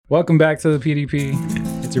Welcome back to the PDP.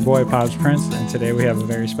 It's your boy Pops Prince, and today we have a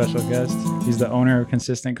very special guest. He's the owner of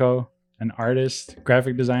Consistent Co., an artist,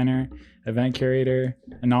 graphic designer, event curator,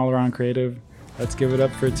 an all-around creative. Let's give it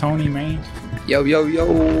up for Tony, Mayne. Yo, yo,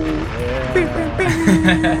 yo.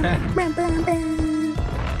 Yeah.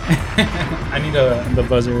 I need the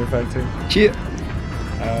buzzer effect too. Cheer.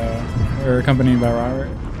 We're accompanied by Robert.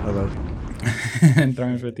 Hello. And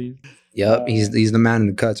throwing 50s. Yep, he's the man in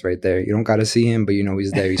the cuts right there. You don't got to see him, but you know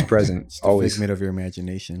he's there. He's present. Always. Figment of your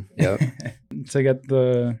imagination. Yep. To get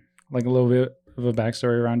a little bit of a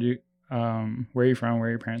backstory around you, where are you from? Where are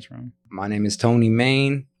your parents from? My name is Tony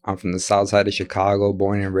Mayne. I'm from the south side of Chicago,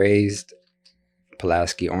 born and raised.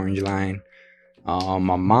 Pulaski, Orange Line.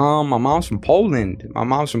 My mom's from Poland.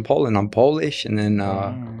 I'm Polish. And then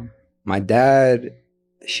my dad,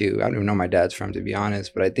 I don't even know my dad's from, to be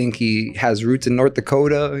honest, but I think he has roots in North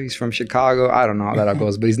Dakota. He's from Chicago. I don't know how that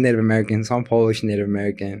goes, but he's Native American. So I'm Polish, Native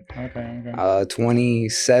American. Okay.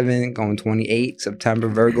 27, going 28, September,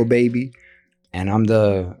 Virgo baby. And I'm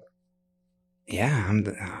the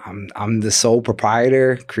sole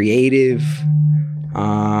proprietor, creative,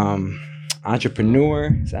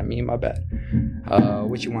 entrepreneur. Does that mean? My bad.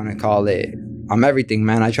 What you want to call it? I'm everything,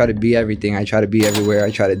 man. I try to be everything. I try to be everywhere.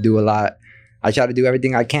 I try to do a lot. I try to do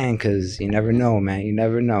everything I can because you never know, man. You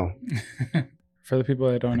never know. For the people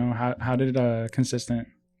that don't know, how did Consistent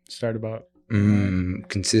start about?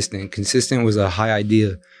 Consistent was a high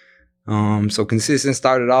idea. So Consistent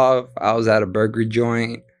started off, I was at a burger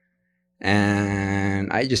joint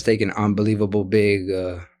and I just take an unbelievable big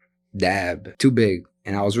dab, too big.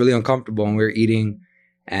 And I was really uncomfortable and we were eating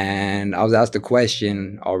and I was asked a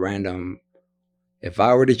question, all random. If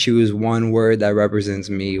I were to choose one word that represents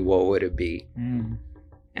me, what would it be?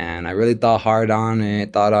 And I really thought hard on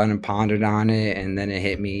it, and pondered on it. And then it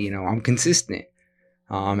hit me, I'm consistent.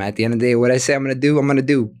 At the end of the day, what I say I'm going to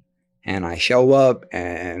do. And I show up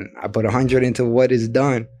and I put 100 into what is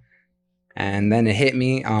done. And then it hit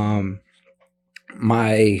me.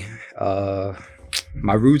 My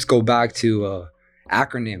roots go back to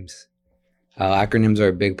acronyms. Acronyms are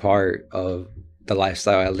a big part of the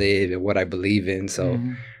lifestyle I live and what I believe in. So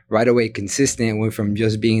right away, Consistent went from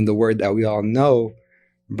just being the word that we all know,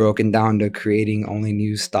 broken down to creating only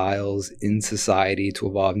new styles in society to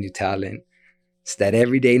evolve new talent. It's that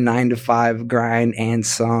everyday 9-to-5 grind and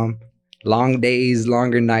some long days,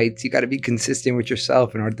 longer nights. You got to be consistent with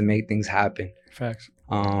yourself in order to make things happen. Facts.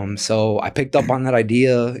 So I picked up on that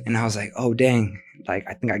idea and I was like, oh, dang,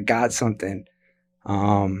 I think I got something.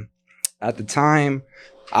 At the time,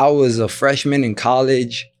 I was a freshman in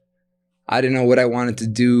college. I didn't know what I wanted to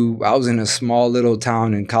do. I was in a small little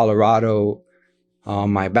town in Colorado.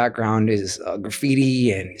 My background is graffiti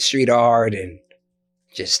and street art and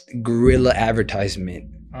just guerrilla advertisement.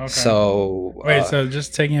 Okay. So wait, so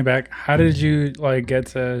just taking it back, how did you get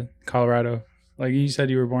to Colorado? You said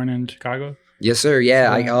you were born in Chicago? Yes, sir.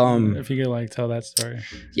 Yeah. So, if you could tell that story.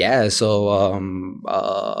 Yeah. So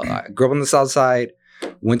I grew up on the south side,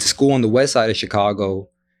 went to school on the west side of Chicago.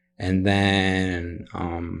 And then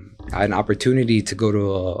I had an opportunity to go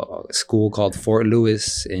to a school called Fort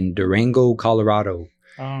Lewis in Durango, Colorado.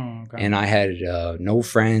 Oh, okay. And I had no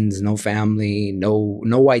friends, no family,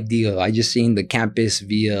 no idea. I just seen the campus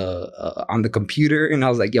via on the computer, and I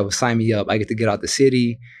was like, "Yo, sign me up! I get to get out the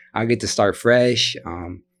city. I get to start fresh."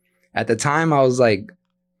 At the time, I was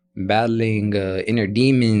battling inner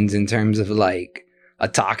demons in terms of a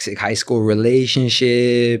toxic high school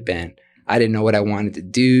relationship and I didn't know what I wanted to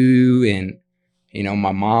do. And,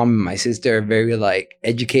 my mom and my sister are very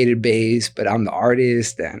educated based, but I'm the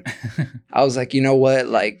artist. And I was like, you know what?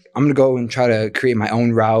 I'm going to go and try to create my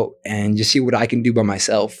own route and just see what I can do by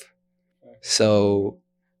myself. So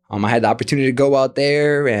I had the opportunity to go out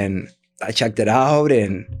there and I checked it out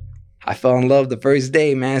and I fell in love the first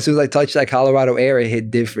day, man. As soon as I touched that Colorado air, it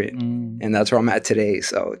hit different. And that's where I'm at today.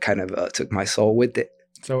 So it kind of took my soul with it.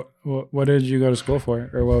 So what did you go to school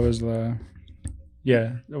for? Or what was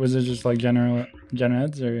was it just general gen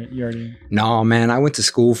eds or you already? No, man, I went to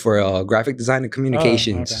school for graphic design and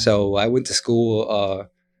communications. Oh, okay. So I went to school,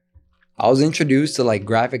 I was introduced to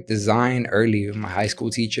graphic design early. My high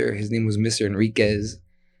school teacher, his name was Mr. Enriquez.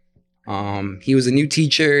 He was a new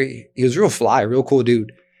teacher. He was real fly, real cool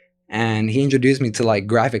dude. And he introduced me to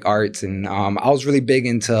graphic arts. And I was really big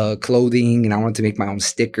into clothing and I wanted to make my own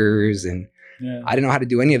stickers and I didn't know how to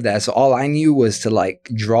do any of that. So all I knew was to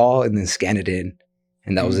draw and then scan it in.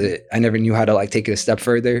 And that was it. I never knew how to take it a step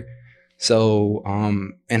further. So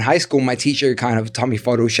in high school, my teacher kind of taught me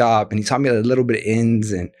Photoshop and he taught me a little bit of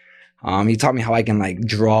ins and he taught me how I can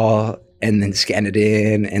draw and then scan it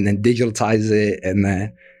in and then digitize it and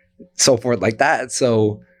then so forth like that.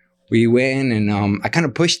 So we went and I kind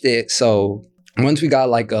of pushed it. So once we got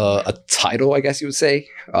like a title, I guess you would say,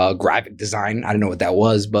 graphic design. I don't know what that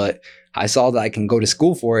was, but I saw that I can go to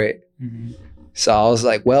school for it. Mm-hmm. So I was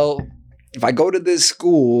like, well, if I go to this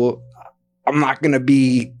school, I'm not going to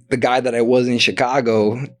be the guy that I was in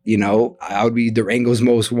Chicago. You know, I would be Durango's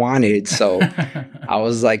most wanted. So I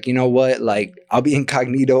was like, you know what? Like, I'll be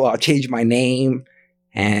incognito. I'll change my name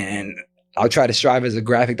and I'll try to strive as a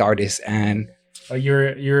graphic artist. And Like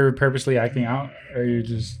you're purposely acting out, or you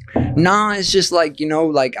just? nah, it's just like, you know,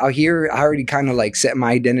 like out here, I already kind of like set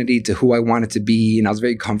my identity to who I wanted to be. And I was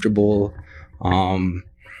very comfortable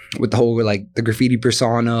with the whole like the graffiti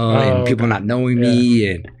persona and people not knowing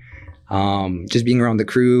me and just being around the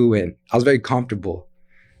crew. And I was very comfortable.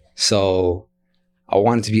 So I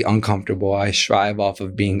wanted to be uncomfortable. I strive off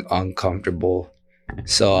of being uncomfortable.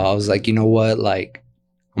 So I was like, you know what? Like,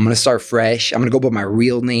 I'm going to start fresh. I'm going to go by my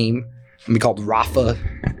real name. I'm going to be called Rafa.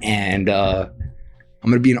 And I'm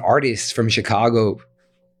going to be an artist from Chicago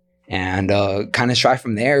and kind of strive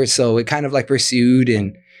from there. So it kind of like pursued.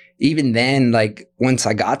 And even then, like once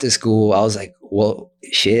I got to school, I was like, well,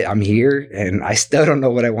 shit, I'm here and I still don't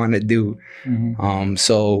know what I want to do. Mm-hmm.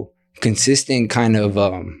 So consistent kind of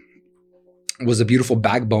was a beautiful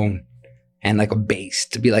backbone and like a base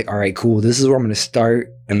to be like, all right, cool. This is where I'm going to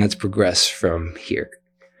start and let's progress from here.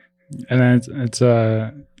 And then it's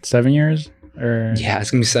 7 years, or yeah, it's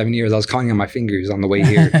gonna be 7 years. I was counting on my fingers on the way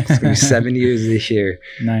here. It's gonna be 7 years this year.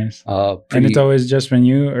 Nice. And it's always just been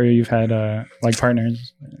you, or you've had like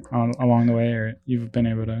partners along the way, or you've been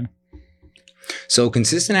able to? So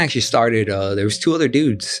Consistent actually started. There was two other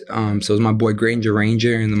dudes. So it was my boy Granger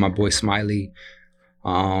Ranger and then my boy Smiley.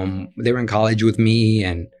 They were in college with me,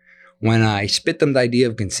 and when I spit them the idea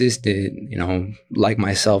of Consistent, you know, like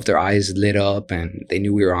myself, their eyes lit up and they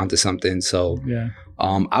knew we were onto something. So yeah.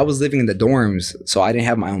 I was living in the dorms, so I didn't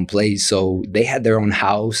have my own place. So they had their own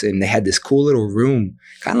house and they had this cool little room,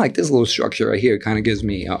 kind of like this little structure right here. It kind of gives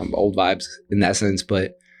me old vibes in that sense.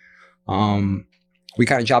 But we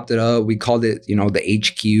kind of chopped it up. We called it, you know, the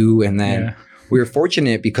HQ. And then we were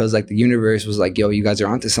fortunate because like the universe was like, yo, you guys are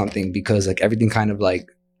onto something, because like everything kind of like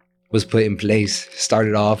was put in place.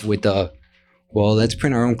 Started off with well, let's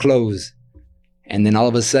print our own clothes. And then all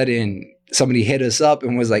of a sudden, somebody hit us up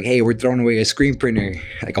and was like, hey, we're throwing away a screen printer,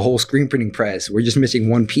 like a whole screen printing press. We're just missing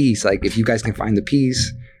one piece. Like, if you guys can find the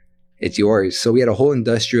piece, it's yours. So we had a whole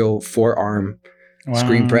industrial 4-arm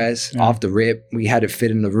screen press off the rip. We had it fit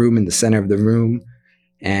in the room, in the center of the room.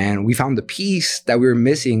 And we found the piece that we were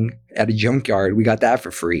missing at a junkyard. We got that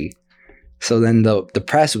for free. So then the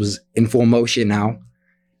press was in full motion now.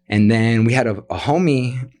 And then we had a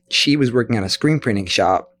homie, she was working at a screen printing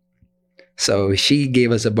shop. So she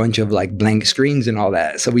gave us a bunch of like blank screens and all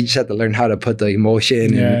that. So we just had to learn how to put the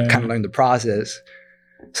emotion and kind of learn the process.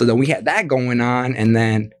 So then we had that going on. And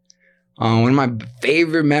then one of my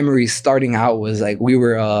favorite memories starting out was like we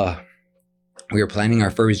were planning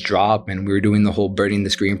our first drop and we were doing the whole burning the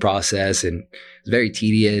screen process. And it was very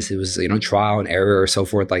tedious. It was, you know, trial and error or so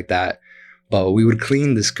forth like that. But we would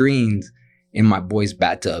clean the screens in my boy's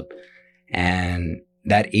bathtub, and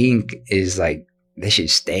that ink is like, that shit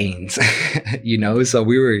stains, you know. So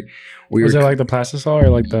we were. Was it like the plastisol or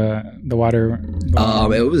like the water?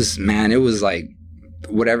 It was like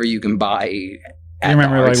whatever you can buy. You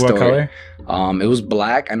remember like what color? It was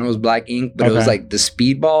black. I know it was black ink, but it was like the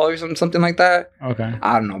Speedball or something like that. Okay.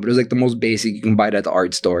 I don't know, but it was like the most basic. You can buy it at the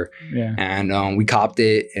art store. Yeah. And we copped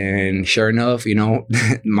it, and sure enough, you know,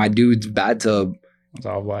 my dude's bathtub was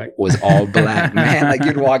all black. Man. Like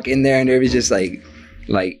you'd walk in there and there was just like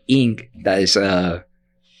ink that is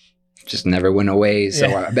just never went away. So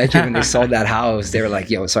I bet you when they sold that house, they were like,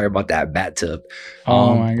 yo, sorry about that bathtub.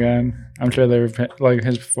 Oh my God. I'm sure they were like,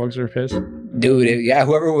 his folks were pissed. Dude,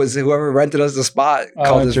 whoever rented us the spot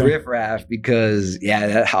called us riffraff, because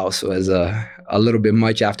that house was a little bit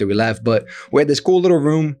much after we left. But we had this cool little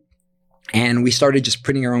room and we started just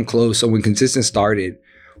printing our own clothes. So when Consistent started,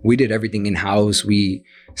 we did everything in-house. We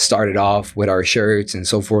started off with our shirts and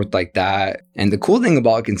so forth like that. And the cool thing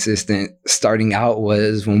about Consistent starting out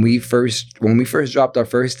was when we first dropped our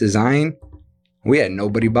first design, we had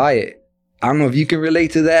nobody buy it. I don't know if you can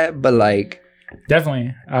relate to that, but like...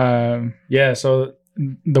 Definitely. So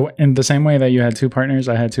in the same way that you had two partners,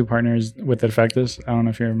 I had two partners with Effectus. I don't know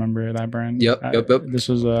if you remember that brand. Yep. This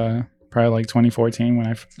was probably like 2014 when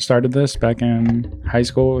I started this back in high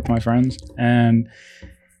school with my friends. And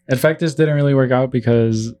Effectus didn't really work out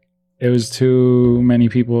because it was too many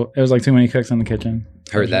people. It was like too many cooks in the kitchen.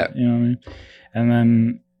 Heard that. You know what I mean? And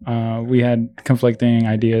then we had conflicting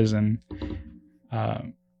ideas, and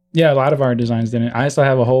Yeah, a lot of our designs didn't. I still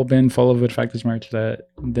have a whole bin full of Effectus merch that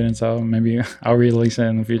didn't sell. Maybe I'll release it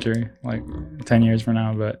in the future, like 10 years from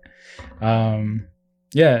now. But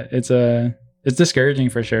yeah, it's discouraging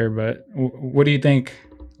for sure. But what do you think?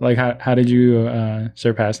 Like, how did you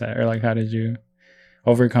surpass that, or like how did you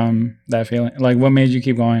overcome that feeling? Like, what made you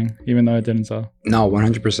keep going even though it didn't sell? No,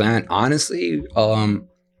 100%. Honestly,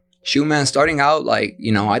 shoot, man, starting out, like,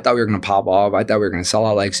 you know, I thought we were gonna pop off. I thought we were gonna sell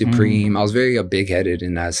out like Supreme. I was very big headed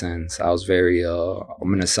in that sense. I was very I'm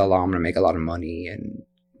gonna sell out, I'm gonna make a lot of money, and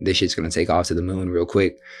this shit's gonna take off to the moon real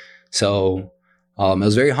quick. So it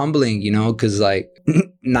was very humbling, you know, because like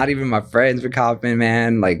not even my friends were copping,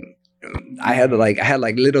 man. Like I had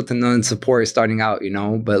little to none support starting out, you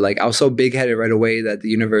know, but like I was so big headed right away that the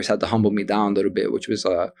universe had to humble me down a little bit, which was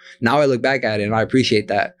now I look back at it and I appreciate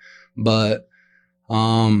that. But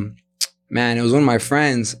man, it was one of my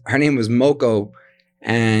friends. Her name was Moko,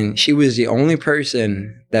 and she was the only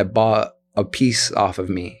person that bought a piece off of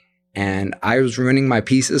me. And I was running my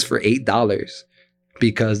pieces for $8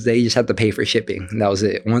 because they just had to pay for shipping. That was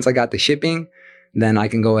it. Once I got the shipping, then I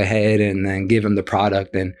can go ahead and then give them the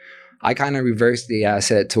product. And I kind of reversed the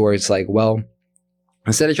asset towards like, well,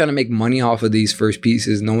 instead of trying to make money off of these first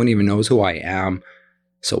pieces, no one even knows who I am.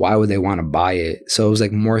 So why would they want to buy it? So it was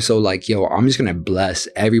like more so like, yo, I'm just going to bless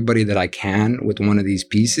everybody that I can with one of these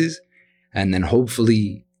pieces. And then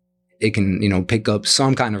hopefully it can, you know, pick up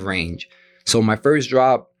some kind of range. So my first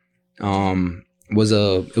drop was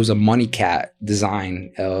a money cat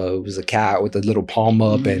design. It was a cat with a little palm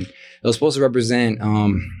up, and it was supposed to represent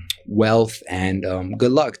wealth and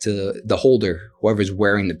good luck to the holder, whoever's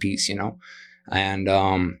wearing the piece, you know. And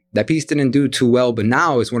that piece didn't do too well, but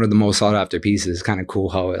now it's one of the most sought after pieces. It's kind of cool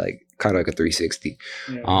how it like kind of like a 360.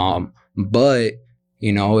 Yeah. But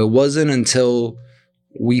you know, it wasn't until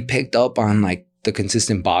we picked up on like the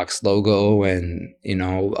consistent box logo, and you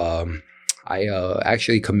know, I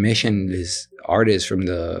actually commissioned this artist from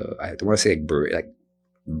I want to say like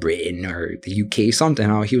Britain or the UK, something.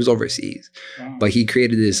 How he was overseas, but he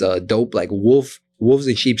created this dope like wolves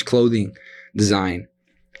in sheep's clothing design.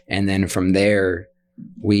 And then from there,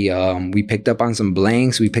 we picked up on some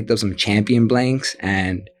blanks. We picked up some champion blanks,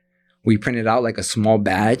 and we printed out like a small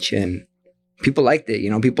batch, and people liked it. You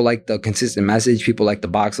know, people liked the consistent message. People liked the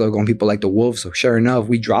box logo, and people liked the wolf. So sure enough,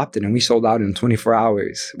 we dropped it, and we sold out in 24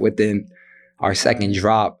 hours within our second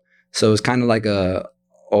drop. So it's kind of like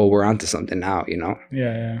we're onto something now, you know?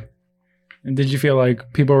 Yeah, yeah. And did you feel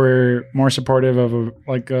like people were more supportive of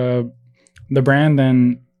the brand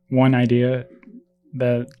than one idea?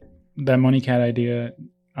 That money cat idea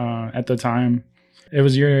at the time, it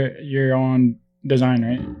was your own design,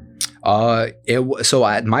 right?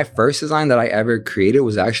 My first design that I ever created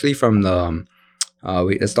was actually from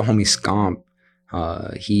that's the homie Scomp.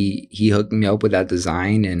 He hooked me up with that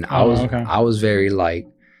design, and I was very like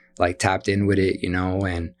tapped in with it, you know,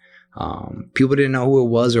 and people didn't know who it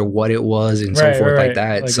was or what it was and so forth like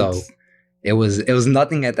that. Like so it was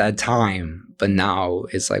nothing at that time. But now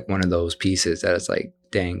it's like one of those pieces that it's like,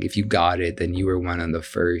 dang, if you got it, then you were one of the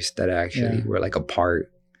first that actually were like a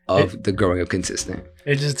part of the growing up consistent.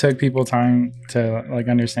 It just took people time to like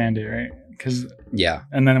understand it, right?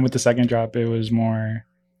 And then with the second drop, it was more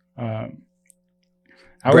brand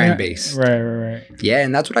based. Right. Yeah,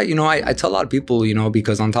 and that's what I tell a lot of people, you know,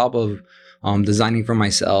 because on top of designing for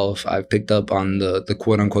myself, I've picked up on the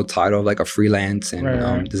quote unquote title of like a freelance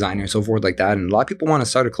and designer and so forth like that. And a lot of people want to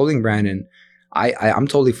start a clothing brand, and I'm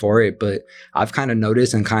totally for it, but I've kind of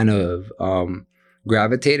noticed and kind of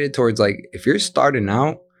gravitated towards like, if you're starting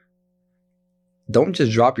out, don't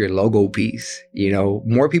just drop your logo piece. You know,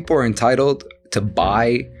 more people are entitled to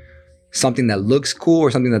buy something that looks cool or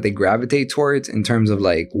something that they gravitate towards in terms of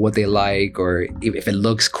like what they like, or if it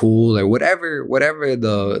looks cool or whatever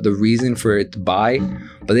the reason for it to buy,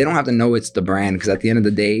 but they don't have to know it's the brand, because at the end of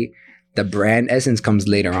the day, the brand essence comes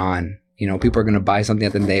later on. You know, people are going to buy something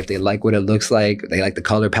at the end of the day if they like what it looks like, they like the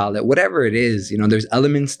color palette, whatever it is. You know, there's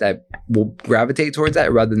elements that will gravitate towards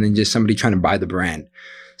that rather than just somebody trying to buy the brand.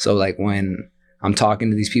 So like when I'm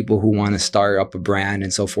talking to these people who want to start up a brand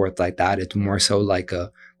and so forth like that, it's more so like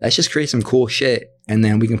let's just create some cool shit, and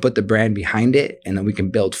then we can put the brand behind it, and then we can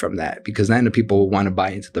build from that, because then the people will want to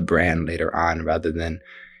buy into the brand later on rather than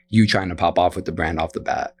you trying to pop off with the brand off the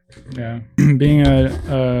bat. Yeah. Being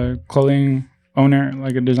a clothing owner,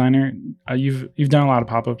 like a designer, you've done a lot of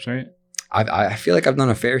pop-ups, right? I feel like I've done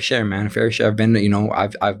a fair share, man. A fair share. I've been, you know,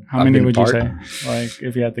 How many would you say? Like,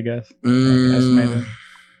 if you had to guess, like, estimated.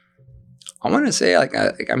 I want to say like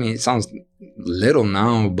I mean, it sounds little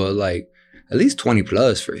now, but like at least 20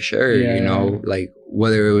 plus for sure, Yeah, you know, yeah. like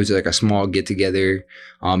whether it was like a small get together,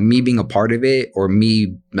 me being a part of it or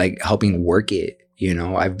me like helping work it, you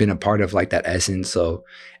know, I've been a part of like that essence. So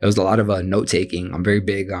it was a lot of note taking. I'm very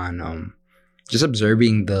big on just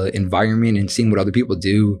observing the environment and seeing what other people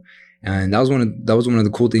do. And that was one of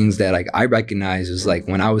the cool things that like I recognized was like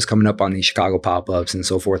when I was coming up on these Chicago pop-ups and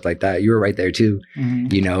so forth like that. You were right there too,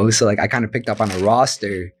 Mhm. you know. So like I kind of picked up on a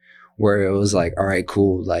roster where it was like, all right,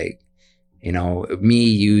 cool, like, you know, me,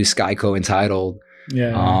 you, Skyco, Entitled.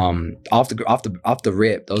 Yeah. Off the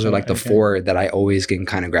rip, those are So, like the okay. four that I always can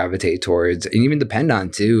kind of gravitate towards and even depend on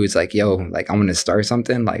too. It's like, yo, like I'm gonna start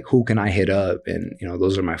something, like who can I hit up? And you know,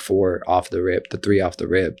 those are my four off the rip, the three off the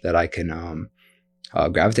rip that I can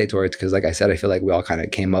gravitate towards. Because like I said, I feel like we all kind of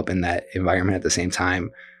came up in that environment at the same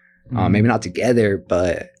time. Mhm. Maybe not together,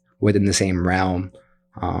 but within the same realm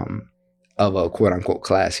of a quote unquote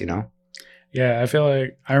class, you know? Yeah, I feel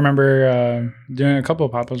like I remember doing a couple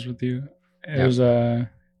of pop-ups with you. It Yep. was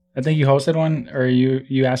I think you hosted one, or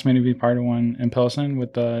you asked me to be part of one in Pilsen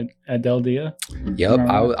with at Del Dia. Yep.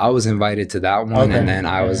 Remember that? I was invited to that one. Okay. And then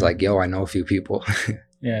I was Yeah. like, yo, I know a few people.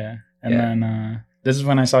 Yeah. And Yeah. then this is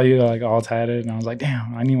when I saw you like all tatted, and I was like,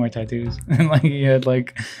 damn, I need more tattoos. And like you had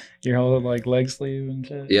like your whole like leg sleeve and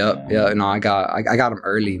shit. Yep. Yeah. No, I got them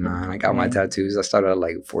early, man. I got my Yeah. tattoos. I started at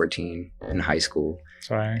like 14 in high school.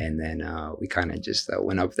 Sorry. And then we kind of just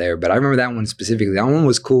went up there. But I remember that one specifically. That one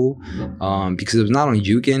was cool because it was not on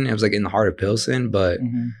Jukin. It was like in the heart of Pilsen. But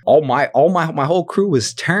Mhm. all my whole crew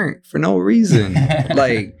was turned for no reason.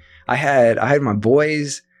 Like I had my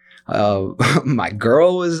boys. My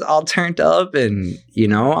girl was all turned up, and you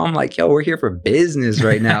know, I'm like, yo, we're here for business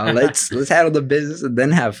right now. Let's handle the business and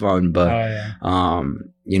then have fun. Oh But yeah.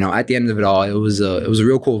 you know, at the end of it all, it was a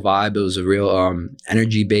real cool vibe. It was a real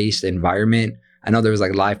energy based environment. I know there was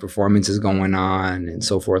like live performances going on and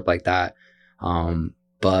so forth like that.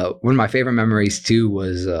 But one of my favorite memories too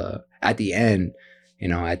was at the end. You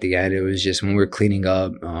know, at the end, it was just when we were cleaning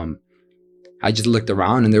up. I just looked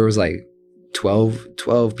around and there was like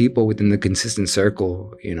 12 people within the consistent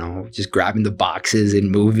circle, you know, just grabbing the boxes and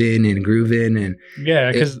moving and grooving. And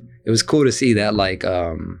Yeah, because it was cool to see that like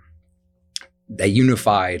that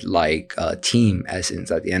unified like team essence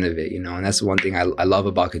at the end of it, you know. And that's one thing I love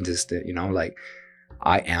about consistent, you know, like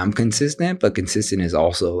I am consistent, but consistent is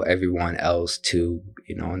also everyone else too,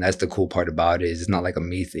 you know. And that's the cool part about it is it's not like a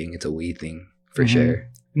me thing, it's a we thing for sure.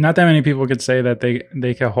 not that many people could say that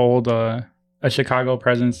they could hold a Chicago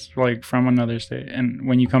presence like from another state. And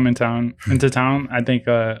when you come into town, I think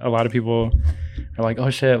a lot of people are like, oh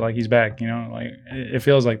shit, like he's back, you know, like it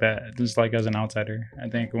feels like that just like as an outsider. I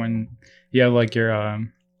think when you have like your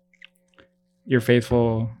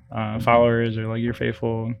faithful followers or like your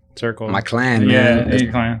faithful circle, My clan, yeah, man.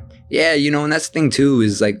 your clan. Yeah, you know, and that's the thing too,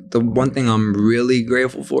 is like the one thing I'm really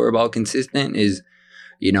grateful for about consistent is,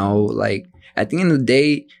 you know, like at the end of the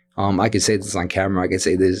day, I could say this on camera, I could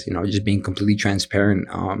say this, you know, just being completely transparent.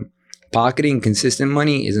 Pocketing consistent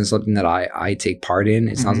money isn't something that I take part in.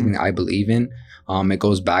 It's not something I believe in. It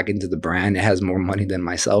goes back into the brand. It has more money than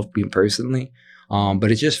myself, being personally.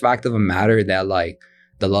 But it's just fact of a matter that like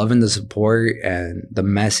the love and the support and the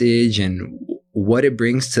message and what it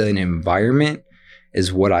brings to an environment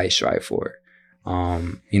is what I strive for.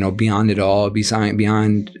 You know, beyond it all,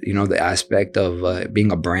 beyond, you know, the aspect of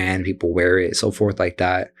being a brand, people wear it, so forth like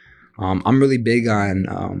that. I'm really big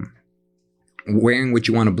on wearing what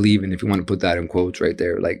you want to believe in, if you want to put that in quotes right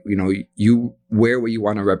there. Like, you know, you wear what you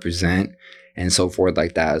want to represent and so forth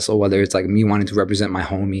like that. So whether it's like me wanting to represent my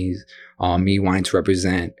homies, me wanting to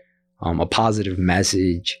represent a positive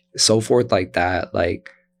message, so forth like that, like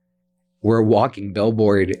we're a walking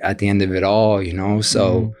billboard at the end of it all, you know?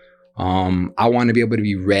 So I want to be able to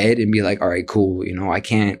be read and be like, all right, cool. You know, I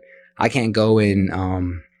can't go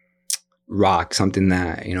and rock something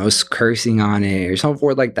that, you know, is cursing on it or something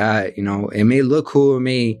forth like that. You know, it may look cool, it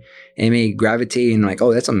may gravitate and like,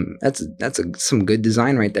 oh, that's some good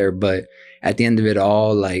design right there. But at the end of it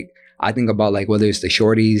all, like I think about like whether it's the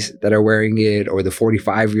shorties that are wearing it or the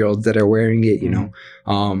 45-year-olds that are wearing it, you know.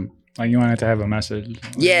 Like you want it to have a message,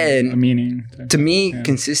 like yeah, a meaning. To me,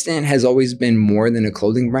 Consistent has always been more than a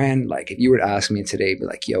clothing brand. Like if you were to ask me today, be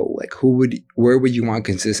like, yo, like where would you want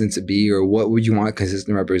Consistent to be, or what would you want Consistent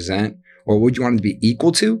to represent, or what would you want it to be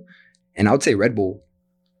equal to? And I would say Red Bull.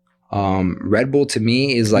 Red Bull to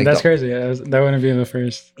me is like that's crazy. Yeah, that wouldn't be the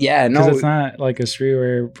first. Yeah, no, because it's not like a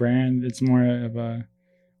streetwear brand. It's more of a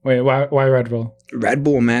wait. Why Red Bull? Red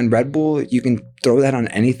Bull, man. Red Bull. You can throw that on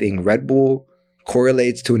anything. Red Bull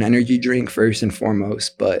correlates to an energy drink first and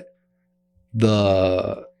foremost, but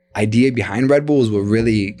the idea behind Red Bull is what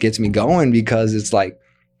really gets me going, because it's like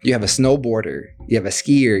you have a snowboarder, you have a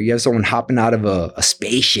skier, you have someone hopping out of a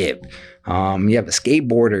spaceship, you have a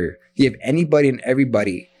skateboarder, you have anybody and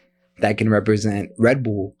everybody that can represent Red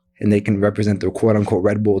Bull, and they can represent the quote unquote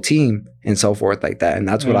Red Bull team and so forth like that. And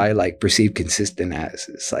that's what I like perceive consistent as.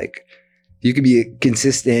 It's like, you could be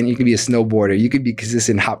consistent, you could be a snowboarder, you could be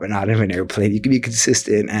consistent hopping out of an airplane, you could be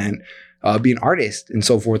consistent and be an artist and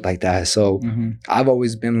so forth like that. So I've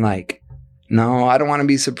always been like, no, I don't want to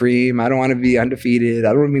be supreme. I don't want to be undefeated. I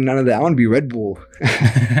don't want to be none of that. I want to be Red Bull,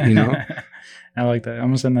 you know? I like that. I'm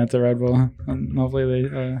going to send that to Red Bull. Hopefully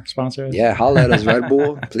they sponsor us. Yeah, holla at us, Red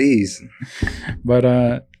Bull, please.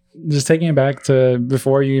 But just taking it back to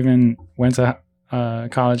before you even went to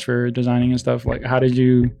college for designing and stuff, like how did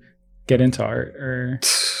you get into art? Or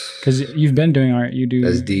because you've been doing art. You do.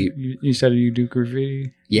 That's deep. You said you do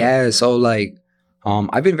graffiti. Yeah, so like,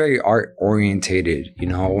 I've been very art orientated, you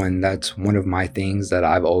know, and that's one of my things that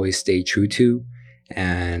I've always stayed true to.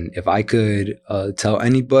 And if I could tell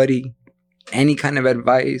anybody any kind of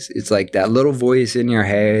advice, it's like that little voice in your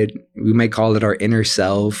head. We may call it our inner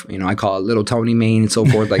self. You know, I call it little Tony Mayne and so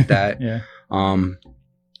forth like that. Yeah.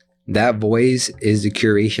 That voice is the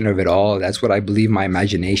curation of it all. That's what I believe my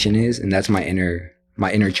imagination is, and that's my inner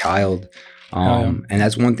child. And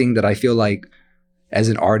that's one thing that I feel like, as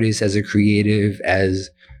an artist, as a creative,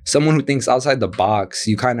 as someone who thinks outside the box,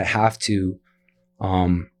 you kind of have to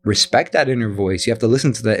respect that inner voice. You have to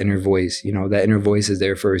listen to that inner voice. You know, that inner voice is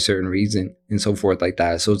there for a certain reason and so forth like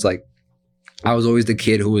that. So it's like, I was always the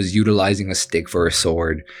kid who was utilizing a stick for a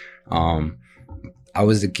sword. I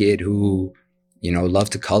was the kid who, you know,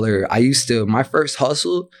 loved to color. My first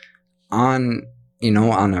hustle on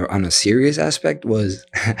a serious aspect was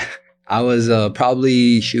I was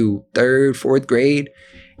probably third, fourth grade.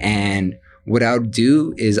 And what I would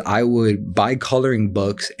do is I would buy coloring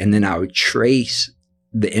books, and then I would trace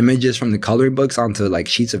the images from the coloring books onto like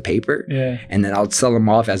sheets of paper. Yeah. And then I would sell them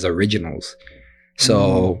off as originals.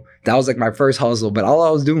 So that was like my first hustle, but all I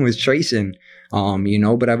was doing was tracing, you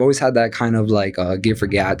know, but I've always had that kind of like give for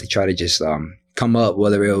gab to try to just come up,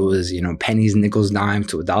 whether it was, you know, pennies, nickels, dimes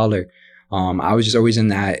to $1. I was just always in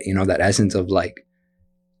that, you know, that essence of like,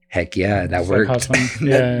 heck yeah, that worked. Like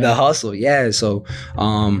the hustle, yeah. So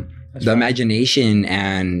the imagination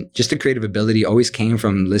and just the creative ability always came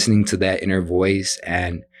from listening to that inner voice,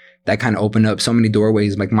 and that kind of opened up so many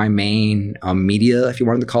doorways. Like my main media, if you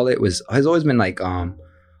wanted to call it, has always been like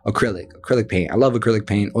acrylic paint. I love acrylic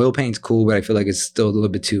paint. Oil paint's cool, but I feel like it's still a little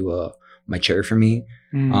bit too mature for me.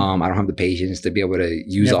 I don't have the patience to be able to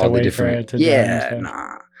use all the different.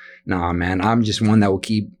 Nah, man. I'm just one that will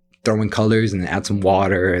keep throwing colors and then add some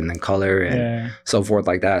water and then color and so forth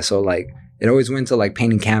like that. So like it always went to like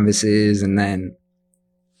painting canvases, and then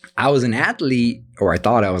I was an athlete, or I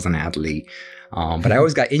thought I was an athlete, but I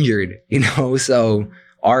always got injured, you know. So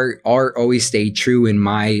art always stayed true in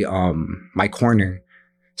my my corner.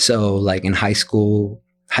 So like in high school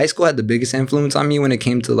had the biggest influence on me when it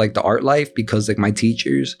came to like the art life, because like my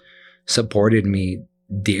teachers supported me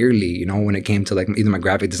dearly, you know, when it came to like either my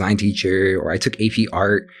graphic design teacher, or I took AP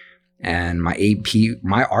art. And my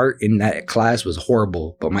art in that class was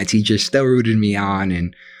horrible, but my teacher still rooted me on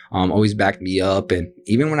and always backed me up. And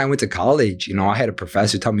even when I went to college, you know, I had a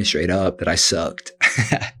professor tell me straight up that I sucked.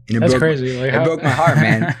 And That's crazy. Like, it broke my heart,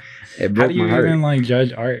 man. It broke my heart. How do you even like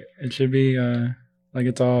judge art? It should be like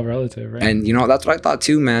it's all relative, right? And you know, that's what I thought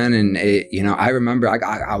too, man. And it, you know, I remember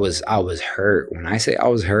I was hurt. When I say I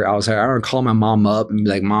was hurt, I remember calling my mom up and be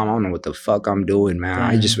like, "Mom, I don't know what the fuck I'm doing, man.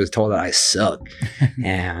 I just was told that I suck."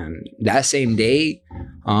 And that same day,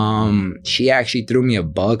 she actually threw me a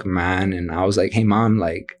buck, man. And I was like, "Hey, Mom,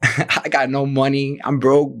 like I got no money. I'm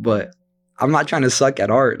broke, but I'm not trying to suck at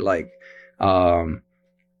art. Like,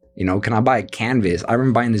 you know, can I buy a canvas?" I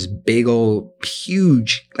remember buying this big old,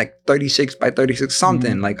 huge, like 36 by 36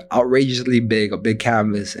 something, like outrageously big, a big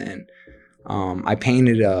canvas. And I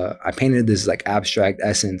painted this like abstract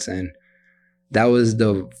essence. And that was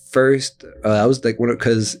the first, that was like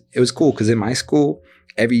because it was cool, because in my school,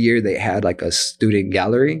 every year they had like a student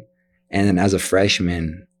gallery. And then as a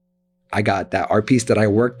freshman, I got that art piece that I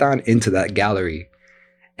worked on into that gallery.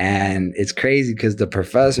 And it's crazy because the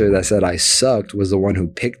professor that said I sucked was the one who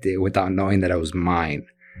picked it without knowing that it was mine.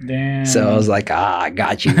 Damn. So I was like, I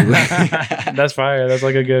got you. That's fire. That's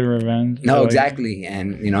like a good revenge. No, exactly.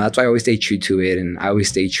 And, you know, that's why I always stay true to it. And I always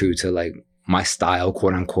stay true to like my style,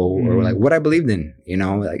 quote unquote, or like what I believed in, you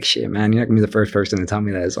know, like shit, man, you're not gonna be the first person to tell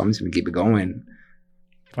me that. So I'm just gonna keep it going.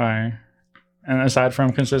 Fire. And aside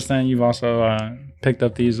from consistent, you've also picked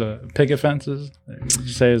up these picket fences. You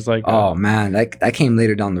say it's like oh man, that came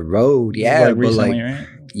later down the road. Yeah, like but recently, like right?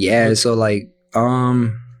 yeah, so like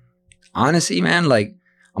honestly, man, like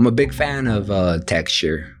I'm a big fan of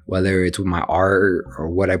texture, whether it's with my art or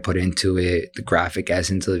what I put into it, the graphic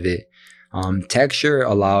essence of it. Texture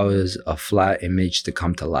allows a flat image to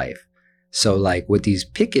come to life. So like with these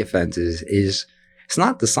picket fences is it's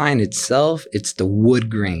not the sign itself, it's the wood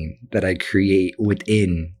grain that I create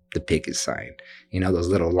within the picket sign. You know, those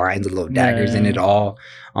little lines, the little daggers in it all.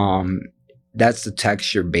 That's the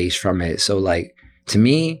texture base from it. So like to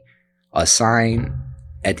me, a sign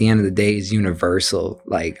at the end of the day is universal.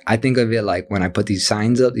 Like I think of it like when I put these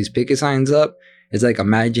signs up, these picket signs up, it's like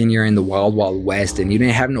imagine you're in the wild, wild west and you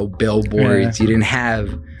didn't have no billboards, you didn't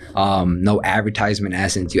have no advertisement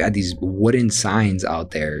essence. You had these wooden signs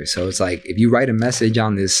out there. So it's like if you write a message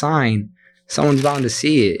on this sign, someone's bound to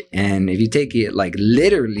see it. And if you take it like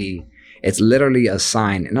literally, it's literally a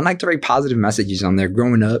sign. And I like to write positive messages on there.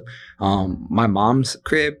 Growing up, my mom's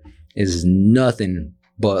crib is nothing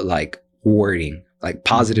but like wording, like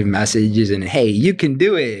positive messages and hey, you can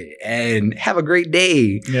do it and have a great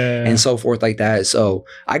day and so forth like that. So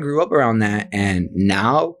I grew up around that, and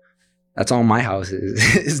now that's all my house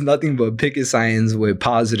is. It's nothing but picket signs with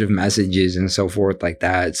positive messages and so forth like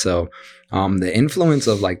that. So the influence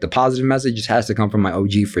of like the positive messages has to come from my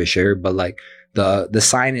OG for sure, but like the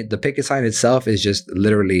sign, the picket sign itself is just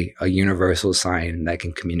literally a universal sign that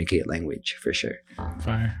can communicate language for sure.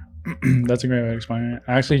 Fire. That's a great way to explain it.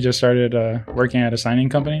 I actually just started working at a signing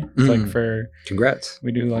company. It's like for congrats.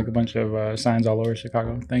 We do like a bunch of signs all over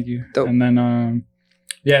Chicago. Thank you. Dope. And then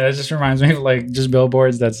that just reminds me of like just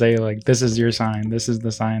billboards that say like this is your sign. This is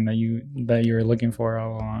the sign that you were looking for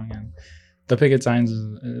all along. And the picket signs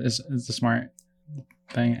is the smart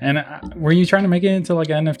thing. And were you trying to make it into like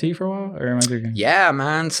an NFT for a while, or am I thinking? Yeah,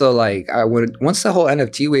 man. So like once the whole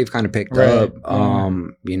NFT wave kind of picked up,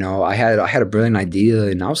 you know, I had a brilliant idea,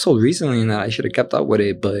 and I was told recently that I should have kept up with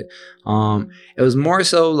it, but it was more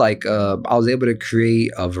so like I was able to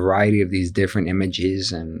create a variety of these different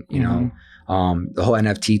images, and you know, the whole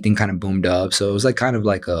NFT thing kind of boomed up. So it was like kind of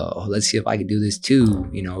like let's see if I could do this too.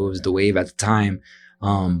 You know, it was the wave at the time.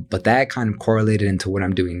 But that kind of correlated into what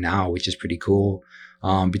I'm doing now, which is pretty cool.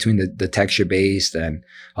 Between the texture based and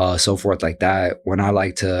so forth like that. When I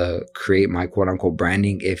like to create my quote unquote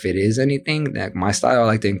branding, if it is anything that my style, I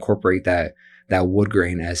like to incorporate that wood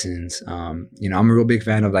grain essence. You know, I'm a real big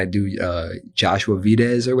fan of Joshua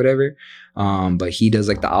Videz or whatever. But he does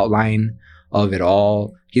like the outline of it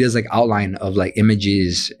all. He does like outline of like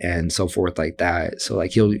images and so forth like that. So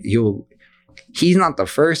like he's not the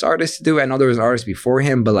first artist to do it. I know there was an artist before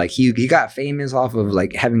him, but like he got famous off of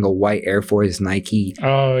like having a white Air Force Nike.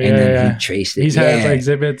 Oh yeah, and then he traced it. He's had like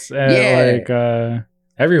exhibits at like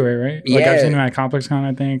everywhere, right? Like I've seen him at ComplexCon,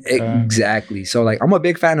 I think. Exactly. So like I'm a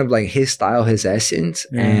big fan of like his style, his essence,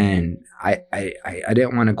 and I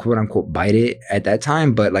didn't want to quote unquote bite it at that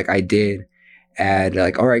time, but like I did add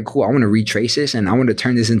like, all right, cool, I want to retrace this and I want to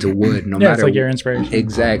turn this into wood. No matter, it's like your inspiration.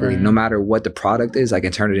 Exactly. Right. No matter what the product is, I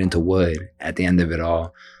can turn it into wood at the end of it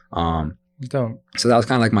all. Dope. So that was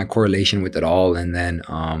kind of like my correlation with it all. And then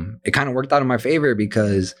it kind of worked out in my favor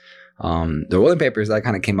because the rolling papers that I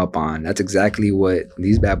kind of came up on, that's exactly what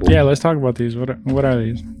these bad boys. Yeah, let's talk about these. What are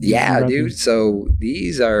these? Yeah, dude. These? So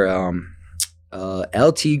these are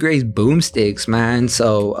LT Gray's boomsticks, man.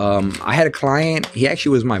 So I had a client, he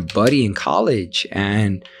actually was my buddy in college,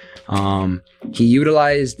 and he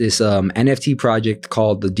utilized this NFT project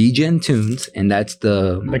called the Degen Tunes, and that's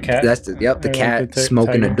the cat. That's the cat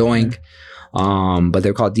smoking a doink. But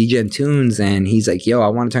they're called Degen Tunes, and he's like, yo, I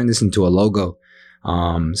want to turn this into a logo.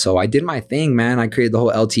 So I did my thing, man. I created the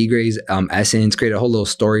whole LT Gray's essence, created a whole little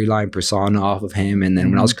storyline persona off of him. And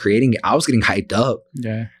then when I was creating it, I was getting hyped up.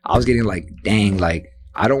 Yeah. I was getting like, dang, like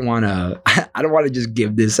I don't want to just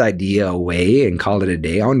give this idea away and call it a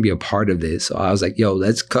day. I want to be a part of this. So I was like, yo,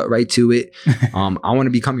 let's cut right to it. I want to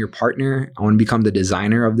become your partner. I want to become the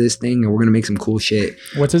designer of this thing, and we're going to make some cool shit.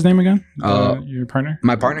 What's his name again? Your partner?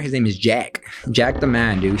 My partner, his name is Jack. Jack the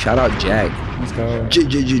man, dude. Shout out Jack. Let's go.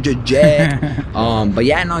 Jack. But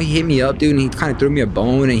yeah, no, he hit me up, dude, and he kind of threw me a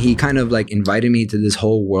bone, and he kind of like invited me to this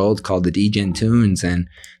whole world called the Degen Tunes, and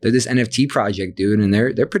they're this NFT project, dude, and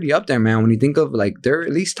they're pretty up there, man. When you think of like, they're at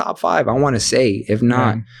least top 5, I want to say, if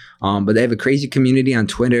not. But they have a crazy community on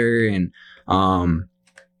Twitter, and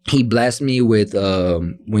he blessed me with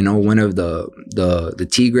one of the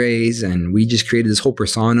Tigres, and we just created this whole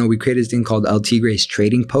persona. We created this thing called El Tigres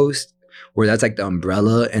Trading Post, where that's like the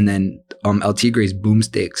umbrella, and then El Tigres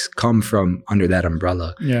boomsticks come from under that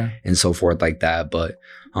umbrella, and so forth like that. But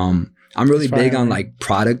I'm really big on like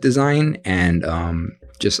product design, and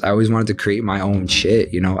I always wanted to create my own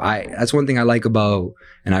shit. You know, that's one thing I like about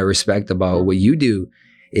and I respect about what you do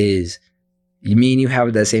is me and you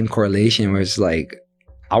have that same correlation where it's like,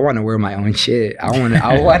 I want to wear my own shit. I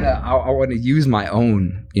want to use my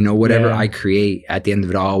own, whatever I create at the end of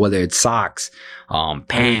it all, whether it's socks,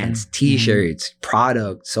 pants, t-shirts,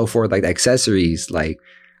 products, so forth, like accessories. Like,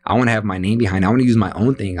 I want to have my name behind it. I want to use my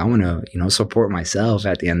own thing. I want to, support myself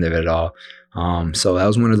at the end of it all. So that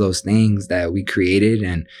was one of those things that we created,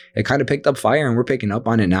 and it kind of picked up fire, and we're picking up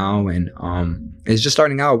on it now. And it's just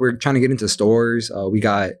starting out. We're trying to get into stores. We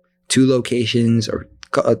got 2 locations, or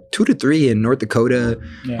 2 to 3 in North Dakota.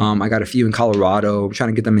 Yeah. I got a few in Colorado. I'm trying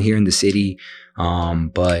to get them here in the city.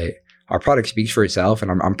 But our product speaks for itself,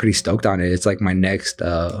 and I'm pretty stoked on it. It's like my next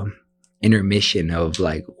intermission of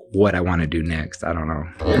like what I want to do next. I don't know.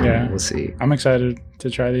 Yeah, we'll see. I'm excited to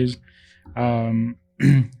try these.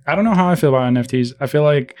 I don't know how I feel about NFTs. I feel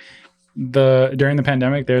like during the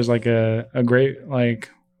pandemic, there's like a great like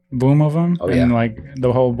boom of them, and like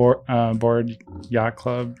the whole board yacht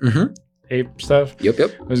club ape stuff.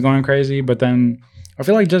 Yep. Was going crazy, but then I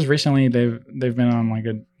feel like just recently they've been on like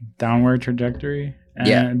a downward trajectory.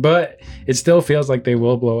 But it still feels like they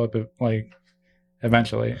will blow up like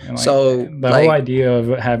eventually. And, like, so the whole idea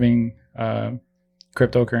of having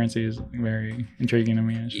cryptocurrency is very intriguing to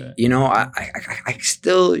me and shit. I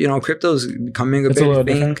still, crypto's becoming a big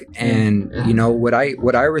thing. Different. And what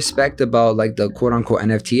I respect about like the quote unquote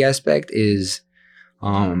NFT aspect is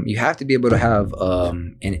you have to be able to have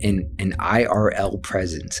an IRL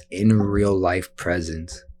presence, in real life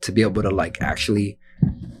presence, to be able to like actually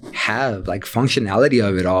have like functionality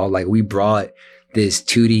of it all. Like, we brought this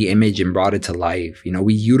 2D image and brought it to life.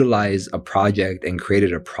 We utilized a project and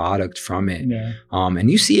created a product from it. Yeah.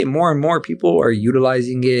 And you see it more and more. People are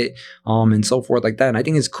utilizing it and so forth like that. And I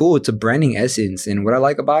think it's cool. It's a branding essence. And what I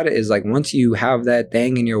like about it is like, once you have that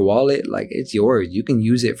thing in your wallet, like, it's yours. You can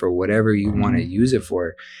use it for whatever you want to use it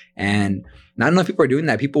for. And not enough people are doing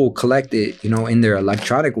that. People will collect it, in their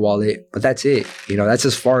electronic wallet, but that's it. That's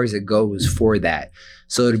as far as it goes for that.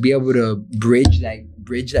 So to be able to bridge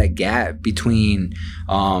that gap between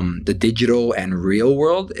the digital and real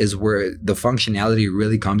world is where the functionality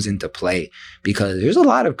really comes into play, because there's a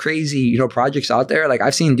lot of crazy, projects out there. Like,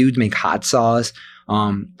 I've seen dudes make hot sauce.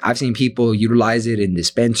 I've seen people utilize it in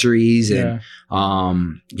dispensaries, and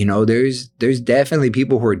there's definitely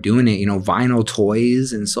people who are doing it, vinyl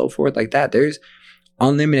toys and so forth like that. There's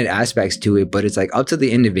unlimited aspects to it, but it's like up to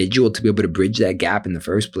the individual to be able to bridge that gap in the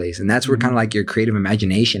first place. And that's where kind of like your creative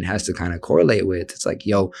imagination has to kind of correlate with. It's like,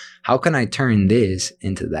 yo, how can I turn this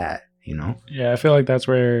into that? Yeah, I feel like that's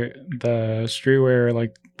where the streetwear,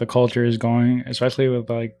 like the culture is going, especially with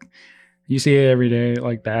like, you see it every day,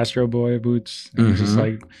 like the Astro Boy boots. And it's just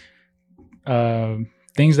like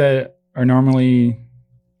things that are normally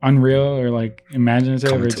unreal or like imaginative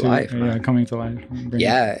coming to life.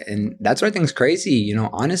 Yeah, and that's what I think is crazy.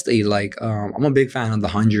 Honestly, like I'm a big fan of the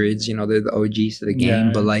hundreds. They're the OGs to the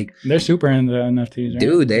game, but like they're super into NFTs, right?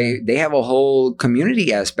 Dude, they have a whole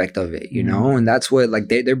community aspect of it, and that's what like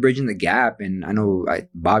they're bridging the gap. And I know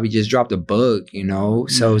Bobby just dropped a book,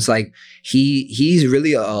 so it's like he's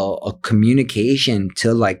really a communication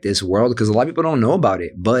to like this world, because a lot of people don't know about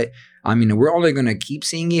it, but I mean, we're only gonna keep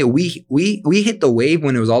seeing it. We hit the wave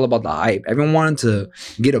when it was all about the hype. Everyone wanted to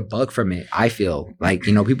get a buck from it. I feel like,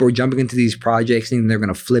 people were jumping into these projects thinking they're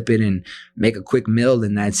gonna flip it and make a quick mill,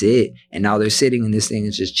 and that's it. And now they're sitting in this thing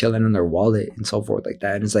and just chilling in their wallet and so forth like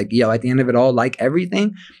that. And it's like, yo, at the end of it all, like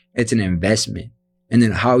everything, it's an investment. And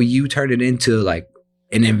then how you turn it into like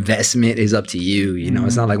an investment is up to you.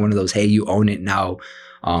 It's not like one of those, hey, you own it now.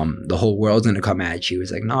 The whole world's gonna come at you.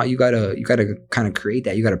 It's like, no, you gotta kind of create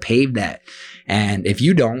that. You gotta pave that. And if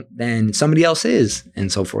you don't, then somebody else is,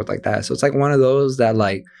 and so forth like that. So it's like one of those that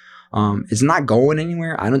like, it's not going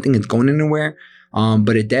anywhere. I don't think it's going anywhere.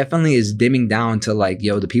 But it definitely is dimming down to like,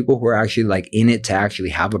 yo, the people who are actually like in it to actually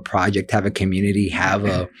have a project, have a community, have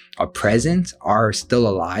a presence are still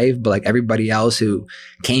alive. But like everybody else who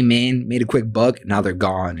came in, made a quick buck, now they're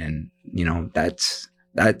gone. And that's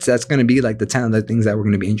going to be like the 10 other things that we're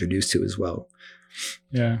going to be introduced to as well.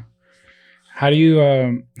 Yeah. How do you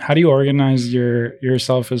organize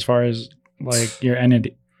yourself as far as like your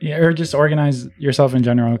entity, or just organize yourself in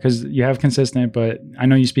general? Because you have Consistent, but I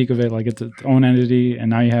know you speak of it like it's its own entity, and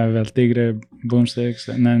now you have El Tigre boomsticks,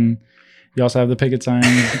 and then you also have the picket sign.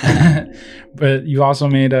 But you also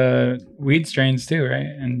made weed strains too, right?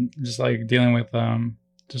 And just like dealing with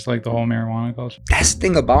just like the whole marijuana culture. That's the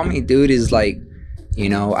thing about me, dude, is like,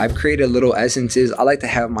 I've created little essences. I like to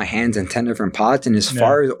have my hands in 10 different pots. And as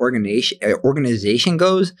far as organization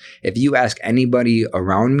goes, if you ask anybody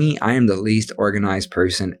around me, I am the least organized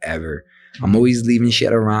person ever. I'm always leaving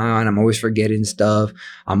shit around. I'm always forgetting stuff.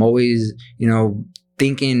 I'm always,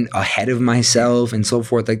 thinking ahead of myself and so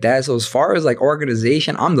forth like that. So as far as like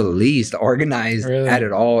organization, I'm the least organized Really? at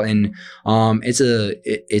it all. And it's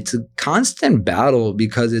a constant battle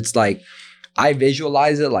because it's like I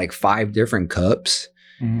visualize it like 5 different cups.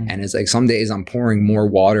 And it's like some days I'm pouring more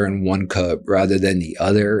water in one cup rather than the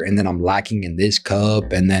other. And then I'm lacking in this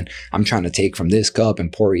cup. And then I'm trying to take from this cup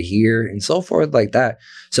and pour it here and so forth like that.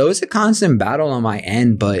 So it's a constant battle on my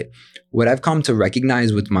end. But what I've come to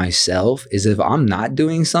recognize with myself is if I'm not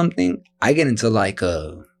doing something, I get into like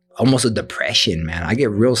almost a depression, man. I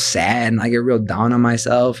get real sad and I get real down on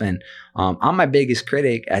myself. And I'm my biggest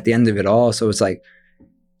critic at the end of it all. So it's like,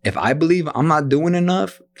 if I believe I'm not doing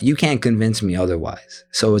enough, you can't convince me otherwise.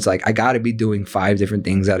 So it's like I got to be doing 5 different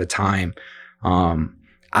things at a time. I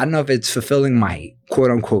don't know if it's fulfilling my quote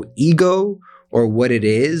unquote ego or what it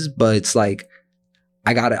is, but it's like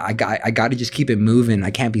I gotta just keep it moving. I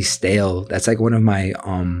can't be stale. That's like one of my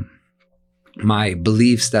my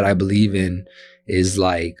beliefs that I believe in is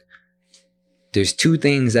like there's 2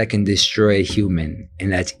 things that can destroy a human,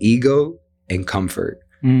 and that's ego and comfort.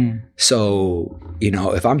 So, you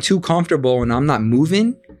know, if I'm too comfortable and I'm not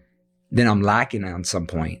moving, then I'm lacking on some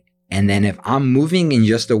point. And then if I'm moving in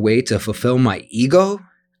just a way to fulfill my ego,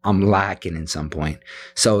 I'm lacking in some point.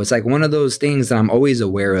 So it's like one of those things that I'm always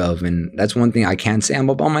aware of. And that's one thing I can say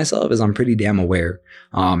about myself is I'm pretty damn aware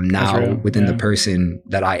now within the person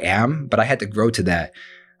that I am, but I had to grow to that.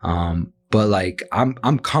 But like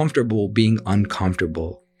I'm comfortable being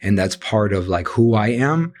uncomfortable. And that's part of like who I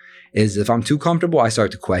am. Is if I'm too comfortable, I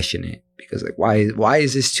start to question it because like why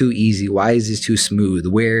is this too easy? Why is this too smooth?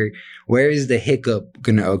 Where is the hiccup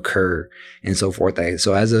gonna occur and so forth?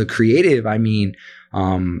 So as a creative, I mean,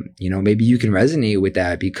 you know, maybe you can resonate with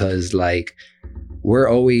that because like we're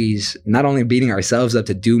always not only beating ourselves up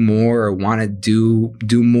to do more or want to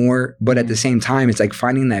do more, but at the same time, it's like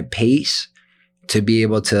finding that pace to be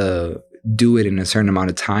able to do it in a certain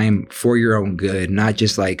amount of time for your own good, not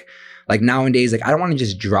just like nowadays, like I don't want to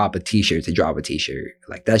just drop a t-shirt to drop a t-shirt.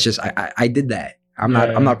 Like that's just I did that. I'm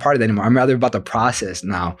not part of that anymore. I'm rather about the process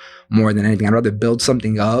now more than anything. I'd rather build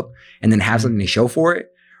something up and then have something to show for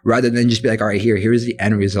it rather than just be like, all right, here's the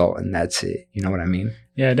end result and that's it. You know what I mean?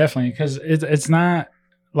 Yeah, definitely. Because it's not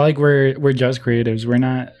like we're just creatives.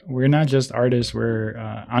 We're not just artists. We're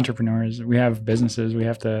entrepreneurs. We have businesses. We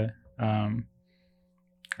have to. I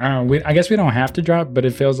don't know. I guess we don't have to drop, but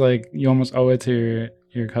it feels like you almost owe it to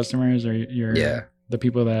your customers or the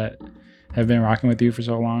people that have been rocking with you for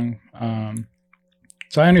so long.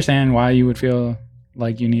 So I understand why you would feel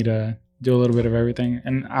like you need to do a little bit of everything.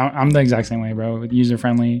 And I'm the exact same way, bro. With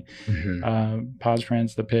user-friendly, Pause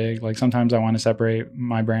Prince, the pig. Like sometimes I want to separate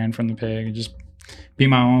my brand from the pig and just be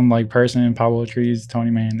my own like person. Pablo Trees,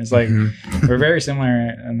 Tony Mayne. It's like we're very similar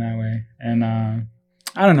in that way. And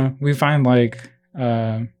I don't know. We find like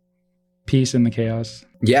peace in the chaos.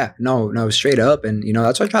 Yeah, no, straight up. And, you know,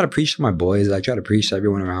 that's what I try to preach to my boys. I try to preach to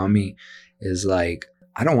everyone around me is like,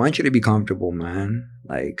 I don't want you to be comfortable, man.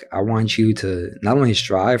 Like, I want you to not only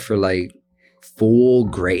strive for like full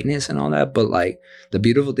greatness and all that, but like the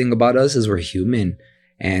beautiful thing about us is we're human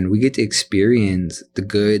and we get to experience the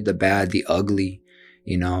good, the bad, the ugly.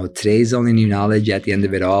 You know, today's only new knowledge at the end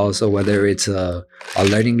of it all. So whether it's a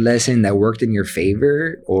learning lesson that worked in your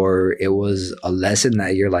favor or it was a lesson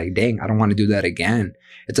that you're like, dang, I don't want to do that again.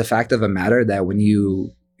 It's a fact of a matter that when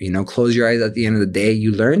you close your eyes at the end of the day,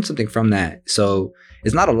 you learn something from that. So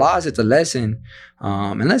it's not a loss, it's a lesson.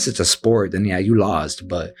 Unless it's a sport, then yeah, you lost.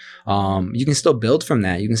 But you can still build from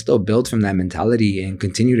that. You can still build from that mentality and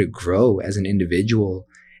continue to grow as an individual.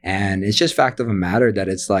 And it's just fact of a matter that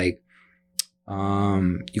it's like,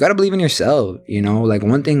 you got to believe in yourself. You know, like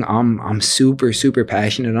one thing I'm super, super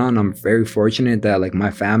passionate on. I'm very fortunate that like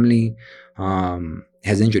my family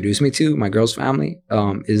has introduced me to, my girl's family,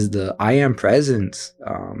 is the I am presence.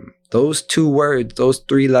 Those 2 words, those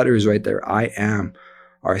 3 letters right there, I am,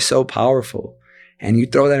 are so powerful. And you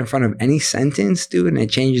throw that in front of any sentence, dude, and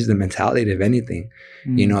it changes the mentality of anything.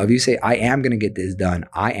 You know, if you say, I am going to get this done.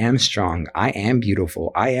 I am strong. I am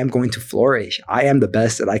beautiful. I am going to flourish. I am the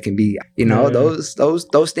best that I can be. You know,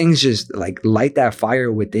 those things just like light that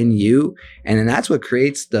fire within you. And then that's what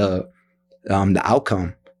creates the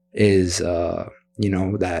outcome is, you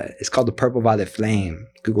know, that it's called the purple violet flame.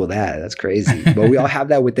 Google that. That's crazy. But we all have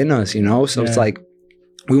that within us, you know? So it's like,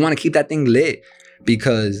 we want to keep that thing lit.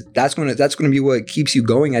 Because that's gonna be what keeps you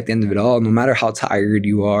going at the end of it all. No matter how tired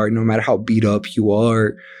you are, no matter how beat up you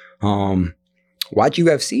are, watch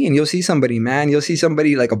UFC and you'll see somebody, man. You'll see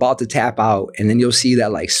somebody like about to tap out, and then you'll see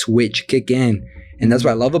that like switch kick in. And that's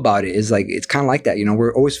what I love about it. Is like it's kind of like that. You know,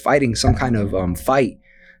 we're always fighting some kind of fight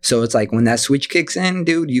So it's like when that switch kicks in,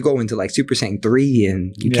 dude, you go into like Super Saiyan 3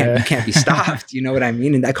 and you can't be stopped. You know what I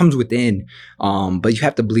mean? And that comes within. But you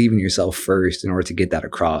have to believe in yourself first in order to get that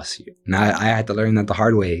across. And I had to learn that the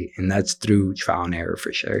hard way, and that's through trial and error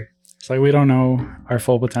for sure. It's like we don't know our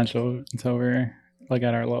full potential until we're like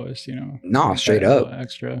at our lowest, you know. No, like straight up.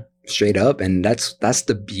 Extra. Straight up. And that's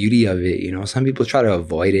the beauty of it. You know, some people try to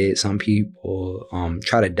avoid it. Some people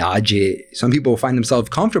try to dodge it. Some people find themselves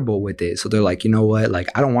comfortable with it. So they're like, you know what? Like,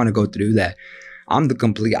 I don't want to go through that. I'm the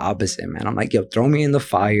complete opposite, man. I'm like, yo, throw me in the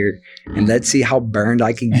fire and let's see how burned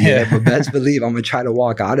I can get. But best believe I'm gonna try to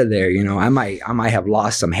walk out of there. You know, I might have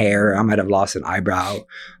lost some hair, I might have lost an eyebrow,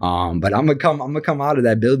 but I'm gonna come out of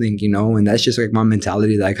that building, you know. And that's just like my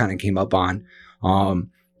mentality that I kind of came up on.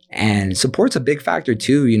 And support's a big factor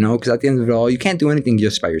too, you know, because at the end of it all, you can't do anything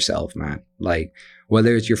just by yourself, man. Like,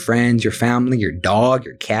 whether it's your friends, your family, your dog,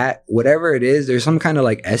 your cat, whatever it is, there's some kind of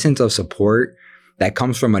like essence of support that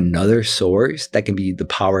comes from another source that can be the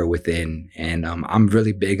power within. And I'm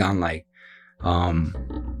really big on like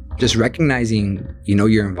just recognizing, you know,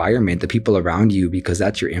 your environment, the people around you, because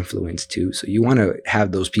that's your influence too. So you want to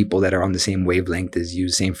have those people that are on the same wavelength as you,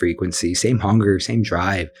 same frequency, same hunger, same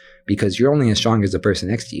drive, because you're only as strong as the person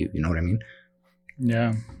next to you. You know what I mean?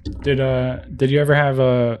 Yeah. Did you ever have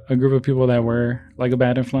a group of people that were like a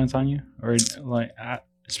bad influence on you? Or like,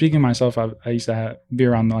 speaking of myself, I used to be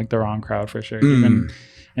around like the wrong crowd for sure. Even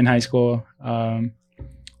in high school,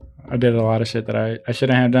 I did a lot of shit that I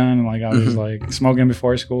shouldn't have done. Like I was like smoking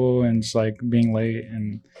before school and just like being late.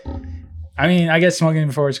 And I mean, I guess smoking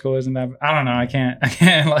before school isn't that, I don't know. I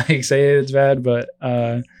can't like say it's bad, but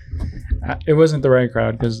it wasn't the right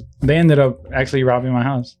crowd because they ended up actually robbing my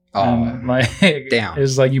house. And, like, damn.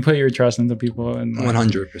 It's like you put your trust into people and like,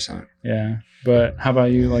 100%. Yeah. But how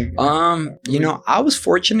about you? Like, you know, I was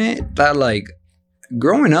fortunate that like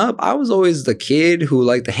growing up, I was always the kid who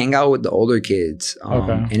liked to hang out with the older kids.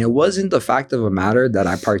 And it wasn't the fact of a matter that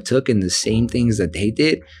I partook in the same things that they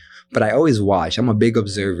did, but I always watched. I'm a big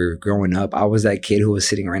observer. Growing up, I was that kid who was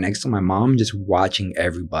sitting right next to my mom, just watching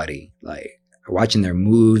everybody, like watching their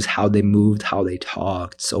moves, how they moved, how they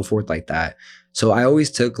talked, so forth like that. So I always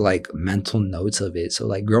took like mental notes of it. So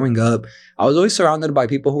like growing up, I was always surrounded by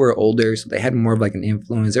people who were older. So they had more of like an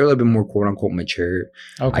influence. They were a little bit more quote unquote mature,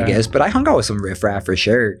 I guess. But I hung out with some riffraff for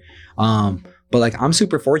sure. But like I'm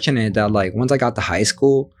super fortunate that like once I got to high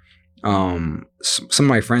school, some of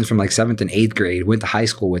my friends from like 7th and 8th grade went to high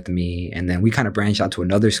school with me. And then we kind of branched out to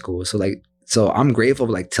another school. So I'm grateful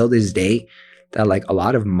like till this day that like a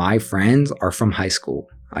lot of my friends are from high school.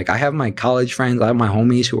 Like I have my college friends, I have my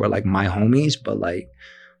homies who are like my homies, but like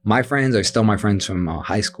my friends are still my friends from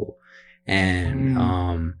high school. And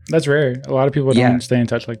that's rare. A lot of people don't stay in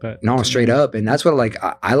touch like that. No, straight up. And that's what like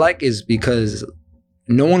I like is because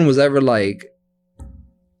no one was ever like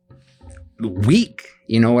weak.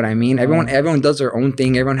 You know what I mean? Everyone does their own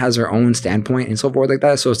thing. Everyone has their own standpoint and so forth like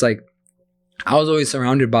that. So it's like I was always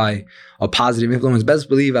surrounded by a positive influence. Best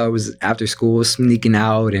believe I was after school sneaking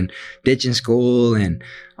out and ditching school, and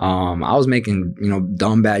I was making, you know,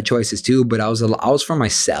 dumb bad choices too. But I was for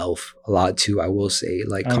myself a lot too. I will say,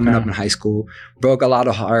 like coming up in high school, broke a lot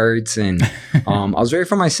of hearts, and I was very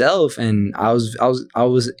for myself, and I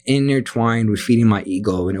was intertwined with feeding my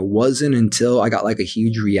ego. And it wasn't until I got like a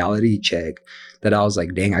huge reality check that I was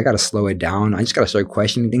like, dang, I gotta slow it down. I just gotta start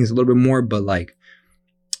questioning things a little bit more, but like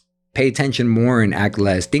pay attention more and act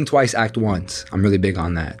less. Think twice, act once. I'm really big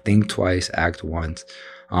on that. Think twice, act once.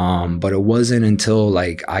 But it wasn't until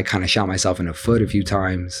like I kind of shot myself in the foot a few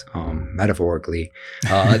times, metaphorically,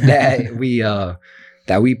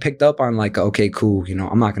 that we picked up on like, okay, cool, you know,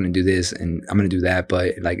 I'm not going to do this and I'm going to do that.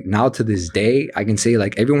 But like now to this day, I can say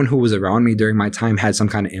like everyone who was around me during my time had some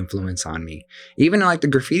kind of influence on me. Even like the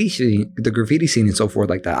graffiti scene and so forth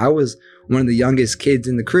like that. I was one of the youngest kids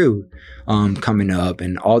in the crew coming up,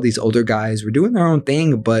 and all these older guys were doing their own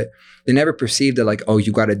thing, but they never perceived that like, oh,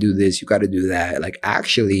 you got to do this, you got to do that. Like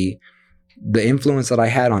actually the influence that I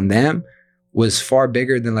had on them was far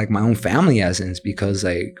bigger than like my own family essence, because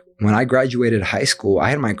like when I graduated high school, I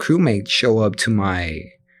had my crewmates show up to my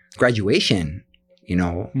graduation, you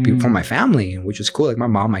know, from my family, which was cool. Like my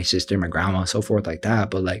mom, my sister, my grandma, so forth like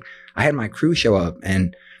that. But like I had my crew show up,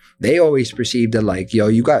 and they always perceived that like, yo,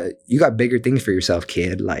 you got bigger things for yourself,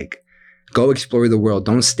 kid. Like go explore the world.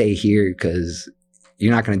 Don't stay here because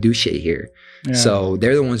you're not going to do shit here. Yeah. So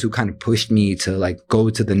they're the ones who kind of pushed me to like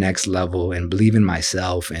go to the next level and believe in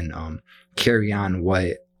myself and carry on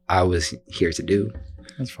what I was here to do.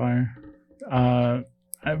 That's fire.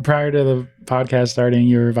 Prior to the podcast starting,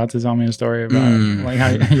 you were about to tell me a story about like how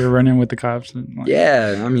you're running with the cops. And, like,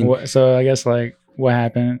 yeah, I mean, so I guess like what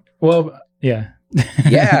happened? Well, yeah.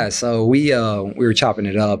 Yeah, so we were chopping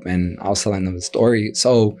it up, and I was telling them the story.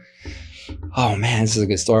 So, oh man, this is a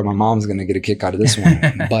good story. My mom's gonna get a kick out of this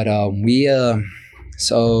one. But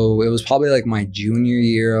so it was probably like my junior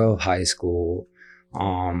year of high school.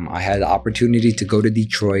 I had the opportunity to go to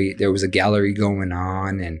Detroit. There was a gallery going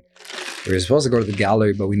on, and we were supposed to go to the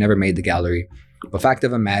gallery, but we never made the gallery. But fact of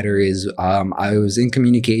the matter is, I was in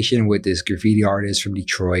communication with this graffiti artist from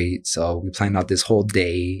Detroit. So we planned out this whole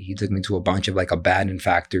day. He took me to a bunch of like abandoned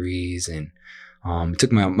factories, and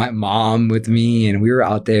took my mom with me, and we were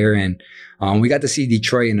out there, and we got to see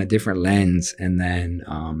Detroit in a different lens. And then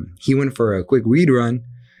he went for a quick weed run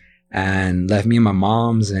and left me and my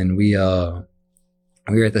mom's, and we were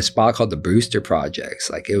at the spot called the Brewster Projects.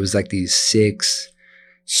 Like it was like these 6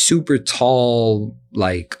 super tall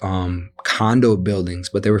like condo buildings,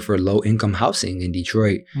 but they were for low income housing in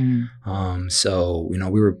Detroit. So you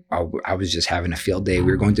know, I was just having a field day.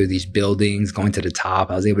 We were going through these buildings, going to the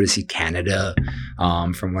top. I was able to see Canada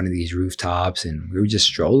from one of these rooftops, and we were just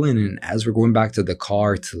strolling. And as we're going back to the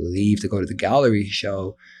car to leave to go to the gallery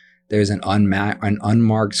show, there's an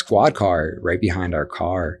unmarked squad car right behind our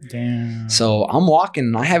car. Damn. So I'm walking,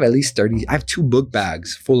 and I have at least 30. I have 2 book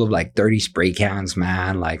bags full of like 30 spray cans,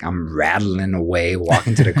 man. Like I'm rattling away,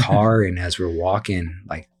 walking to the car. And as we're walking,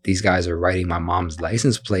 like these guys are writing my mom's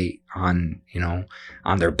license plate on, you know,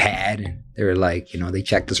 on their pad. And they were like, you know, they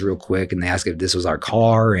checked us real quick, and they asked if this was our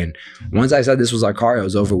car. And once I said this was our car, it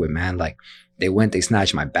was over with, man. Like they went, they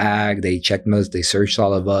snatched my bag, they checked us, they searched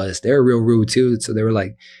all of us. They were real rude too. So they were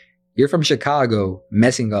like, "You're from Chicago,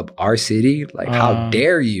 messing up our city. Like, how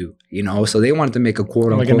dare you?" You know, so they wanted to make a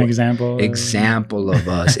quote unquote like an example of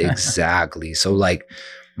us. Exactly. So like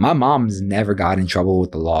my mom's never got in trouble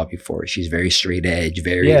with the law before. She's very straight edge,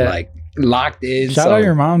 very like locked in. Shout out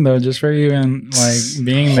your mom though, just for even like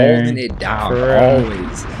being holding it down,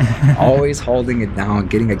 always holding it down,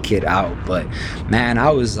 getting a kid out. But man, I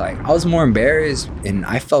was more embarrassed, and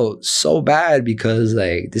I felt so bad because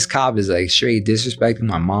like this cop is like straight disrespecting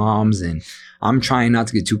my mom's, and I'm trying not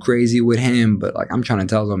to get too crazy with him, but like I'm trying to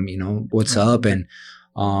tell him, you know, what's up. And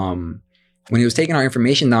when he was taking our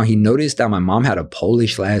information down, he noticed that my mom had a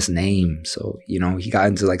Polish last name. So, you know, he got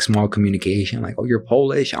into like small communication, like, "Oh, you're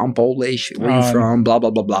Polish, I'm Polish, where you from, blah, blah,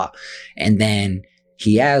 blah, blah." And then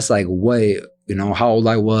he asked like what, you know, how old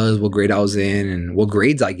I was, what grade I was in, and what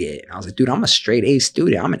grades I get. And I was like, "Dude, I'm a straight A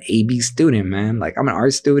student. I'm an AB student, man. Like I'm an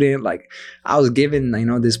art student." Like I was given, you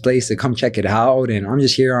know, this place to come check it out, and I'm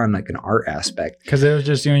just here on like an art aspect. Because it was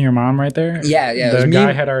just you and your mom right there? Yeah. The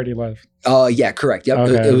guy had already left. Yeah, correct. Yep.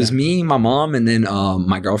 Okay, it was me, my mom, and then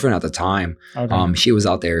my girlfriend at the time. Okay. She was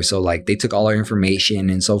out there. So like they took all our information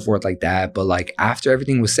and so forth like that. But like after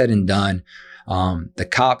everything was said and done, the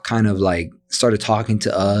cop kind of like started talking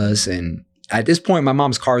to us, and at this point my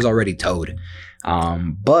mom's car is already towed.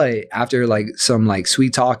 But after like some like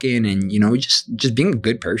sweet talking and, you know, just being a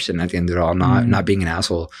good person at the end of it all, not being an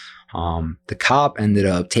asshole, the cop ended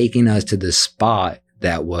up taking us to the spot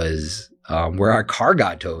that was where our car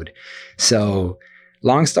got towed. So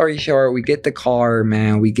long story short, we get the car,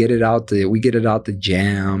 man, we get it out the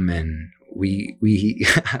jam, and we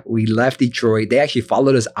we left Detroit. They actually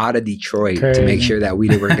followed us out of Detroit to make sure that we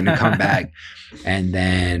weren't going to come back. And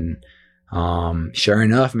then sure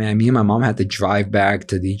enough, man, me and my mom had to drive back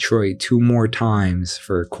to Detroit 2 more times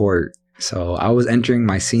for court. So I was entering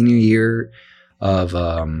my senior year of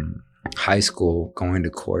high school, going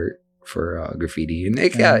to court for graffiti, and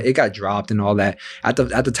it got dropped and all that. At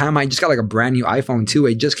the time, I just got like a brand new iPhone too.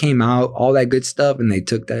 It just came out, all that good stuff, and they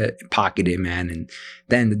took that, pocketed, man. And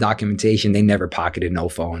then the documentation, they never pocketed no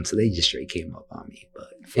phone, so they just straight came up on me. But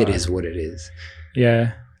it is what it is.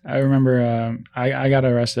 Yeah. I remember I got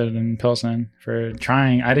arrested in Pilsen for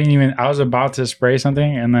trying. I was about to spray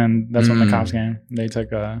something, and then that's when the cops came. They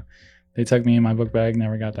took me and my book bag,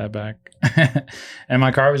 never got that back. And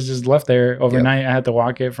my car was just left there overnight. I had to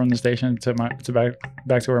walk it from the station to back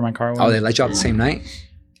to where my car was. Oh, they let you out the same night?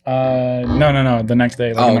 No. The next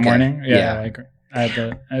day, like in the morning. Yeah. Like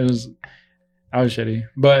I was shitty.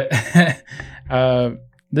 But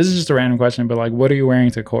this is just a random question, but like, what are you wearing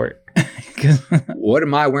to court? What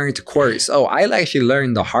am I wearing to court? So I actually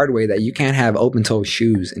learned the hard way that you can't have open-toe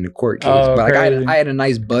shoes in the court case. But like I had a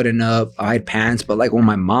nice button up, I had pants. But like when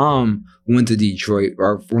my mom went to Detroit,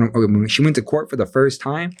 or when she went to court for the first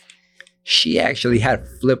time, she actually had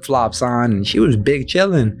flip-flops on, and she was big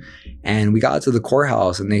chilling. And we got to the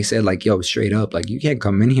courthouse, and they said like, "Yo, straight up, like you can't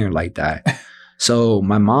come in here like that." So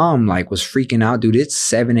my mom like was freaking out, dude. It's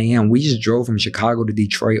 7 a.m. We just drove from Chicago to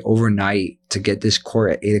Detroit overnight to get this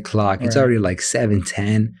court at 8 o'clock. Right. It's already like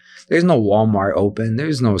 7:10. There's no Walmart open.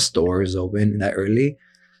 There's no stores open that early.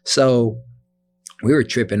 So we were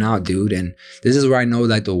tripping out, dude. And this is where I know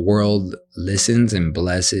that the world listens and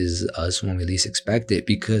blesses us when we least expect it,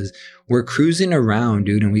 because we're cruising around,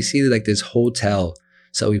 dude, and we see like this hotel.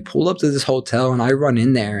 So we pull up to this hotel and I run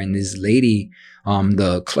in there, and this lady,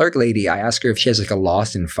 the clerk lady, I ask her if she has like a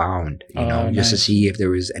lost and found, just to see if there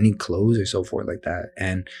was any clothes or so forth like that.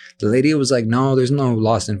 And the lady was like, no, there's no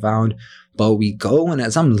lost and found. But we go, and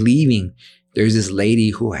as I'm leaving, there's this lady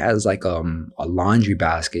who has like a laundry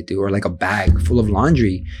basket, dude, or like a bag full of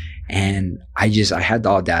laundry. And I had the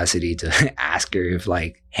audacity to ask her if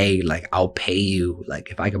like, hey, like I'll pay you, like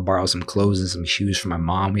if I could borrow some clothes and some shoes for my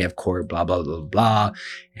mom. We have court, blah, blah, blah, blah.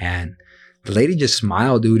 And the lady just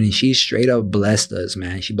smiled, dude, and she straight up blessed us,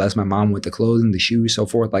 man. She blessed my mom with the clothing, the shoes, so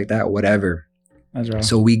forth like that, whatever. That's right.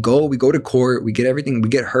 So we go to court, we get everything, we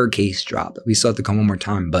get her case dropped. We still have to come one more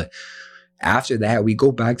time. But after that, we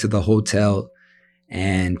go back to the hotel,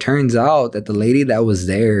 and turns out that the lady that was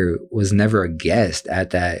there was never a guest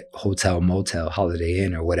at that hotel, motel, Holiday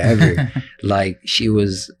Inn, or whatever. Like she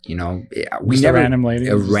was, Just a random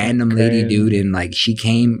lady, dude. And like she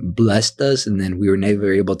came, blessed us, and then we were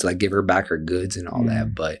never able to like give her back her goods and all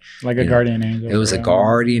that. But like a guardian angel. It was a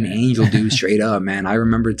guardian angel, dude, straight up, man. I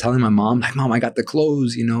remember telling my mom, like, Mom, I got the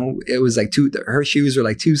clothes, It was like her shoes were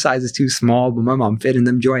like 2 sizes too small, but my mom fit in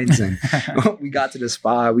them joints. And we got to the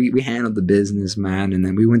spot. We handled the business, man. And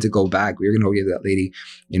then we went to go back. We were going to give that lady,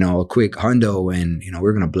 a quick hundo, and, we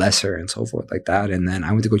were going to bless her and so forth like that. And then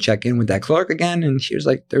I went to go check in with that clerk again, and she was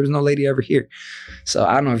like, there was no lady ever here. So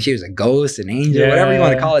I don't know if she was a ghost, an angel, whatever you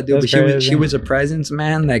want to call it, dude. But she was a presence,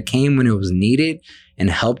 man, that came when it was needed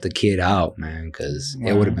and helped the kid out, man, because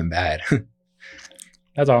it would have been bad.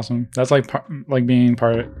 That's awesome. That's like being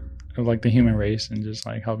part of like the human race and just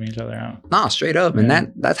like helping each other out. Nah, straight up. Yeah.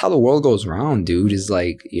 And that's how the world goes around, dude. Is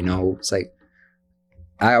like, it's like,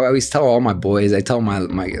 I always tell all my boys, I tell my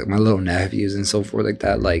little nephews and so forth like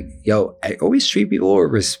that, like, yo, I always treat people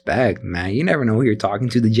with respect, man. You never know who you're talking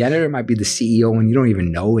to. The janitor might be the CEO and you don't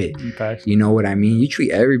even know it. Okay. You know what I mean? You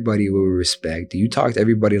treat everybody with respect. You talk to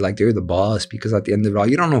everybody like they're the boss, because at the end of it all,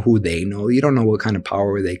 you don't know who they know. You don't know what kind of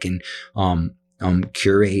power they can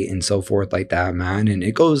curate and so forth like that, man. And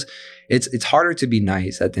it's harder to be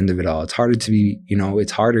nice at the end of it all. It's harder to be,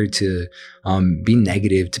 it's harder to be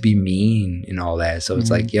negative, to be mean and all that. So it's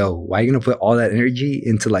like, yo, why are you going to put all that energy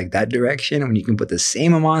into like that direction when you can put the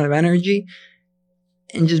same amount of energy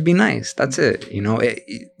and just be nice? That's it.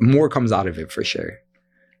 More comes out of it for sure.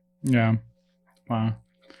 Yeah. Wow.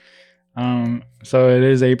 So it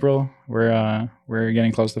is April. We're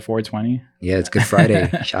getting close to 420. Yeah, it's Good Friday.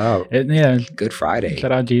 Shout out. Yeah. Good Friday.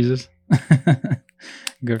 Shout out Jesus.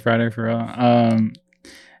 Good Friday for real.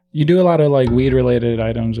 You do a lot of like weed related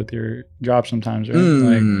items with your job sometimes,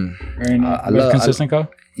 right? I love Consistent Co.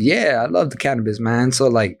 Yeah, I love the cannabis, man. So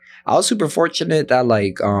like I was super fortunate that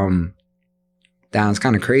like it's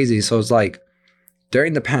kind of crazy. So it's like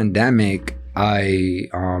during the pandemic, I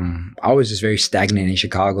was just very stagnant in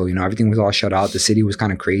Chicago. Everything was all shut out. The city was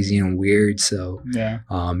kind of crazy and weird. So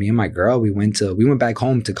me and my girl, we went back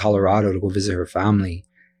home to Colorado to go visit her family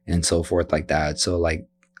and so forth like that. So like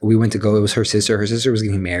we went to go, it was her sister. Her sister was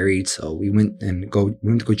getting married. So we went to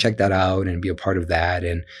go check that out and be a part of that.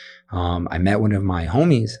 And I met one of my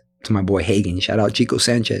homies, to my boy Hagen. Shout out Chico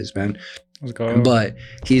Sanchez, man. Let's go. But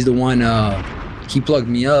he's the one, he plugged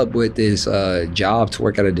me up with this job to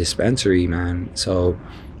work at a dispensary, man. So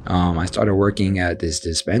I started working at this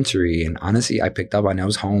dispensary, and honestly, I picked up on it. I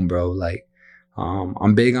was home, bro. Like,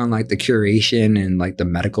 I'm big on like the curation and like the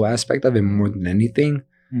medical aspect of it more than anything.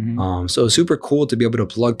 So it's super cool to be able to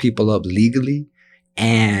plug people up legally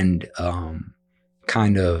and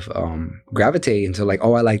kind of gravitate into like,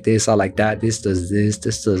 oh, I like this, I like that, this does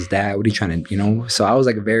that, what are you trying to, so I was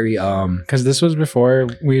like very because this was before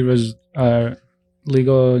weed was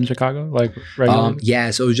legal in Chicago, like regular?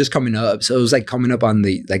 Yeah, so it was just coming up. So it was like coming up on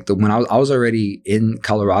the when I was already in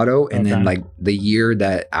Colorado, and then like the year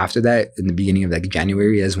that after that, in the beginning of like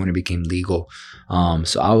January, is when it became legal.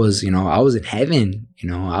 So I was in heaven.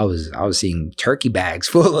 I was seeing turkey bags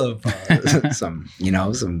full of some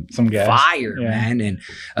gas. Fire, man. And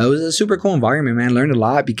it was a super cool environment, man. Learned a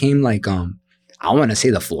lot. Became like I want to say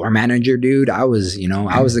the floor manager, dude. I was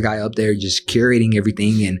the guy up there just curating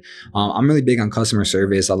everything. And I'm really big on customer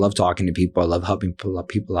service. I love talking to people. I love helping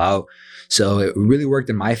people out. So it really worked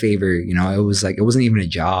in my favor. It was like, it wasn't even a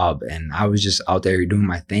job. And I was just out there doing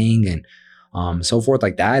my thing and so forth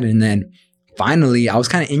like that. And then finally, I was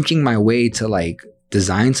kind of inching my way to like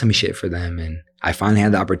design some shit for them. And I finally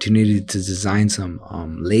had the opportunity to design some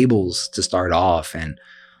labels to start off. And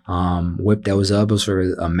whipped those up. It was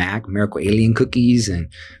for a Mac, Miracle Alien cookies, and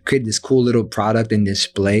created this cool little product and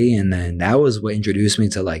display. And then that was what introduced me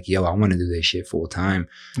to like, yo, I want to do this shit full time.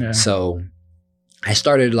 Yeah. So I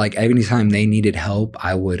started like anytime they needed help,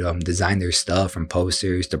 I would design their stuff, from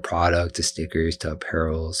posters to product to stickers to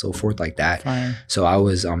apparel, so forth like that. Fire. So I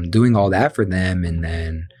was doing all that for them, and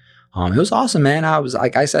then it was awesome, man. I was,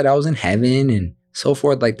 like I said, I was in heaven and so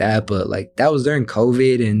forth like that. But like that was during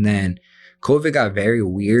COVID, and then COVID got very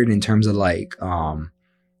weird in terms of like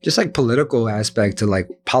just like political aspect to like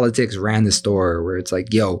politics ran the store, where it's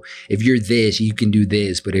like, yo, if you're this, you can do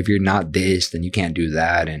this, but if you're not this, then you can't do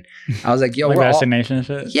that. And I was like, yo, like we're vaccination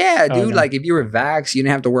shit. Yeah, dude. Okay. Like if you were vaxxed, you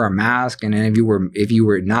didn't have to wear a mask, and then if you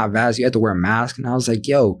were not vaxxed, you had to wear a mask. And I was like,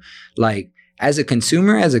 yo, like as a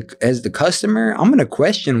consumer, as the customer, I'm gonna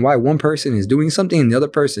question why one person is doing something and the other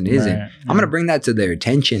person isn't. Right. I'm gonna bring that to their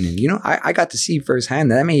attention, and I got to see firsthand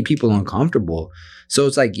that made people uncomfortable. So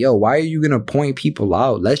it's like, yo, why are you going to point people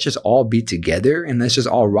out? Let's just all be together and let's just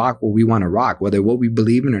all rock what we want to rock, whether what we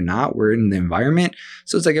believe in or not. We're in the environment.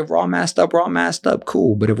 So it's like, if we're all masked up,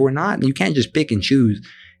 cool. But if we're not, you can't just pick and choose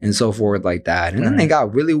and so forth like that. And then they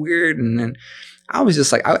got really weird. And then I was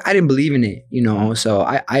just like, I didn't believe in it, So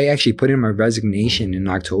I actually put in my resignation in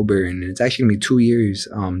October, and it's actually going to be 2 years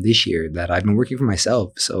this year that I've been working for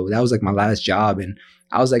myself. So that was like my last job. And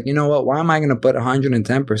I was like, you know what? Why am I going to put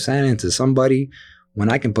 110% into somebody when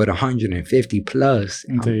I can put 150 plus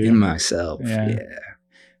in myself? Yeah.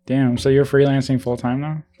 Damn. So you're freelancing full time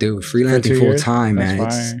now? Dude, freelancing full time, man.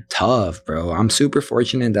 That's it's tough, bro. I'm super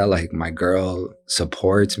fortunate that like my girl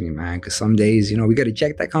supports me, man. Cause some days, we got a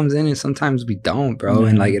check that comes in and sometimes we don't, bro.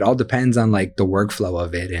 And like, it all depends on like the workflow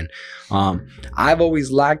of it. And I've always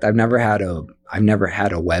lacked, I've never had a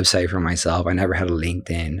website for myself. I never had a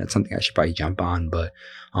LinkedIn. That's something I should probably jump on. But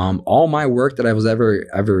all my work that I was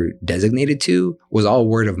ever designated to was all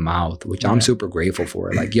word of mouth, which I'm super grateful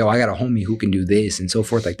for. Like, yo, I got a homie who can do this and so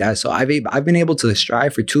forth like that. So I've been able to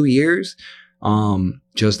strive for 2 years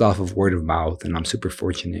just off of word of mouth, and I'm super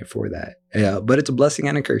fortunate for that. Yeah, but it's a blessing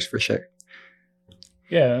and a curse for sure.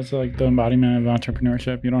 Yeah, that's like the embodiment of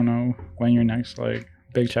entrepreneurship. You don't know when your next like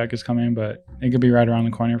big check is coming, but it could be right around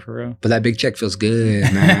the corner for real. But that big check feels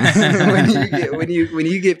good, man. when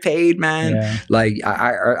you get paid, man. Like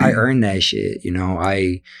I earned that shit.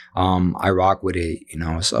 I rock with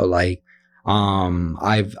it. So like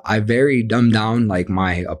I've very dumbed down like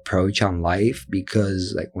my approach on life,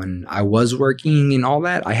 because like when I was working and all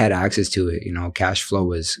that, I had access to it. Cash flow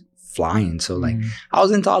was flying. So like I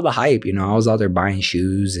was into all the hype. I was out there buying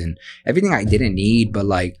shoes and everything I didn't need, but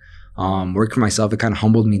like work for myself, it kind of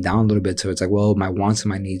humbled me down a little bit. So it's like, well, my wants and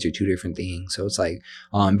my needs are two different things. So it's like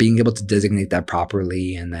being able to designate that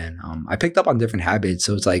properly. And then I picked up on different habits.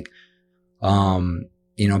 So it's like,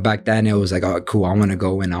 back then it was like, oh, cool, I want to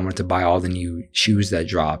go and I want to buy all the new shoes that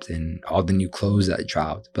dropped and all the new clothes that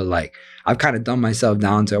dropped. But like, I've kind of dumbed myself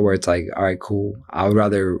down to where it's like, all right, cool, I would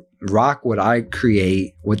rather rock what I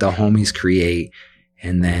create, what the homies create.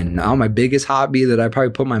 And then now my biggest hobby that I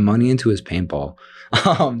probably put my money into is paintball.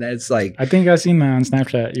 That's like, I think I seen that on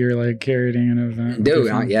Snapchat. You're like curating an event,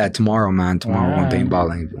 dude. Yeah, tomorrow, man. Tomorrow, I'm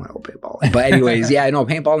paintballing. If you want to go paintballing, but anyways, yeah, no,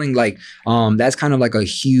 paintballing. Like, that's kind of like a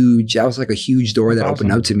huge door that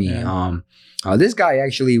opened up to me. Yeah. This guy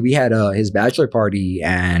actually, we had his bachelor party,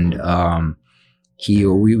 and we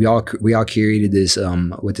all curated this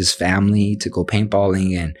with his family to go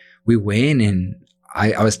paintballing, and we went and.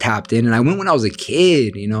 I was tapped in, and I went when I was a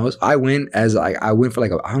kid, So I went I went for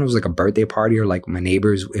like I don't know, it was like a birthday party, or like my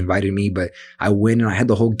neighbors invited me, but I went and I had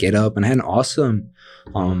the whole get up and I had an awesome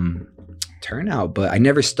turnout, but I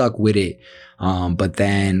never stuck with it. But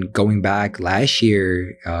then going back last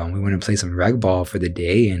year, we went and played some rec ball for the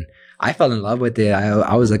day, and I fell in love with it.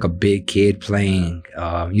 I was like a big kid playing,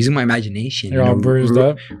 using my imagination. You're all bruised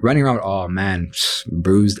up? Running around, oh man,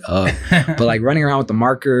 bruised up. But like running around with the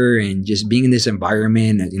marker and just being in this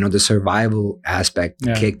environment, the survival aspect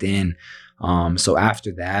kicked in. So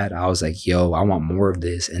after that, I was like, yo, I want more of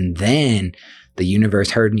this. And then the universe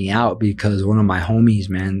heard me out, because one of my homies,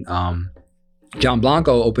 man, John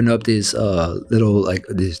Blanco opened up this little, like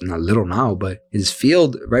this, not little now, but his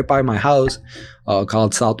field right by my house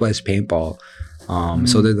called Southwest Paintball.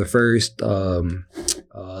 So they're the first,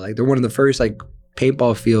 they're one of the first like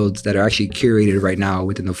paintball fields that are actually curated right now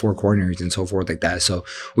within the Four Corners and so forth like that. So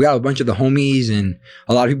we got a bunch of the homies and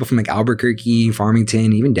a lot of people from like Albuquerque,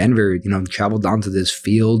 Farmington, even Denver, traveled down to this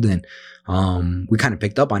field, and we kind of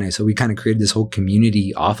picked up on it. So we kind of created this whole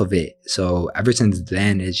community off of it. So ever since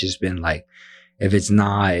then, it's just been like, if it's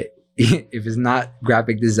not if it's not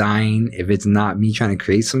graphic design, if it's not me trying to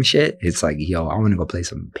create some shit, it's like, yo, I want to go play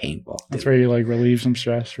some paintball. That's where you like relieve some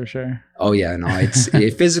stress for sure. Oh yeah, no, it's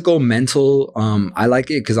physical, mental. I like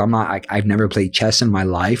it because I've never played chess in my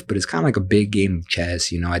life, but it's kind of like a big game of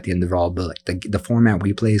chess, at the end of it all. But like the format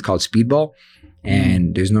we play is called speedball.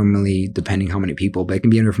 And there's normally, depending how many people, but it can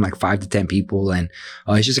be anywhere from like 5 to 10 people. And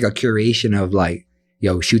it's just like a curation of like,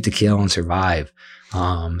 shoot to kill and survive.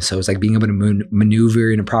 So it's like being able to maneuver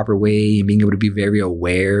in a proper way and being able to be very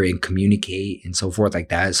aware and communicate and so forth like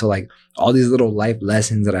that. So like all these little life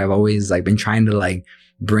lessons that I've always like been trying to like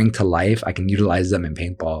bring to life, I can utilize them in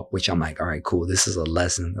paintball, which I'm like, all right, cool. This is a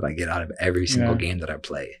lesson that I get out of every single game that I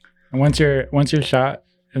play. And once you're shot,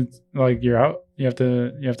 it's like you're out. You have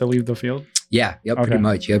to leave the field. Yeah, yep, okay. Pretty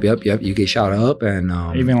much. Yep. You get shot up and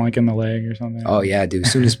even like in the leg or something. Oh yeah, dude.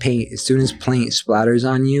 As soon as paint splatters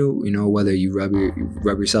on you, whether you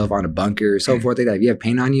rub yourself on a bunker or so forth like that. If you have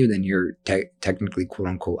paint on you, then you're technically quote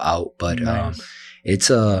unquote out. But nice. It's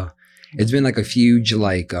been like a huge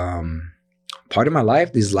like part of my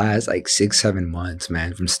life these last like 6-7 months,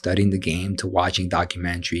 man, from studying the game to watching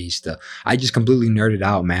documentaries I just completely nerded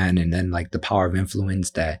out, man. And then like the power of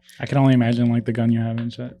influence that I can only imagine like the gun you have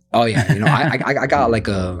and shit. Oh yeah, I got like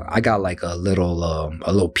a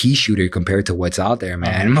little pea shooter compared to what's out there,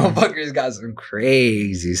 man. Motherfuckers got some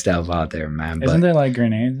crazy stuff out there, man. Isn't there like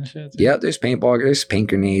grenades and shit too? Yeah, there's paintball, there's paint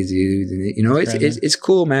grenades, dude. It's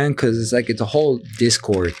cool, man, because it's a whole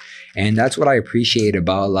discord, and that's what I appreciate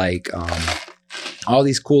about like all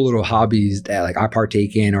these cool little hobbies that like I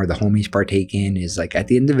partake in or the homies partake in is like at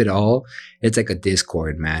the end of it all, it's like a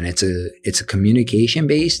discord, man. It's a communication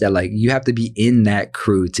base that like you have to be in that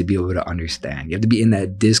crew to be able to understand. You have to be in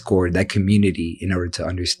that discord, that community in order to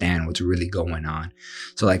understand what's really going on.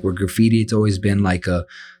 So like with graffiti, it's always been like to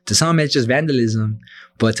some it's just vandalism,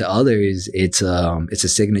 but to others it's a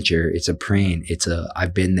signature, it's a print,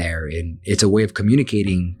 I've been there, and it's a way of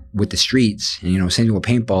communicating with the streets. And same thing with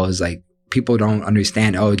paintball is like, people don't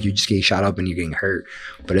understand, oh, you just get shot up and you're getting hurt.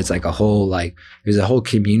 But it's like there's a whole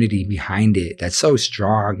community behind it that's so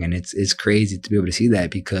strong. And it's crazy to be able to see that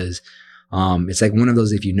because it's like one of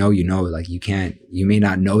those, if you know, like you may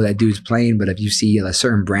not know that dude's playing, but if you see a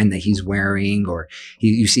certain brand that he's wearing or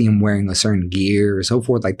you see him wearing a certain gear or so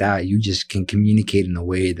forth like that, you just can communicate in a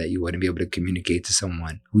way that you wouldn't be able to communicate to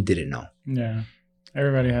someone who didn't know. Yeah.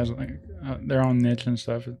 Everybody has like their own niche and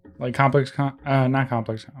stuff. Like not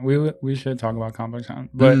Complex Con. We should talk about Complex Con,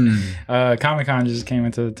 but Comic Con just came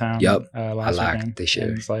into the town. Yep, last I weekend. liked this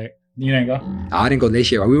year. It's like you didn't go. I didn't go this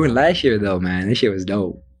year. We went last year though, man. This shit was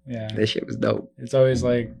dope. Yeah, this shit was dope. It's always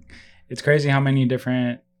like it's crazy how many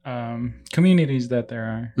different communities that there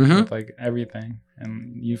are with like everything,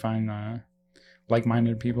 and you find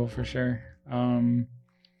like-minded people for sure.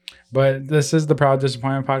 But this is the Proud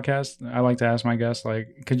Disappointment podcast. I like to ask my guests,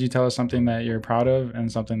 like, could you tell us something that you're proud of and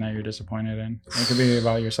something that you're disappointed in? It could be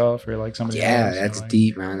about yourself or like somebody else. Yeah, that's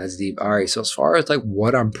deep, man. That's deep. All right. So as far as like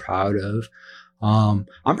what I'm proud of,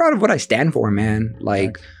 I'm proud of what I stand for, man.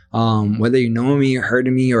 Like, whether you know me or heard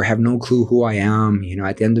of me or have no clue who I am,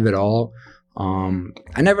 at the end of it all,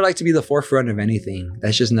 I never like to be the forefront of anything.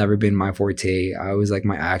 That's just never been my forte. I always like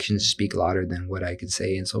my actions speak louder than what I could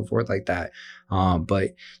say and so forth like that.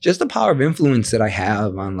 But just the power of influence that I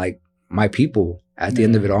have on like my people at the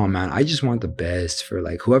end of it all, man. I just want the best for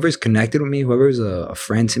like whoever's connected with me, whoever's a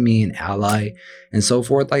friend to me, an ally and so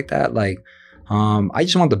forth like that. Like, I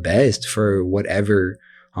just want the best for whatever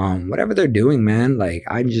they're doing, man. Like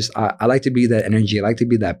I like to be that energy. I like to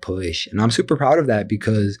be that push. And I'm super proud of that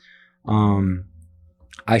because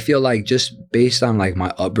I feel like just based on like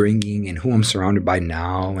my upbringing and who I'm surrounded by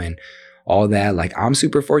now and all that, like I'm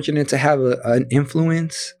super fortunate to have an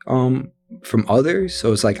influence from others.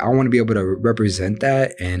 So it's like I want to be able to represent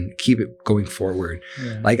that and keep it going forward.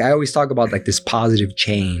 Yeah. Like I always talk about like this positive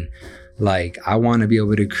chain. Like I want to be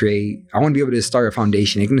able to start a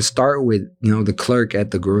foundation. It can start with, the clerk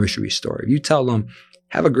at the grocery store. If you tell them,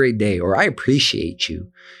 have a great day, or I appreciate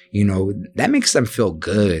you, that makes them feel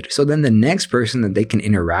good. So then the next person that they can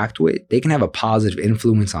interact with, they can have a positive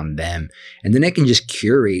influence on them. And then they can just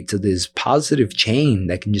curate to this positive chain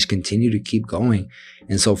that can just continue to keep going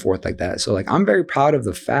and so forth like that. So like, I'm very proud of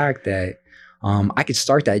the fact that I could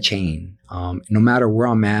start that chain no matter where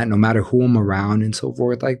I'm at, no matter who I'm around and so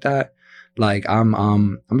forth like that. Like I'm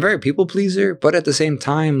a very people pleaser, but at the same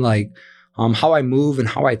time, like, how I move and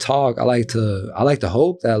how I talk, I like to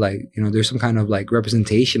hope that like, there's some kind of like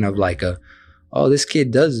representation of like this kid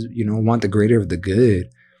does, want the greater of the good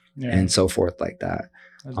and so forth like that.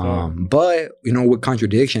 But, with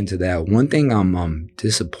contradiction to that, one thing I'm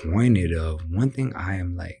disappointed of, one thing I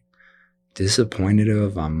am like disappointed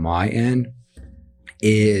of on my end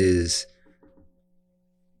is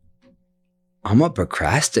I'm a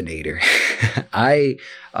procrastinator. I,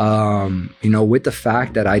 with the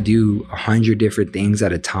fact that I do 100 different things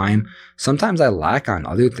at a time, sometimes I lack on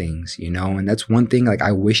other things, and that's one thing like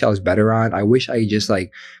I wish I was better on. I wish I just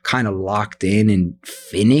like kind of locked in and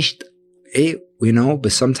finished it,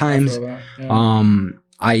 but sometimes,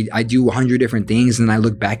 I do 100 different things and I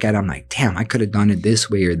look back at it, I'm like, damn, I could have done it this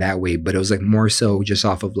way or that way. But it was like more so just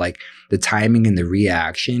off of like the timing and the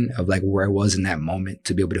reaction of like where I was in that moment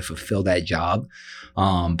to be able to fulfill that job.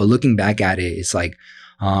 But looking back at it, it's like,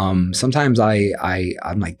 sometimes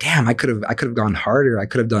I'm like, damn, I could have gone harder. I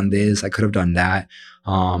could have done this. I could have done that.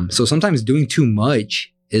 So sometimes doing too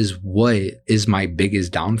much is what is my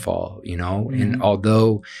biggest downfall, and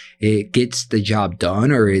although it gets the job done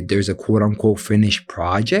or there's a quote unquote finished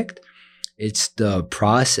project, it's the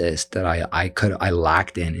process that I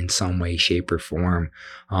lacked in some way, shape or form.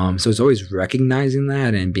 So it's always recognizing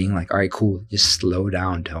that and being like, all right, cool. Just slow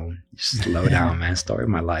down, Tone. Just slow down, man. Story of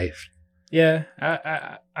my life. Yeah.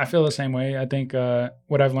 I feel the same way. I think,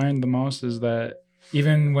 what I've learned the most is that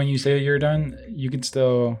even when you say you're done, you can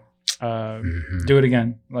still, do it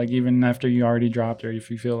again, like even after you already dropped, or if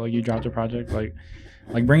you feel like you dropped a project, like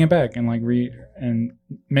bring it back and like and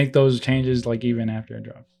make those changes like even after it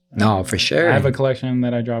dropped. No, for sure. I have a collection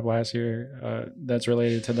that I dropped last year that's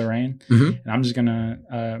related to the rain, and I'm just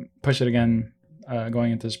gonna push it again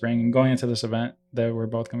going into spring and going into this event that we're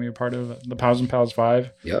both gonna be a part of, the Pals and Pals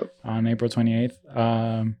 5. Yep. On April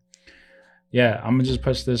 28th. Yeah, I'm gonna just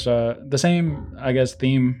push this the same, I guess,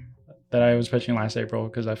 theme that I was pitching last April,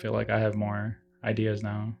 because I feel like I have more ideas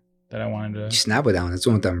now that I wanted to. You snap it down. That's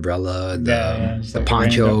one with the umbrella, the like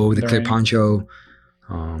poncho, the clear rain. Poncho,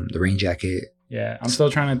 the rain jacket. Yeah, I'm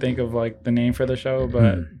still trying to think of like the name for the show,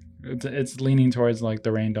 but it's leaning towards like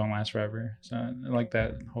the rain don't last forever. So I like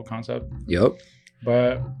that whole concept. Yep.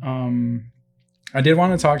 But I did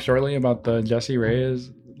want to talk shortly about the Jesse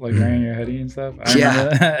Reyes like wearing your hoodie and stuff. I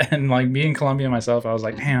remember that. And like being Colombia myself, I was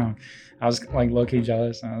like, damn. I was like low-key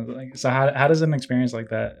jealous. And I was like, so how does an experience like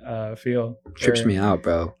that feel? Trips me out,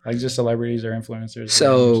 bro. Like just celebrities or influencers.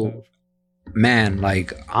 So, man,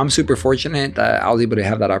 like I'm super fortunate that I was able to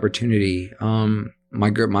have that opportunity.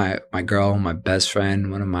 My girl, my best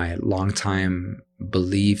friend, one of my longtime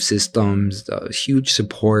belief systems, huge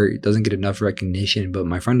support, doesn't get enough recognition. But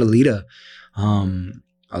my friend Alita,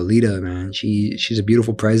 man, she's a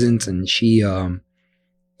beautiful presence, and she's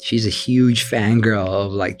a huge fangirl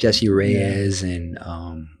of like Jesse Reyes and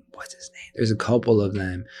what's his name? There's a couple of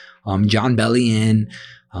them, John Bellion,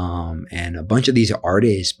 and a bunch of these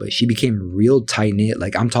artists. But she became real tight knit.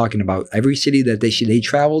 Like I'm talking about every city that they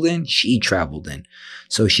traveled in, she traveled in.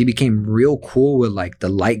 So she became real cool with like the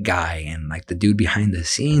light guy and like the dude behind the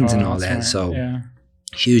scenes and all that. So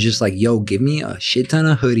she was just like, "Yo, give me a shit ton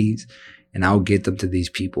of hoodies, and I'll get them to these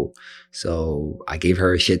people." So I gave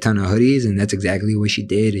her a shit ton of hoodies, and that's exactly what she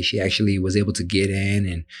did. And she actually was able to get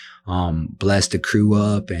in and bless the crew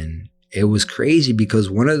up. And it was crazy because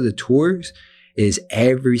one of the tours is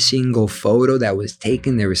every single photo that was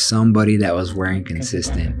taken, there was somebody that was wearing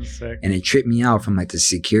consistent. And it tripped me out, from like the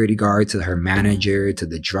security guard to her manager to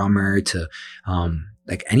the drummer to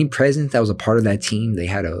like any presence that was a part of that team. They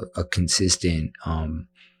had a consistent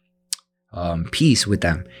piece with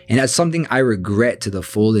them. And that's something I regret to the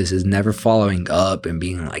fullest, is never following up and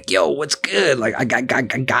being like, yo, what's good? Like I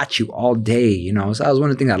got you all day, So that was one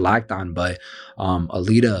of the things I lacked on. But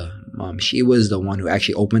Alita, she was the one who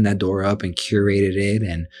actually opened that door up and curated it,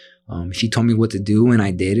 and she told me what to do, and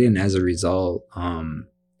I did it. And as a result,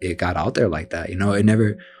 it got out there like that. It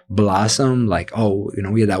never blossomed like, oh,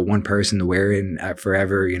 we had that one person to wear it and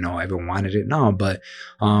forever, everyone wanted it. No, but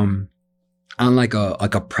on like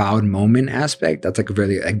a proud moment aspect, that's like a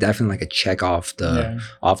really, like definitely like a check off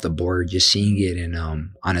the board, just seeing it in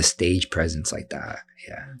on a stage presence like that.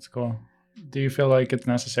 Yeah, it's cool. Do you feel like it's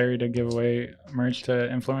necessary to give away merch to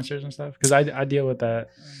influencers and stuff? Because I deal with that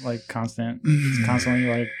like constantly.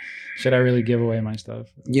 Like, should I really give away my stuff?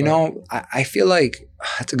 I feel like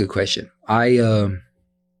that's a good question.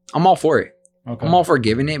 I'm all for it. Okay. I'm all for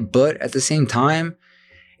giving it, but at the same time,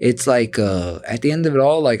 it's like at the end of it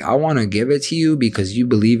all, like I want to give it to you because you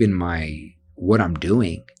believe in what I'm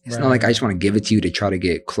doing. It's not like I just want to give it to you to try to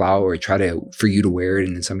get clout or for you to wear it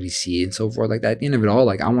and then somebody see it and so forth like that. At the end of it all,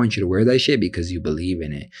 like I want you to wear that shit because you believe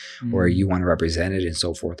in it or you want to represent it and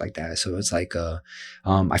so forth like that. So it's like,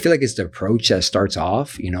 I feel like it's the approach that starts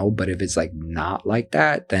off, but if it's like not like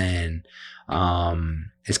that, then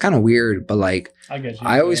it's kind of weird. But like,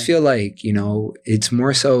 I always feel like, it's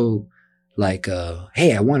more so like,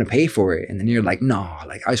 hey, I want to pay for it. And then you're like, no,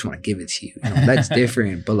 like, I just want to give it to you. That's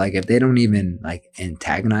different. But like, if they don't even like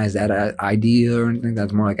antagonize that idea or anything,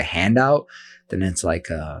 that's more like a handout, then it's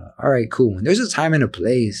like, all right, cool. And there's a time and a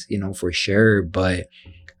place, for sure. But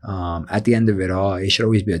at the end of it all, it should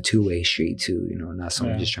always be a two-way street too, not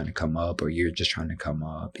someone just trying to come up or you're just trying to come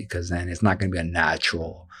up, because then it's not going to be a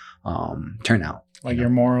natural turnout. Like your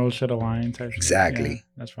morals should align. Exactly. Yeah,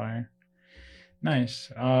 that's fire.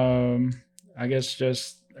 Nice. I guess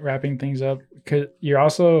just wrapping things up, cause you're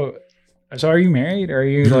also, so are you married or are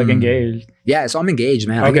you like engaged? Yeah, so I'm engaged,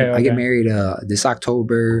 man. Okay, I get married this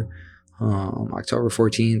October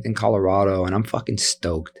 14th in Colorado, and I'm fucking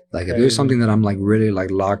stoked. Like, if there's something that I'm like really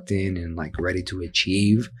like locked in and like ready to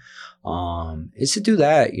achieve, it's to do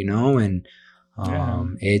that, and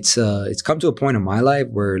it's come to a point in my life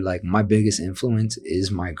where like my biggest influence is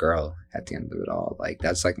my girl at the end of it all. Like,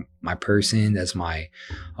 that's like my person, that's my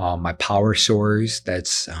power source,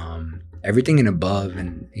 that's everything and above.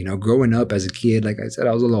 And growing up as a kid, like I said,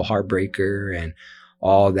 I was a little heartbreaker and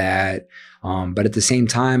all that, but at the same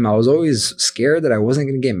time I was always scared that I wasn't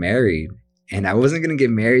going to get married, and I wasn't going to get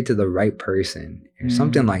married to the right person or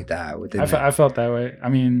something like that. I felt that way. I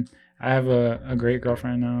mean, I have a great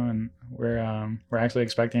girlfriend now, and we're actually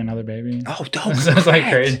expecting another baby. Oh, dope! So it's like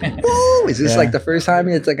crazy. Woo! Is this like the first time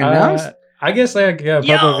it's like announced? I guess like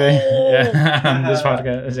publicly. Yeah, this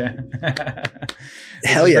podcast. Yeah.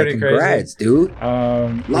 Hell yeah! Congrats, crazy. Dude.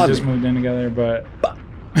 We just moved in together, but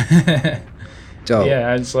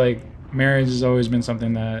yeah, it's like marriage has always been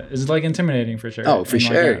something that is like intimidating for sure. Oh, for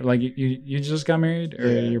sure. Like you just got married, or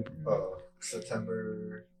you're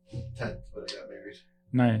September 10th when I got married.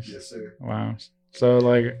 Nice. Yes, sir. Wow. So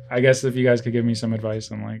like, I guess if you guys could give me some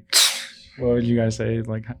advice on like, what would you guys say?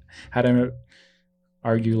 Like, how to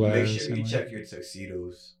argue less? Make sure you like, check your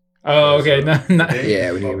tuxedos. Oh, okay. No.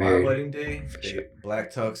 Yeah, when you married. My wedding day,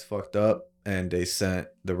 Black Tux fucked up, and they sent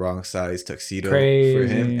the wrong size tuxedo for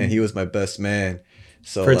him, and he was my best man.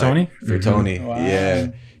 So for Tony? For Tony, wow. yeah.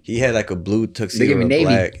 He had like a blue tuxedo and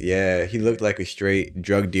black. Yeah, he looked like a straight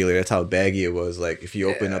drug dealer. That's how baggy it was. Like, if you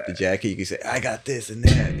open up the jacket, you can say, I got this and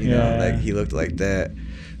that. You know, like he looked like that.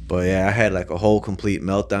 But yeah, I had like a whole complete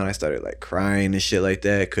meltdown. I started like crying and shit like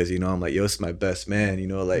that because, I'm like, yo, it's my best man.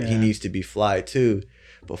 Like he needs to be fly too.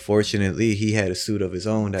 But fortunately, he had a suit of his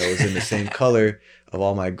own that was in the same color of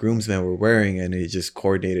all my groomsmen were wearing, and it just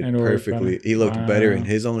coordinated perfectly. He looked better in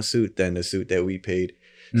his own suit than the suit that we paid.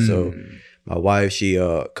 So my wife, she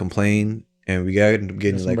complained, and we got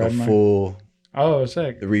getting like a full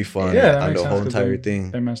sick refund on the whole entire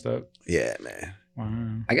thing. They messed up. Yeah, man.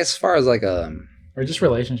 Wow. I guess as far as like or just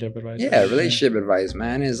relationship advice. Yeah, relationship advice,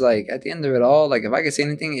 man, is like at the end of it all, like if I could say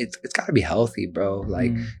anything, it's got to be healthy, bro.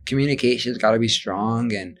 Like communication's got to be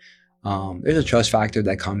strong, and there's a trust factor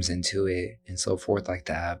that comes into it and so forth like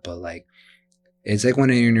that. But like, it's like when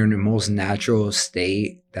you're in your most natural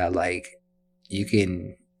state that like you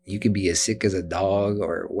can be as sick as a dog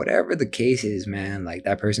or whatever the case is, man. Like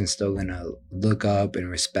that person's still gonna look up and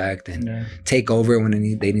respect and take over when they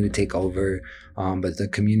need to take over. But the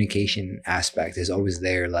communication aspect is always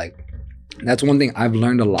there. Like that's one thing I've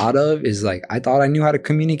learned a lot of is like I thought I knew how to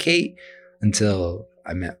communicate until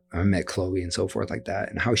I met Chloe and so forth like that.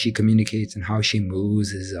 And how she communicates and how she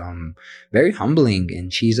moves is very humbling,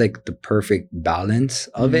 and she's like the perfect balance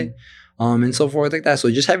of it. And so forth like that. So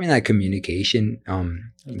just having that communication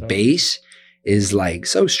base is like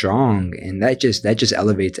so strong, and that just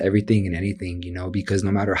elevates everything and anything, because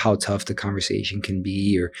no matter how tough the conversation can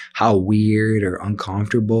be or how weird or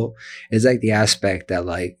uncomfortable, it's like the aspect that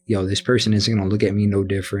like, yo, this person isn't gonna look at me no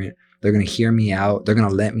different. They're gonna hear me out. They're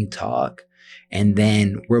gonna let me talk, and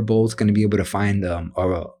then we're both gonna be able to find a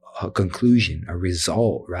conclusion, a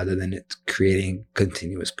result, rather than it creating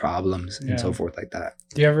continuous problems and so forth like that.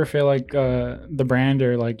 Do you ever feel like the brand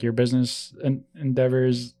or like your business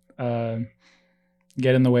endeavors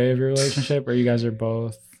get in the way of your relationship, or you guys are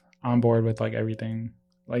both on board with like everything?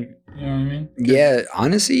 Like, you know what I mean? Yeah,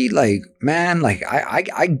 honestly, like, man, like I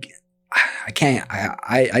can't,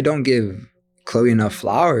 I don't give Chloe enough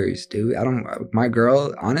flowers, dude. My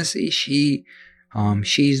girl, honestly, she's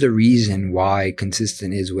the reason why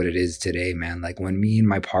Consistent is what it is today, man. Like when me and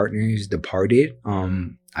my partners departed,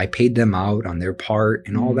 I paid them out on their part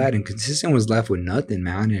and all that, and Consistent was left with nothing,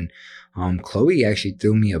 man. And Chloe actually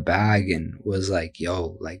threw me a bag and was like,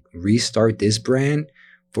 yo, like restart this brand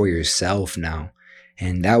for yourself now.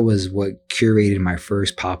 And that was what curated my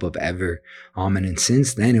first pop-up ever. And then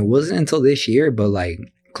since then, it wasn't until this year, but like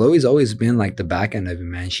Chloe's always been like the back end of it,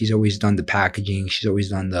 man. She's always done the packaging. She's always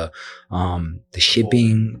done the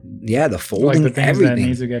shipping, the folding, like the things everything that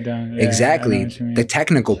needs to get done. Yeah, exactly. The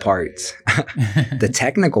technical parts, the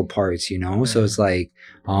technical parts, you know. So it's like,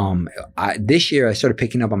 this year I started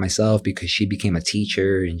picking up on myself because she became a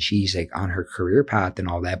teacher and she's like on her career path and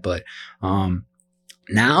all that. But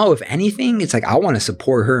now, if anything, it's like I want to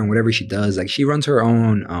support her in whatever she does. Like she runs her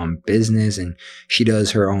own business and she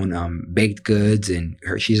does her own baked goods, and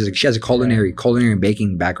she has a culinary and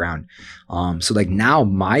baking background. So like now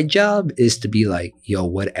my job is to be like, yo,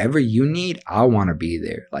 whatever you need, I want to be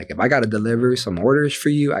there. Like if I got to deliver some orders for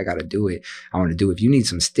you, I got to do it. I want to do it. If you need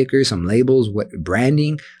some stickers, some labels, what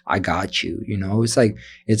branding, I got you. You know, it's like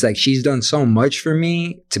she's done so much for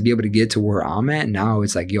me to be able to get to where I'm at. Now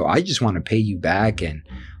it's like, yo, I just want to pay you back and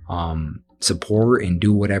support and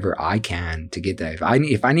do whatever I can to get that.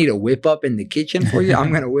 If I need a whip up in the kitchen for you,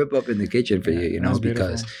 I'm gonna whip up in the kitchen for you. You know,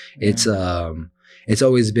 because it's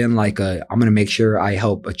always been like I'm gonna make sure I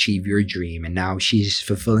help achieve your dream, and now she's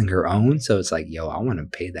fulfilling her own. So it's like, yo, I want to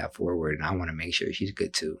pay that forward, and I want to make sure she's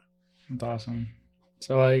good too. That's awesome.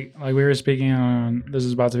 So like we were speaking on, this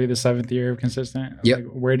is about to be the 7th year of Consistent. Yep. Like,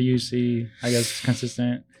 where do you see, I guess,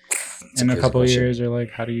 Consistent in a couple of years, or like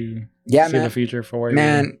how do you see the future for you?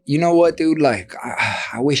 Man, you know what, dude? Like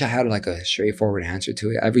I wish I had like a straightforward answer to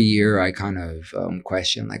it. Every year I kind of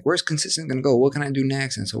question like, where's Consistent gonna go? What can I do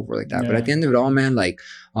next? And so forth like that. But at the end of it all, man, like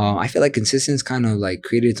I feel like Consistent's kind of like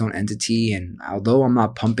created its own entity, and although I'm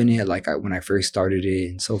not pumping it like when I first started it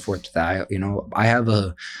and so forth, that I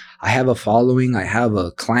have a following, I have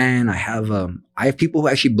a clan, I have people who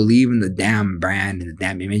actually believe in the damn brand and the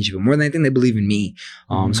damn image, but more than anything, they believe in me.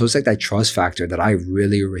 So it's like that trust factor that I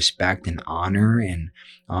really respect and honor. And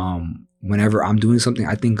whenever I'm doing something,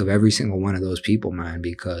 I think of every single one of those people, man,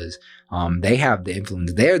 because they have the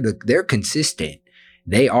influence. They're consistent.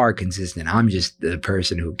 They are consistent. I'm just the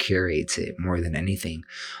person who curates it more than anything.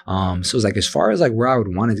 So it's like, as far as like where I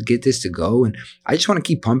would want to get this to go, and I just want to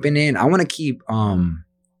keep pumping in. I want to keep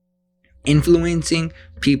influencing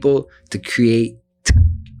people to create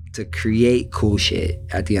cool shit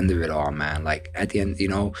at the end of it all, man. Like at the end,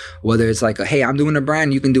 whether it's like hey, I'm doing a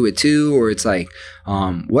brand, you can do it too, or it's like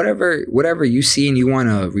whatever you see and you want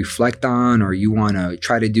to reflect on, or you want to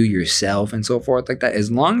try to do yourself and so forth like that.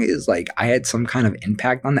 As long as like I had some kind of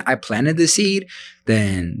impact on that, I planted the seed,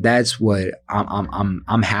 then that's what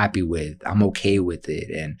I'm happy with. I'm okay with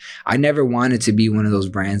it. And I never wanted to be one of those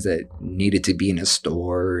brands that needed to be in a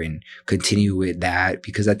store and continue with that,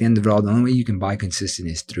 because at the end of it all, the only way you can buy Consistent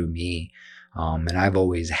is through me. And I've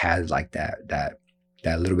always had like that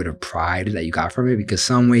little bit of pride that you got from it, because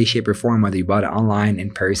some way, shape, or form, whether you bought it online,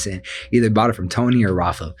 in person, either bought it from Tony or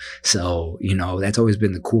Rafa. So, that's always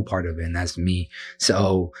been the cool part of it, and that's me.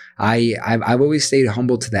 So I've always stayed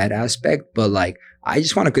humble to that aspect, but like, I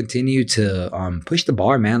just want to continue to push the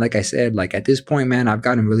bar, man. Like I said, like at this point, man, I've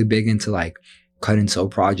gotten really big into like cut and sew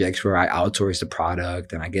projects where I outsource the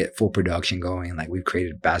product and I get full production going. Like we've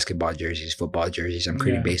created basketball jerseys, football jerseys. I'm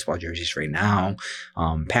creating baseball jerseys right now,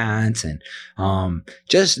 pants, and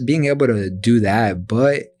just being able to do that.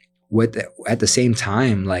 But at the same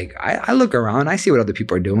time, like I look around, I see what other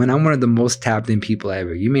people are doing. I'm one of the most tapped in people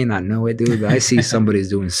ever. You may not know it, dude, but I see somebody's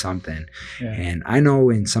doing something. And I know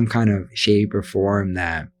in some kind of shape or form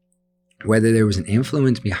that whether there was an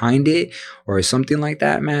influence behind it or something like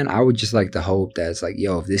that, man, I would just like to hope that it's like,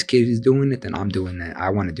 yo, if this kid is doing it, then I'm doing that. I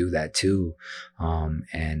want to do that too. I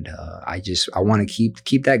want to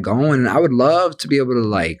keep that going. And I would love to be able to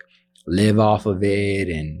like live off of it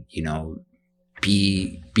and,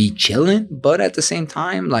 be chilling. But at the same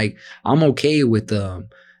time, like I'm okay with the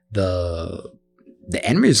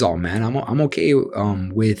end result, man. I'm okay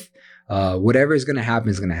with whatever is going to happen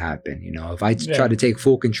is going to happen. If I try to take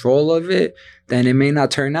full control of it, then it may not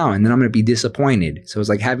turn out, and then I'm going to be disappointed. So it's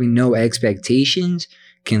like having no expectations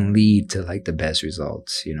can lead to like the best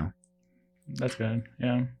results, That's good.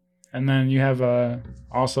 Yeah. And then you have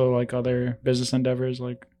also like other business endeavors,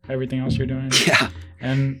 like everything else you're doing. Yeah.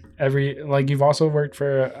 And you've also worked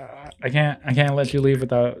for, I can't let you leave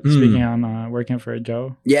without speaking on working for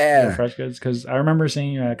Joe. Yeah. Fresh Goods. Cause I remember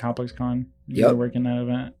seeing you at Complex Con. You were working that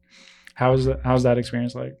event. How's that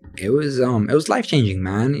experience like? It was life-changing,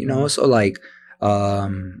 man. So like I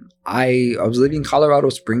was living in Colorado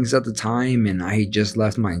Springs at the time, and I just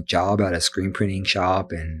left my job at a screen printing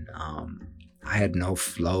shop, and I had no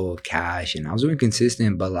flow of cash, and I was doing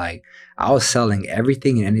Consistent, but like I was selling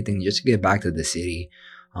everything and anything just to get back to the city.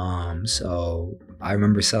 So I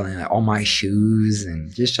remember selling like all my shoes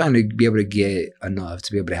and just trying to be able to get enough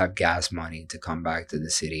to be able to have gas money to come back to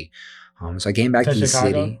the city. So I came back to the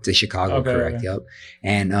city, to Chicago, correct? Okay. Yep.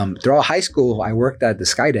 And throughout high school, I worked at the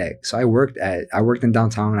Sky Deck. So I worked in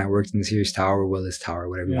downtown. I worked in the Sears Tower, Willis Tower,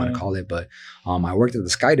 whatever you want to call it. But I worked at the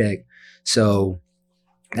Sky Deck. So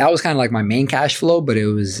that was kind of like my main cash flow, but it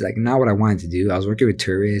was like not what I wanted to do. I was working with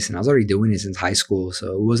tourists and I was already doing it since high school.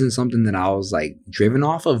 So it wasn't something that I was like driven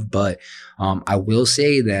off of. But I will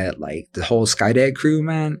say that like the whole Skydeck crew,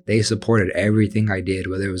 man, they supported everything I did,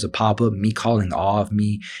 whether it was a pop-up, me calling off,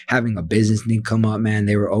 me having a business need come up, man.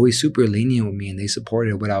 They were always super lenient with me and they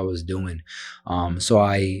supported what I was doing. So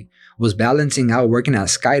I was balancing out working at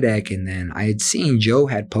Skydeck, and then I had seen Joe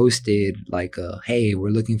had posted like, hey, we're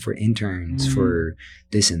looking for interns for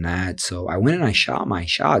this and that. So I went and I shot my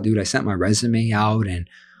shot, dude. I sent my resume out, and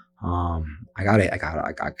I got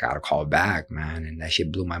a call back, man, and that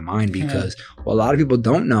shit blew my mind because what a lot of people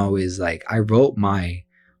don't know is like I wrote my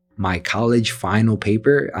college final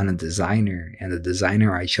paper on a designer, and the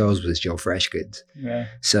designer I chose was Joe Freshgoods. Yeah.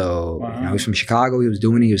 So you know, he's from Chicago. He was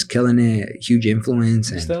doing it. He was killing it. Huge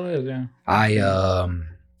influence. And still is. Yeah.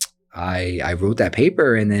 I wrote that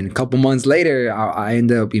paper, and then a couple months later, I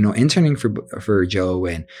ended up interning for Joe,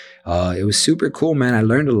 and it was super cool, man. I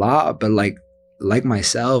learned a lot, but like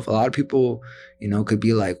myself, a lot of people could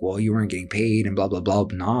be like, well, you weren't getting paid and blah blah blah.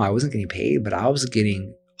 No, I wasn't getting paid, but I was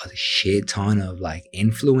getting a shit ton of like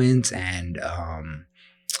influence and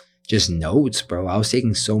just notes, bro. I was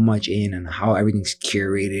taking so much in and how everything's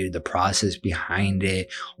curated, the process behind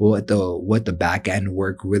it, what the back end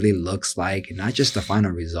work really looks like, and not just the final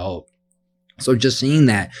result. So just seeing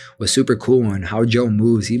that was super cool, and how Joe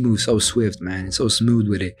moves, he moves so swift, man, and so smooth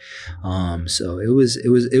with it. So it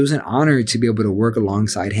was an honor to be able to work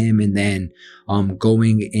alongside him, and then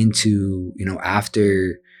going into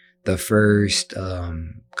after the first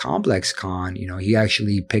Complex Con, he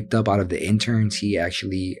actually picked up out of the interns. He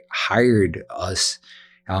actually hired us,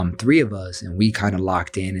 3 of us, and we kind of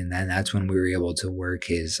locked in. And then that's when we were able to work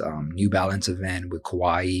his New Balance event with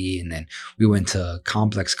Kauai. And then we went to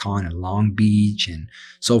Complex Con in Long Beach and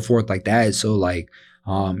so forth like that. So like,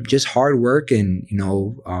 just hard work and,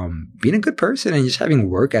 being a good person and just having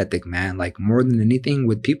work ethic, man. Like more than anything,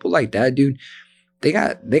 with people like that, dude, they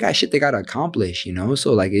got shit they got to accomplish,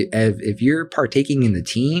 So like if you're partaking in the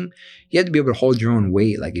team, you have to be able to hold your own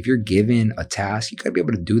weight. Like if you're given a task, you got to be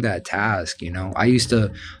able to do that task, I used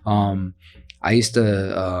to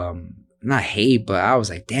not hate, but I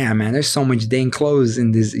was like, damn, man, there's so much dang clothes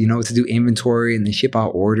in this, to do inventory and then ship out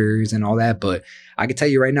orders and all that. But I can tell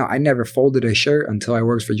you right now, I never folded a shirt until I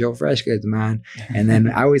worked for Joe Freshgoods, man. And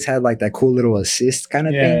then I always had like that cool little assist kind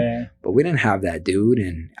of thing. Yeah. But we didn't have that, dude.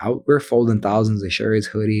 And we're folding thousands of shirts,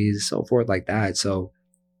 hoodies, so forth like that. So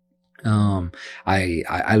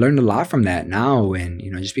I learned a lot from that now. And,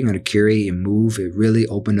 just being able to curate and move, it really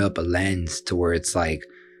opened up a lens to where it's like,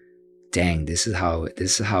 dang, this is how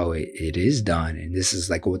it is done, and this is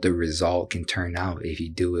like what the result can turn out if you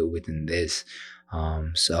do it within this.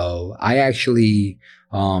 So I actually,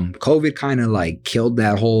 COVID kind of like killed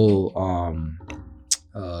that whole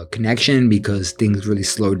connection because things really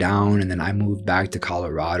slowed down, and then I moved back to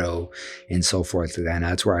Colorado and so forth, and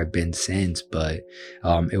that's where I've been since. But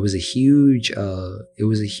it was a huge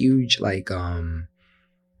like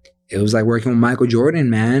it was like working with Michael Jordan,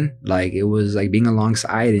 man. Like it was like being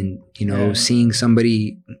alongside and, seeing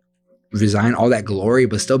somebody resign all that glory,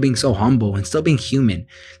 but still being so humble and still being human.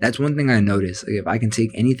 That's one thing I noticed. Like if I can take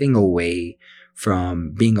anything away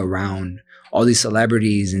from being around all these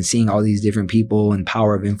celebrities and seeing all these different people and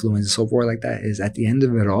power of influence and so forth like that, is at the end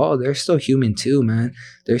of it all, they're still human too, man.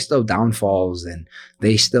 There's still downfalls and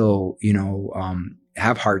they still,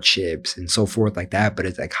 have hardships and so forth like that. But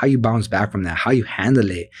it's like how you bounce back from that, how you handle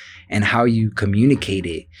it and how you communicate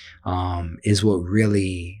it is what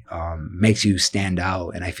really makes you stand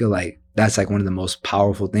out. And I feel like that's like one of the most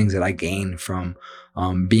powerful things that I gained from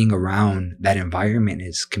being around that environment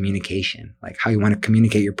is communication, like how you want to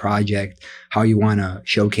communicate your project, how you want to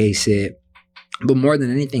showcase it. But more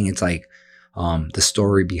than anything, it's like the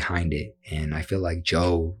story behind it. And I feel like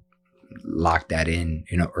Joe locked that in,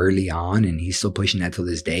 early on, and he's still pushing that till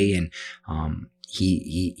this day. And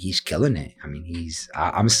he's killing it. I mean,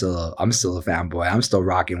 I'm still a fanboy. I'm still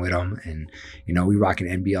rocking with him, and we rocking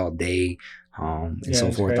NBA all day, and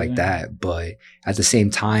so forth like that. But at the same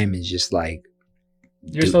time, it's just like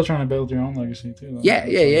You're still trying to build your own legacy too, though. Yeah,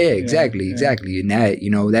 exactly. And that, you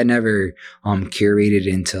know, that never curated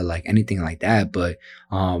into like anything like that. But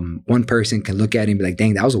one person can look at it and be like,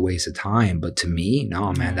 dang, that was a waste of time. But to me,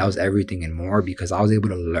 no, man, that was everything and more, because I was able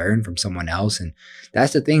to learn from someone else. And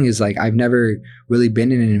that's the thing, is like, I've never really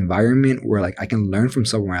been in an environment where like I can learn from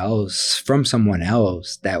someone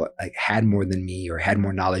else that like had more than me or had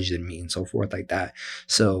more knowledge than me and so forth like that.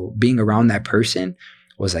 So being around that person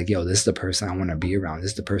was like, yo, this is the person I want to be around.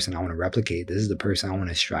 This is the person I want to replicate. This is the person I want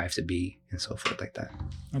to strive to be, and so forth like that.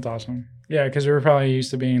 That's awesome. Yeah, because we were probably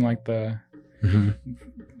used to being like the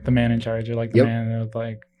man in charge, or like the man of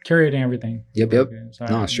like curating everything. So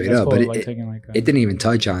no, straight up. Cool, but like it didn't even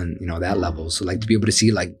touch on, you know, that level. So like to be able to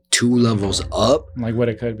see like 2 levels up, like what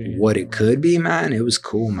it could be, man, it was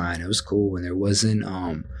cool, man. It was cool. And there wasn't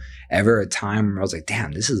ever a time where I was like,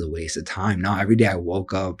 damn, this is a waste of time. No, every day I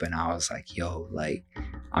woke up and I was like, yo, like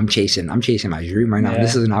I'm chasing my dream right now.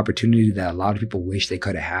 This is an opportunity that a lot of people wish they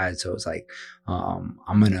could have had. So it's like, I'm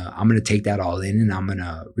gonna take that all in, and I'm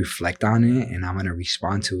gonna reflect on it, and I'm gonna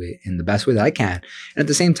respond to it in the best way that I can. And at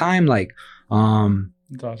the same time, like,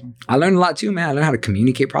 that's awesome. I learned a lot too, man. I learned how to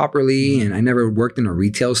communicate properly, and I never worked in a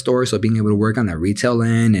retail store, so being able to work on the retail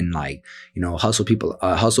end and like, you know, hustle people,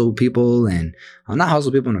 and not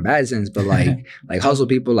hustle people in a bad sense, but like hustle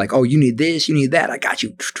people, like, oh, you need this, you need that, I got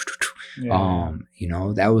you. You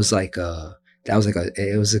know, it was a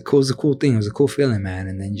cool thing. It was a cool feeling, man.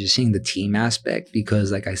 And then just seeing the team aspect,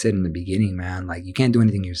 because like I said in the beginning, man, like you can't do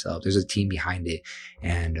anything yourself. There's a team behind it.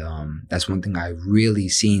 And that's one thing I really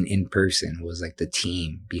seen in person, was like the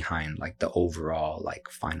team behind like the overall like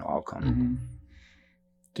final outcome.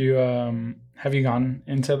 Do you have you gone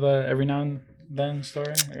into the Every Now and Then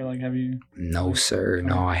store, or like have you? No, sir.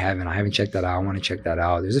 No, I haven't checked that out. I want to check that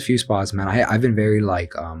out. There's a few spots, man. I've been very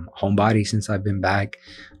like homebody since I've been back.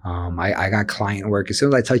 I got client work. As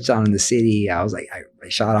soon as I touched down in the city, I was like, I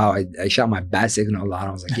shot my bat signal out.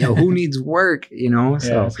 I was like, yo, who needs work? You know?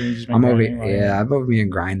 So I'm over here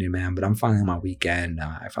grinding, man. But I'm finally on my weekend.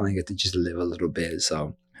 I finally get to just live a little bit.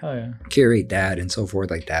 So hell yeah, curate that and so forth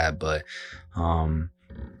like that. But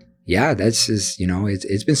yeah, that's just, you know,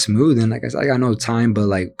 it's been smooth. And like I said, I got no time, but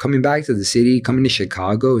like coming back to the city, coming to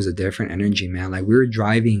Chicago is a different energy, man. Like we were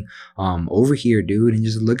driving over here, dude, and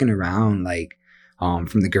just looking around, like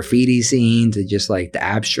from the graffiti scene to just like the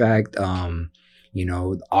abstract, you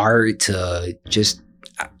know, art to just,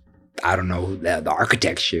 I don't know, the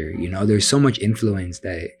architecture, you know, there's so much influence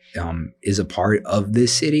that is a part of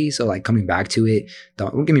this city. So like coming back to it,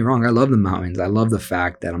 don't get me wrong, I love the mountains. I love the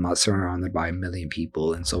fact that I'm not surrounded by a million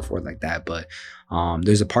people and so forth like that. But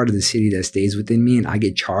there's a part of the city that stays within me, and I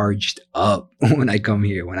get charged up when I come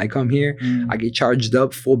here. When I come here, I get charged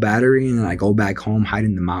up, full battery, and then I go back home, hide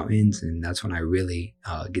in the mountains, and that's when I really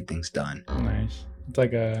get things done. Nice. It's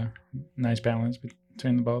like a nice balance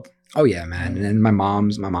between the both. Oh yeah, man. And then my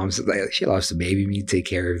mom's like, she loves to baby me, take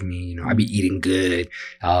care of me. You know, I be eating good.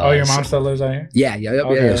 Your mom still lives out here? Yeah.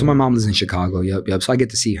 So my mom lives in Chicago. Yep. So I get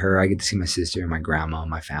to see her. I get to see my sister and my grandma,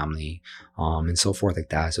 my family, and so forth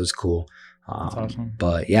like that. So it's cool. That's awesome.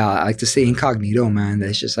 But yeah, I like to stay incognito, man.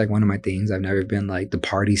 That's just like one of my things. I've never been like the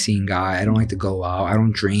party scene guy. I don't like to go out. I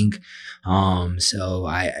don't drink. So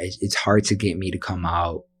it's hard to get me to come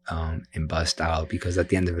out and bust out, because at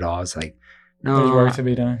the end of it all, it's like, no, there's work to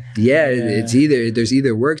be done. Yeah, it's there's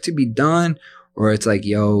either work to be done, or it's like,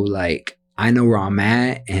 yo, like I know where I'm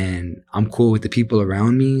at and I'm cool with the people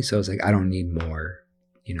around me. So it's like, I don't need more,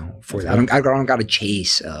 you know, for that. I don't got to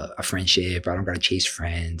chase a friendship. I don't got to chase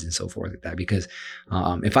friends and so forth like that. Because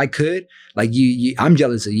if I could, like I'm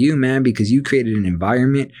jealous of you, man, because you created an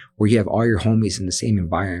environment where you have all your homies in the same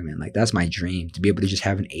environment. Like that's my dream, to be able to just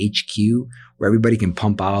have an HQ where everybody can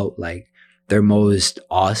pump out like their most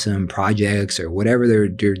awesome projects or whatever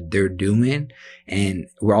they're doing, and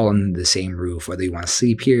we're all under the same roof. Whether you want to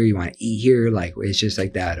sleep here, you want to eat here, like it's just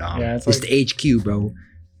like that. It's like the HQ, bro.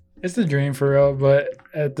 It's the dream for real, but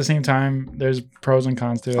at the same time, there's pros and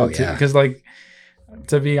cons to it. Because like,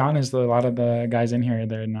 to be honest, a lot of the guys in here,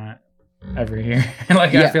 they're not ever here.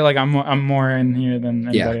 I feel like I'm more in here than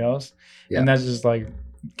anybody else, and that's just like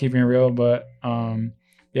keeping it real. But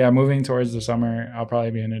moving towards the summer, I'll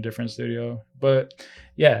probably be in a different studio. But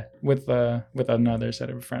yeah, with another set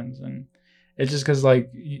of friends, and it's just because like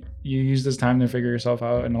you use this time to figure yourself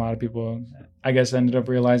out, and a lot of people, I guess, ended up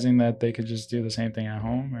realizing that they could just do the same thing at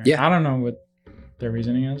home. I don't know what their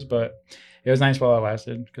reasoning is, but it was nice while it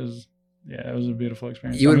lasted, because it was a beautiful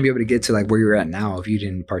experience. You wouldn't be able to get to like where you're at now if you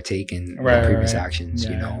didn't partake in the previous actions,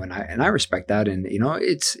 you know. And I respect that, and you know,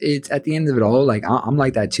 it's at the end of it all, like I'm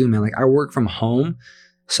like that too, man. Like I work from home.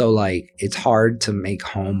 So like it's hard to make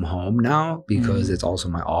home now because it's also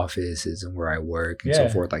my office and where I work and so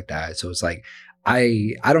forth like that. So it's like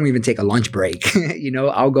I don't even take a lunch break. You know,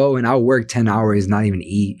 I'll go and I'll work 10 hours, not even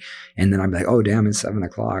eat. And then I'm like, oh damn, it's 7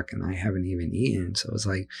 o'clock and I haven't even eaten. So it's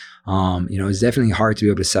like, you know, it's definitely hard to be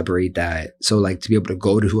able to separate that. So like to be able to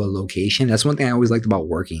go to a location, that's one thing I always liked about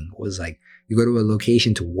working was like you go to a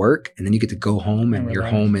location to work and then you get to go home and your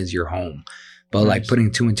home is your home. But like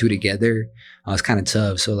putting two and two together, it's kind of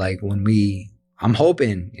tough. So like I'm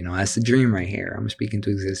hoping, you know, that's the dream right here. I'm speaking to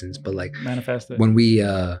existence. But like manifest it. When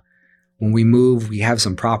we move, we have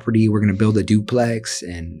some property. We're gonna build a duplex,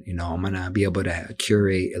 and you know, I'm gonna be able to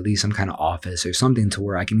curate at least some kind of office or something to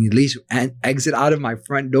where I can at least exit out of my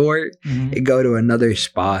front door and go to another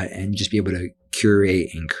spot and just be able to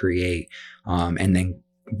curate and create, and then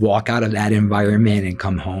walk out of that environment and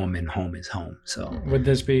come home, and home is home. So would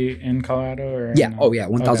this be in Colorado or yeah? Oh yeah,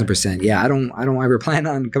 1000%. Yeah, I don't ever plan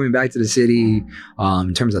on coming back to the city.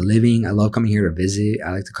 In terms of living, I love coming here to visit.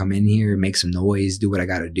 I like to come in here, make some noise, do what I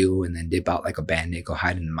gotta do, and then dip out like a bandit, go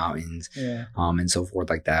hide in the mountains, and so forth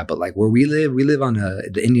like that. But like where we live on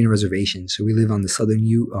the Indian reservation. So we live on the Southern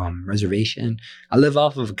Ute reservation. I live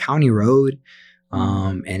off of a county road.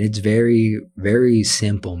 And it's very, very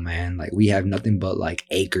simple, man. Like we have nothing but like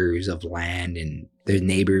acres of land, and their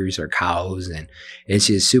neighbors are cows, and it's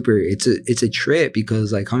just super. It's a trip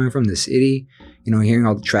because like coming from the city, you know, hearing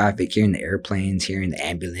all the traffic, hearing the airplanes, hearing the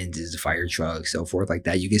ambulances, the fire trucks, so forth like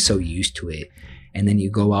that, you get so used to it. And then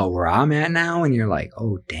you go out where I'm at now, and you're like,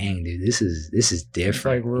 oh dang, dude, this is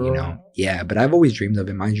different, like you know? Yeah, but I've always dreamed of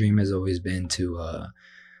it. My dream has always been to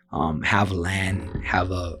have land,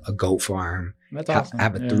 have a goat farm. That's awesome.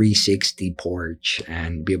 Have a 360 porch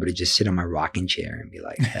and be able to just sit on my rocking chair and be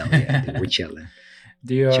like, hell yeah, dude, we're chilling.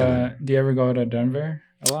 Do you ever go to Denver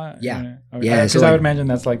a lot? Yeah. Okay. Yeah. Because I would imagine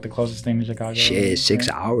that's like the closest thing to Chicago. Shit, 6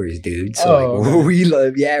 hours, dude. So where we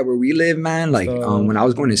live, man, like when I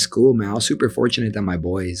was going to school, man, I was super fortunate that my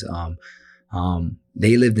boys,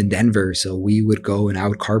 they lived in Denver, so we would go and I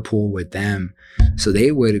would carpool with them. So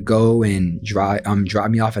they would go and drop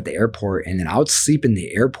me off at the airport, and then I would sleep in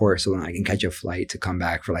the airport so then I can catch a flight to come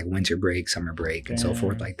back for like winter break, summer break, and so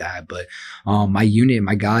forth like that. But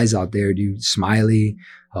my guys out there, dude, Smiley,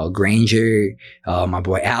 Granger, my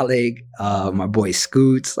boy Alec, my boy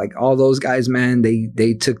Scoots, like all those guys, man,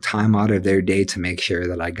 they took time out of their day to make sure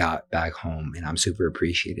that I got back home, and I'm super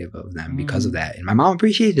appreciative of them because of that. And my mom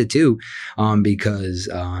appreciated it too, because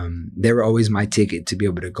they were always my ticket to be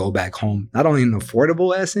able to go back home, not only in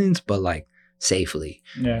affordable essence, but like safely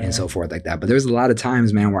and so forth like that. But there's a lot of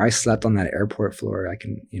times, man, where I slept on that airport floor.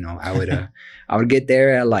 I would get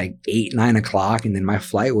there at like 8-9 o'clock, and then my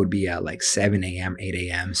flight would be at like 7 a.m. 8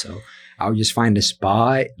 a.m. So I would just find a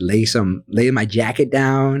spot, lay my jacket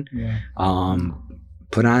down,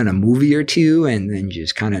 put on a movie or two, and then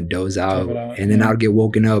just kind of doze out. And then I would get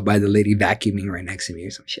woken up by the lady vacuuming right next to me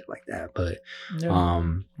or some shit like that. But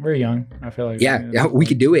we're young, I feel like. Yeah, we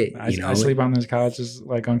could do it. I sleep on this couch, is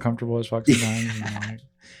like uncomfortable as fuck sometimes.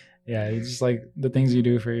 It's just like the things you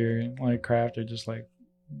do for your like craft are just like,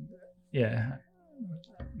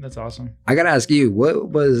 that's awesome. I gotta ask you,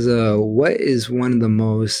 what is one of the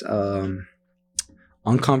most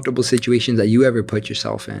uncomfortable situations that you ever put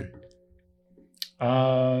yourself in?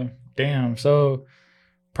 Damn. So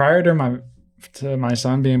prior to my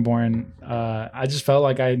son being born, I just felt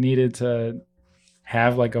like I needed to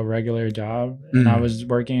have like a regular job, and I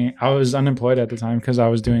was unemployed at the time because I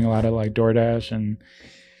was doing a lot of like DoorDash and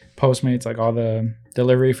Postmates, like all the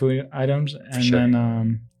delivery food items. And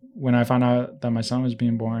then when I found out that my son was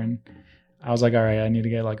being born, I was like, all right, I need to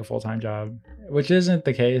get like a full-time job, which isn't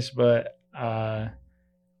the case, but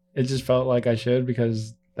it just felt like I should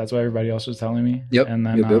because that's what everybody else was telling me. Yep. And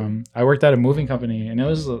then I worked at a moving company, and it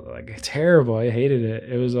was like terrible. I hated it.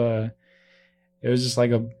 It was just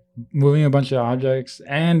like moving a bunch of objects,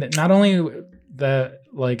 and not only that,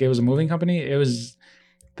 like it was a moving company, it was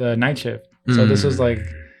the night shift. So this was like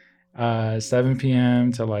 7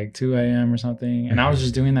 p.m. to like 2 a.m. or something, and I was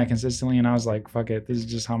just doing that consistently, and I was like, fuck it, this is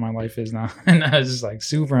just how my life is now. And I was just like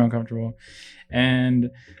super uncomfortable. And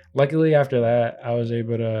luckily after that, I was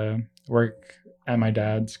able to work at my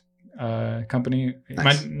dad's company.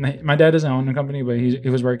 Nice. My dad doesn't own a company, but he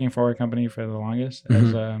was working for a company for the longest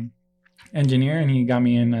as an engineer, and he got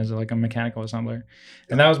me in as like a mechanical assembler.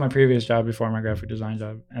 And that was my previous job before my graphic design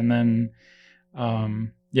job. And then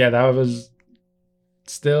that was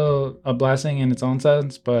still a blessing in its own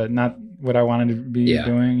sense, but not what I wanted to be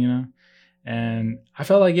doing, you know. And I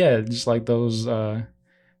felt like just like those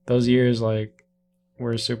years like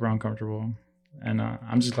were super uncomfortable. And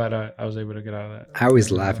I'm just glad I was able to get out of that. I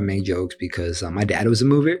always laugh and make jokes because my dad was a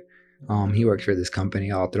mover. He worked for this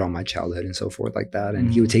company all throughout my childhood and so forth like that.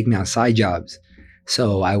 And he would take me on side jobs.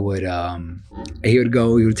 So I would, he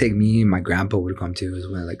would take me and my grandpa would come too.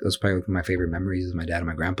 It was probably my favorite memories is my dad and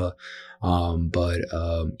my grandpa.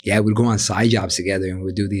 Yeah, we'd go on side jobs together and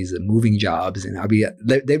we'd do these moving jobs, and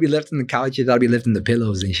they'd be lifting the couches, I'd be lifting the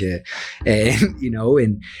pillows and shit. And,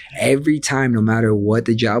 and every time, no matter what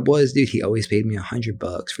the job was, dude, he always paid me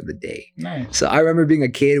 $100 for the day. Nice. So I remember being a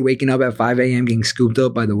kid, waking up at 5 a.m., getting scooped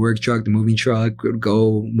up by the work truck, the moving truck, would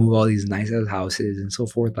go move all these nice ass houses and so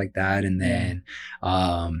forth like that. And then,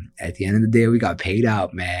 at the end of the day, we got paid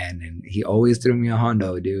out, man. And he always threw me a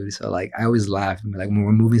hundo, dude. So like, I always laugh. Like when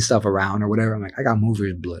we're moving stuff around or whatever, I'm like, I got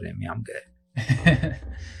movers blood in me. I'm good.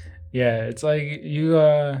 Yeah, it's like you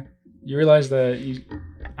realize that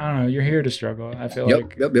I don't know, you're here to struggle. I feel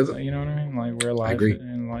like you know what I mean? Like we're alive. I agree.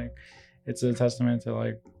 And like it's a testament to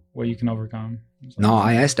like what you can overcome. No,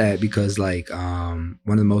 I asked that because like one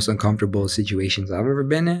of the most uncomfortable situations I've ever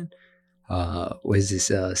been in was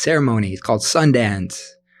this ceremony. It's called Sundance.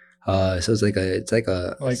 So it's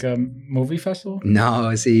like a movie festival.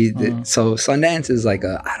 No, see, so Sundance is like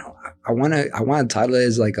I want to title it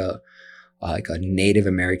as like a Native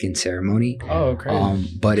American ceremony. Oh,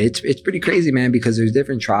 crazy. But it's pretty crazy, man, because there's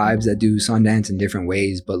different tribes that do Sundance in different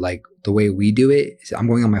ways. But like the way we do it, I'm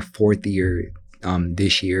going on my 4th year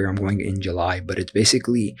this year. I'm going in July, but it's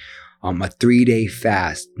basically a 3-day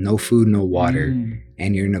fast, no food, no water,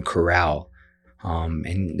 and you're in a corral.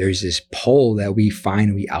 And there's this pole that we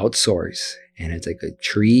outsource, and it's like a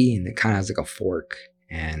tree, and it kind of has like a fork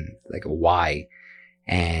and like a Y.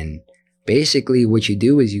 And basically what you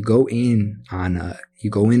do is you go in at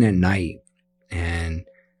night, and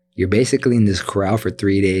you're basically in this corral for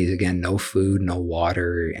 3 days. Again, no food, no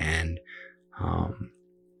water. And,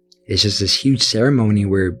 it's just this huge ceremony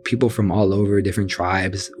where people from all over different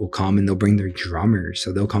tribes will come, and they'll bring their drummers.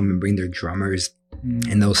 So they'll come and bring their drummers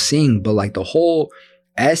and they'll sing. But like the whole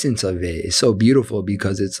essence of it is so beautiful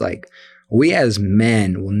because it's like we as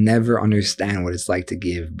men will never understand what it's like to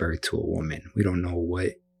give birth to a woman. We don't know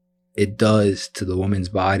what it does to the woman's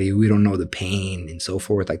body. We don't know the pain and so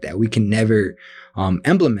forth like that. We can never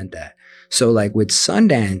implement that. So like with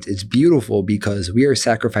Sundance, it's beautiful because we are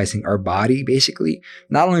sacrificing our body basically,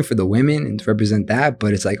 not only for the women and to represent that,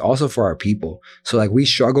 but it's like also for our people. So like we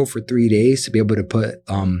struggle for 3 days to be able to put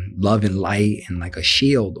love and light and like a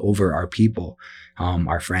shield over our people,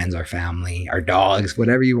 our friends, our family, our dogs,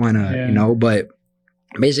 whatever you want to, but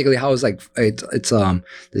basically how it's like, it's the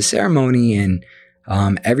ceremony, and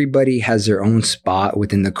everybody has their own spot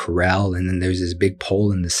within the corral, and then there's this big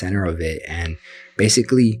pole in the center of it. And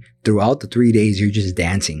basically throughout the 3 days, you're just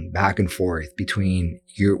dancing back and forth between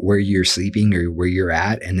where you're sleeping or where you're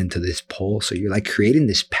at, and then to this pole. So you're like creating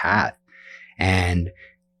this path. And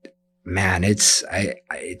man, it's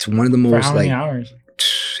one of the most, for how many hours?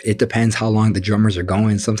 It depends how long the drummers are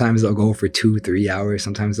going. Sometimes they'll go for 2-3 hours.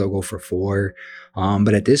 Sometimes they'll go for 4.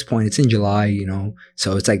 But at this point, it's in July,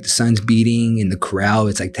 so it's like the sun's beating in the corral.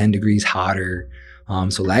 It's like 10 degrees hotter.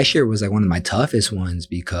 So last year was like one of my toughest ones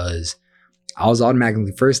because I was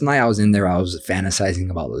automatically, first night I was in there, I was fantasizing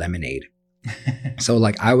about lemonade. So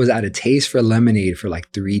like I was at a taste for lemonade for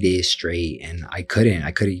like 3 days straight, and I couldn't,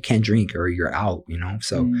 you can't drink or you're out,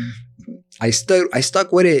 so I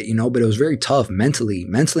stuck with it, but it was very tough mentally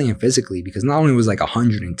and physically, because not only was like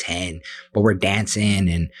 110, but we're dancing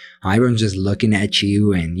and everyone's just looking at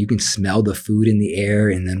you, and you can smell the food in the air.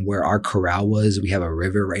 And then where our corral was, we have a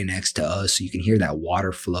river right next to us, so you can hear that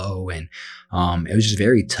water flow. And it was just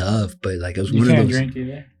very tough, but like it was one of those. You can't drink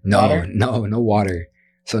either? No water.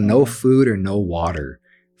 So no food or no water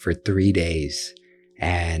for 3 days.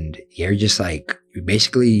 And you're just like,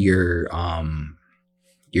 basically you're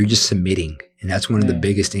just submitting. And that's one of the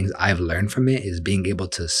biggest things I've learned from it, is being able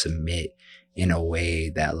to submit in a way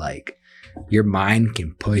that like your mind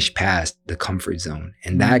can push past the comfort zone.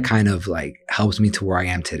 And that kind of like helps me to where I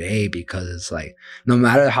am today, because it's like, no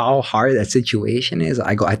matter how hard that situation is,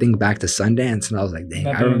 I think back to Sundance, and I was like, dang,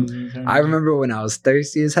 I remember when I was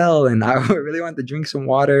thirsty as hell and I really wanted to drink some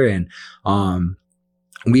water. And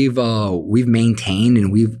we've maintained,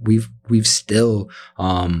 and we've still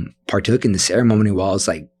partook in the ceremony while it's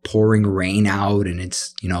like pouring rain out, and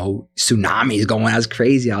it's tsunamis going as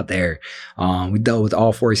crazy out there. We dealt with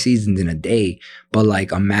all 4 seasons in a day. But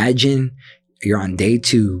like, imagine you're on day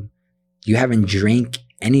 2, you haven't drank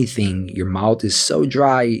anything, your mouth is so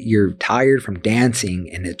dry, you're tired from dancing,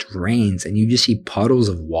 and it rains, and you just see puddles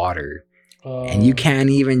of water And you can't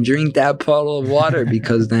even drink that puddle of water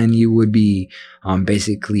because then you would be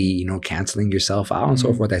basically, canceling yourself out and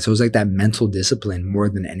so forth. So it's like that mental discipline more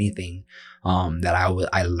than anything that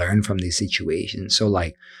I learned from these situations. So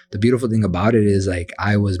like the beautiful thing about it is like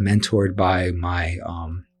I was mentored by my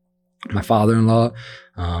father-in-law.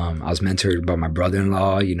 I was mentored by my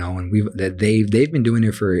brother-in-law, and they've been doing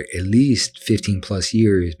it for at least 15 plus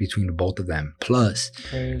years between the both of them plus,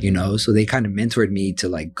 so they kind of mentored me to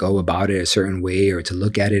like go about it a certain way or to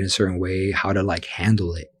look at it a certain way, how to like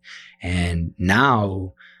handle it. And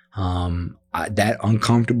now, that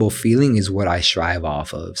uncomfortable feeling is what I strive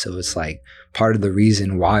off of. So it's like part of the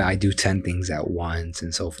reason why I do 10 things at once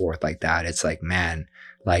and so forth like that. It's like, man,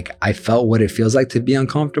 like I felt what it feels like to be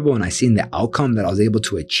uncomfortable and I seen the outcome that I was able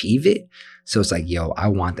to achieve it. So it's like, yo, I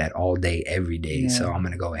want that all day, every day. Yeah. So I'm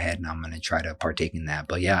going to go ahead and I'm going to try to partake in that.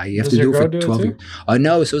 But yeah, you have to do it for 12 years.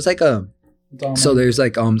 No. So it's like there's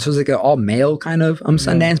like, so it's like an all male kind of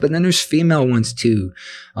Sundance, but then there's female ones too.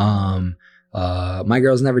 My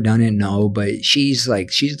girl's never done it, no, but she's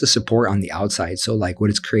the support on the outside. So like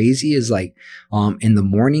what is crazy is like in the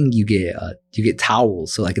morning you get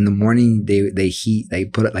towels. So like in the morning they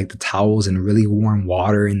put like the towels in really warm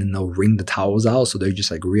water and then they'll wring the towels out, so they're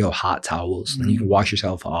just like real hot towels. And you can wash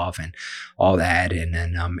yourself off and all that. And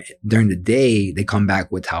then during the day they come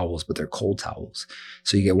back with towels, but they're cold towels.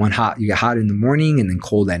 So you get hot in the morning and then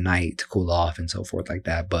cold at night to cool off and so forth like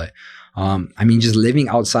that. But just living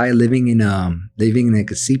outside, living in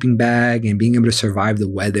like a sleeping bag and being able to survive the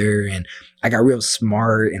weather. And I got real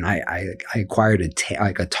smart and I acquired a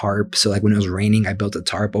tarp. So like when it was raining, I built a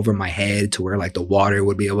tarp over my head to where like the water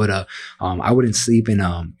would be able to, I wouldn't sleep in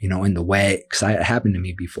the wet, because it happened to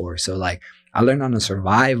me before. So like I learned on the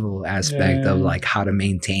survival aspect of like how to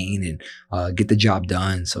maintain and get the job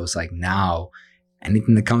done. So it's like now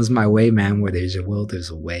anything that comes my way, man, where there's a will, there's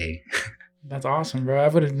a way. That's awesome, bro. I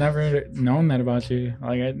would have never known that about you,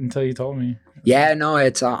 until you told me. Yeah, no,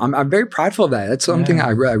 it's I'm very prideful of that. That's something I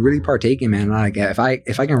really partake in, man. Like if I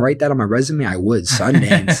can write that on my resume, I would.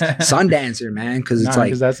 Sundancer, man, because it's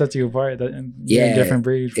because that sets you apart. You're a different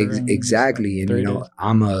breed. Exactly, and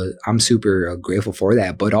I'm super grateful for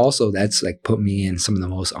that. But also, that's like put me in some of the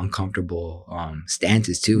most uncomfortable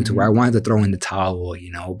stances too, to where I wanted to throw in the towel,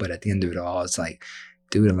 But at the end of it all, it's like,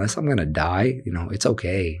 dude, unless I'm gonna die, it's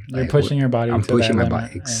okay. You're pushing your body. I'm pushing my body.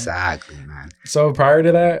 Limit. Exactly, man. So prior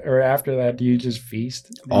to that or after that, do you just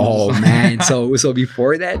feast? Man. So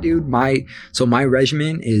before that, dude, my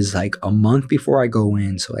regimen is like a month before I go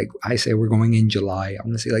in. So like I say we're going in July. I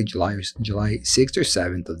want to say like July 6th or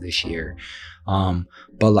 7th of this year.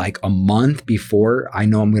 But like a month before I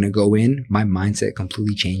know I'm going to go in, my mindset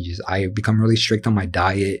completely changes. I become really strict on my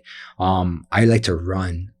diet. I like to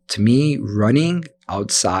run. To me, running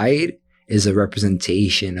outside is a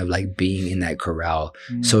representation of like being in that corral.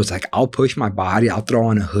 So it's like I'll push my body, I'll throw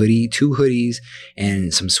on a hoodie, 2 hoodies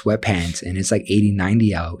and some sweatpants, and it's like 80,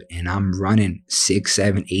 90 out, and I'm running 6,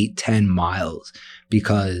 7, 8, 10 miles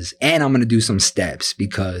and I'm gonna do some steps,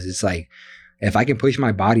 because it's like if I can push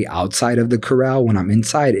my body outside of the corral when I'm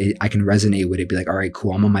inside, I can resonate with it, be like, all right,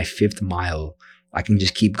 cool, I'm on my 5th mile. I can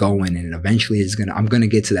just keep going, and eventually I'm gonna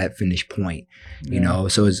get to that finish point,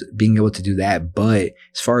 So it's being able to do that. But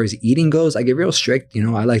as far as eating goes, I get real strict.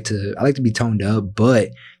 I like to be toned up.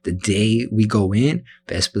 But the day we go in,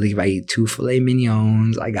 best believe I eat 2 filet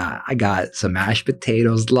mignons. I got some mashed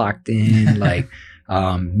potatoes locked in, like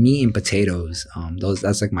meat and potatoes.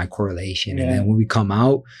 That's like my correlation. Yeah. And then when we come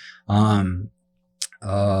out,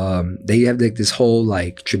 they have like this whole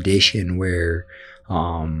like tradition where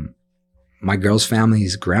my girl's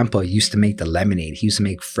family's grandpa used to make the lemonade. He used to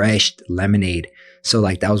make fresh lemonade. So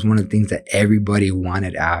like that was one of the things that everybody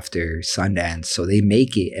wanted after Sundance. So they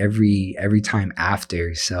make it every time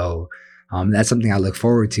after. So that's something I look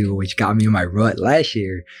forward to, which got me in my rut last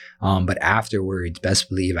year. But afterwards, best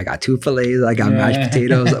believe I got 2 fillets, I got mashed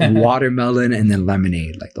potatoes, watermelon, and then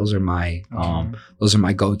lemonade. Like those are my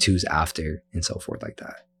go-tos after and so forth like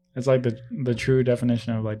that. It's like the true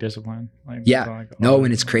definition of like discipline. Like,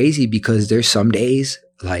 and it's crazy because there's some days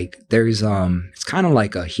like there's it's kind of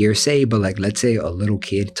like a hearsay, but like let's say a little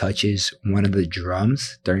kid touches one of the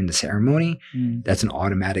drums during the ceremony, that's an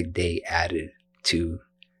automatic day added to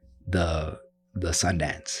the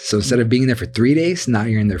Sundance. So instead of being there for 3 days, now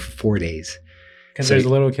you're in there for 4 days. Because there's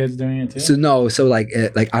little kids doing it too? So like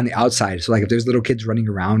on the outside. So like if there's little kids running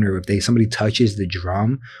around, or if somebody touches the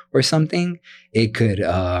drum or something, it could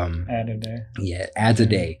add a day. Yeah, adds a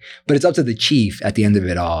day. But it's up to the chief at the end of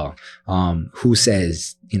it all, who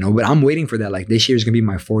says, but I'm waiting for that. Like this year is gonna be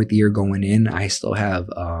my 4th year going in. I still have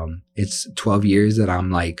it's 12 years that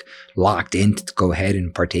I'm like locked in to go ahead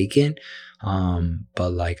and partake in.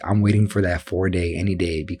 But like I'm waiting for that 4-day any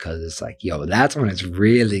day, because it's like, yo, that's when it's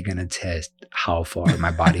really gonna test how far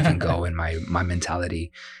my body can go and my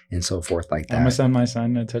mentality and so forth like that. I'm gonna send my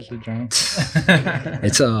son to touch the drum.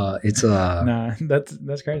 it's a nah,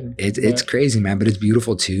 that's crazy. It's crazy, man, but it's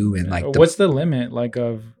beautiful too. And like what's the limit like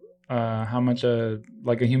of how much a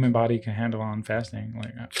human body can handle on fasting?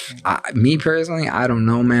 Like me personally, I don't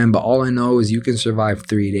know, man, but all I know is you can survive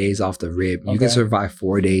 3 days off the rip. You can survive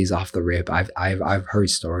 4 days off the rip. I've heard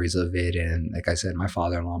stories of it, and like I said, my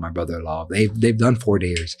father-in-law, my brother-in-law, they've done 4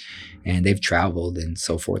 days, and they've traveled and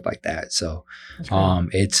so forth like that. So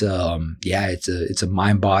it's a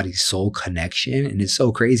mind body soul connection, and it's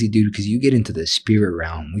so crazy, dude, because you get into the spirit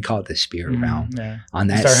realm. We call it the spirit realm. Yeah. On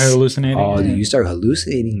that, you start hallucinating. Oh, dude, you start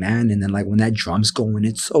hallucinating, man. And then like when that drum's going,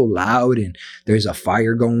 it's so loud, and there's a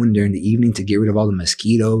fire going during the evening to get rid of all the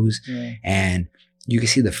mosquitoes, and you can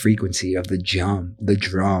see the frequency of the drum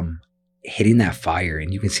hitting that fire,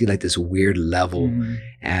 and you can see like this weird level.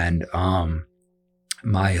 And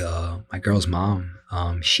my girl's mom,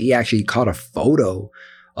 she actually caught a photo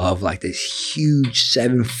of like this huge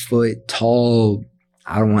 7-foot tall,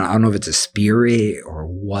 I don't know if it's a spirit or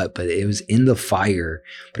what, but it was in the fire.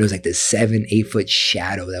 But it was like this 7-8 foot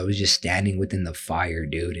shadow that was just standing within the fire,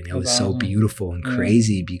 dude. And it was so beautiful and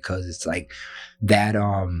crazy, because it's like that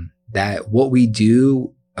what we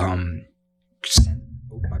do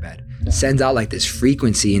sends out like this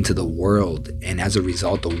frequency into the world, and as a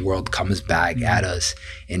result the world comes back at us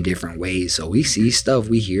in different ways. So we see stuff,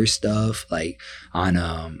 we hear stuff like on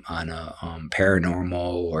a paranormal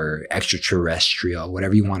or extraterrestrial,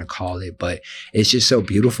 whatever you want to call it, but it's just so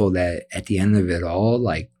beautiful that at the end of it all,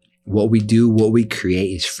 like what we do, what we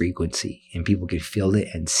create is frequency, and people can feel it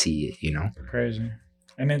and see it, you know. Crazy.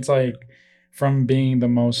 And it's like from being the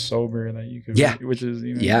most sober that you could be, which is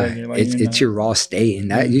crazy. Like, it's your raw state,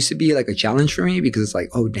 and that used to be like a challenge for me, because it's like,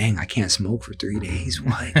 oh dang, I can't smoke for 3 days.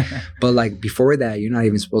 What? But like before that, you're not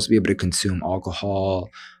even supposed to be able to consume alcohol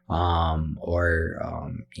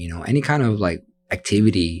or any kind of like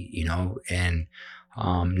activity, and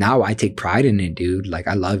now I take pride in it, dude. Like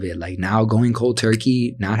I love it. Like now going cold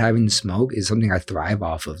turkey, not having to smoke is something I thrive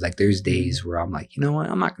off of. Like there's days where I'm like, you know what,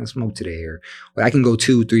 I'm not gonna smoke today, or I can go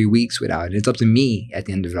 2-3 weeks without it. It's up to me at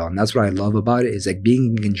the end of it all. And that's what I love about it, is like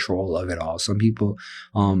being in control of it all. Some people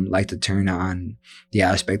like to turn on the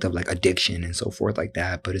aspect of like addiction and so forth like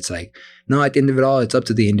that. But it's like, no, at the end of it all, it's up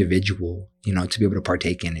to the individual, to be able to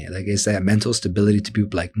partake in it. Like it's that mental stability to be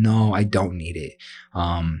like, no, I don't need it.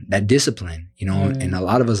 That discipline, and a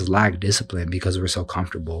lot of us lack discipline because we're so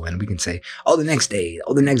comfortable, and we can say, the next day,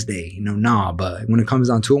 nah. But when it comes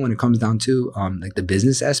down to like the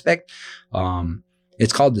business aspect,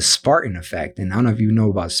 it's called the Spartan effect. And I don't know if you know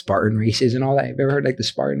about Spartan races and all that. Have you ever heard like the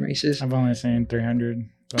Spartan races? I've only seen 300.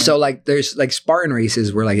 So like there's like Spartan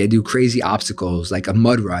races where like they do crazy obstacles, like a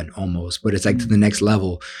mud run almost, but it's like to the next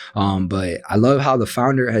level. But I love how the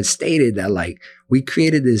founder has stated that like we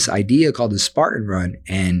created this idea called the Spartan run,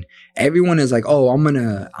 and everyone is like, oh, I'm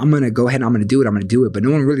gonna go ahead and I'm gonna do it. But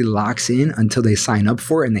no one really locks in until they sign up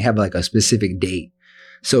for it and they have like a specific date.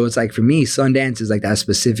 So it's like for me, Sundance is like that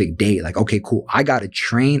specific date. Like, okay, cool. I got to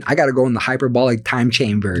train. I got to go in the hyperbolic time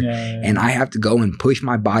chamber and I have to go and push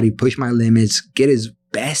my body, push my limits, get as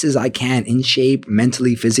best as I can in shape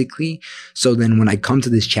mentally, physically. So then when I come to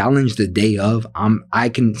this challenge the day of, I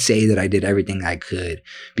can say that I did everything I could,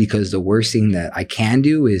 because the worst thing that I can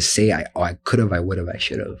do is say I could have, I would have, I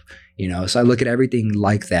should have, so I look at everything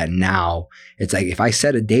like that now. It's like if I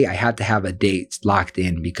set a date, I have to have a date locked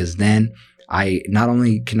in, because then I not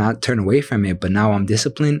only cannot turn away from it, but now I'm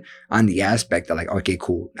disciplined on the aspect of like, okay,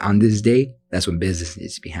 cool. On this day, that's when business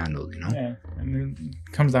needs to be handled, Yeah. And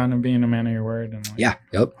it comes down to being a man of your word and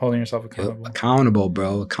holding yourself accountable. Accountable,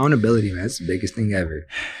 bro. Accountability, man. That's the biggest thing ever.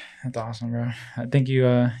 That's awesome, bro. I think you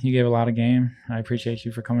gave a lot of game. I appreciate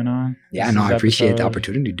you for coming on. Yeah, no, I appreciate the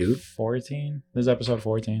opportunity, dude. 14. This is episode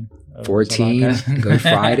 14. 14. Good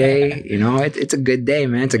Friday. It's a good day,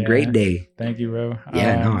 man. It's a great day. Thank you, bro.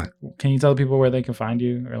 Yeah, Can you tell people where they can find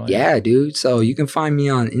you? Or yeah, dude. So you can find me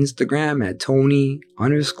on Instagram at Tony_Mayne,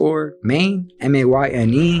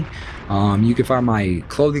 MAYNE. You can find my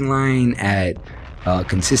clothing line at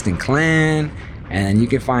Consistent Clan. And you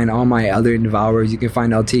can find all my other devours. You can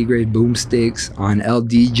find El Tigre Boomsticks on El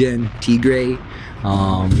Degen Tigre.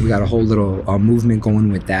 We got a whole little movement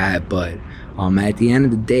going with that. But at the end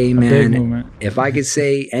of the day, man, if I could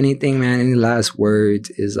say anything, man, any last words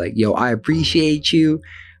is like, yo, I appreciate you.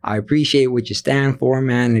 I appreciate what you stand for,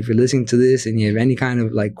 man. And if you're listening to this and you have any kind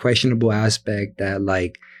of like questionable aspect that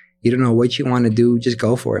like You don't know what you want to do, just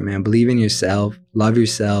go for it, man. Believe in yourself, love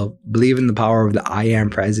yourself, believe in the power of the I am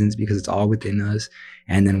presence, because it's all within us.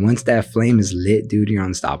 And then once that flame is lit, dude, you're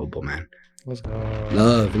unstoppable, man. Let's go.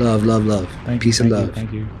 Love, love, love, love. Peace and love.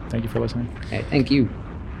 Thank you for listening. Hey, thank you.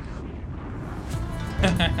 Yeah,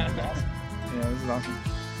 this is awesome.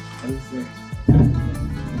 This is it.